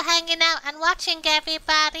 Thank you for hanging out and watching,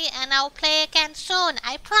 everybody. And I'll play again soon.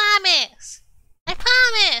 I promise. I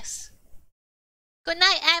promise. Good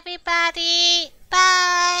night, everybody.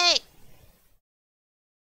 Bye.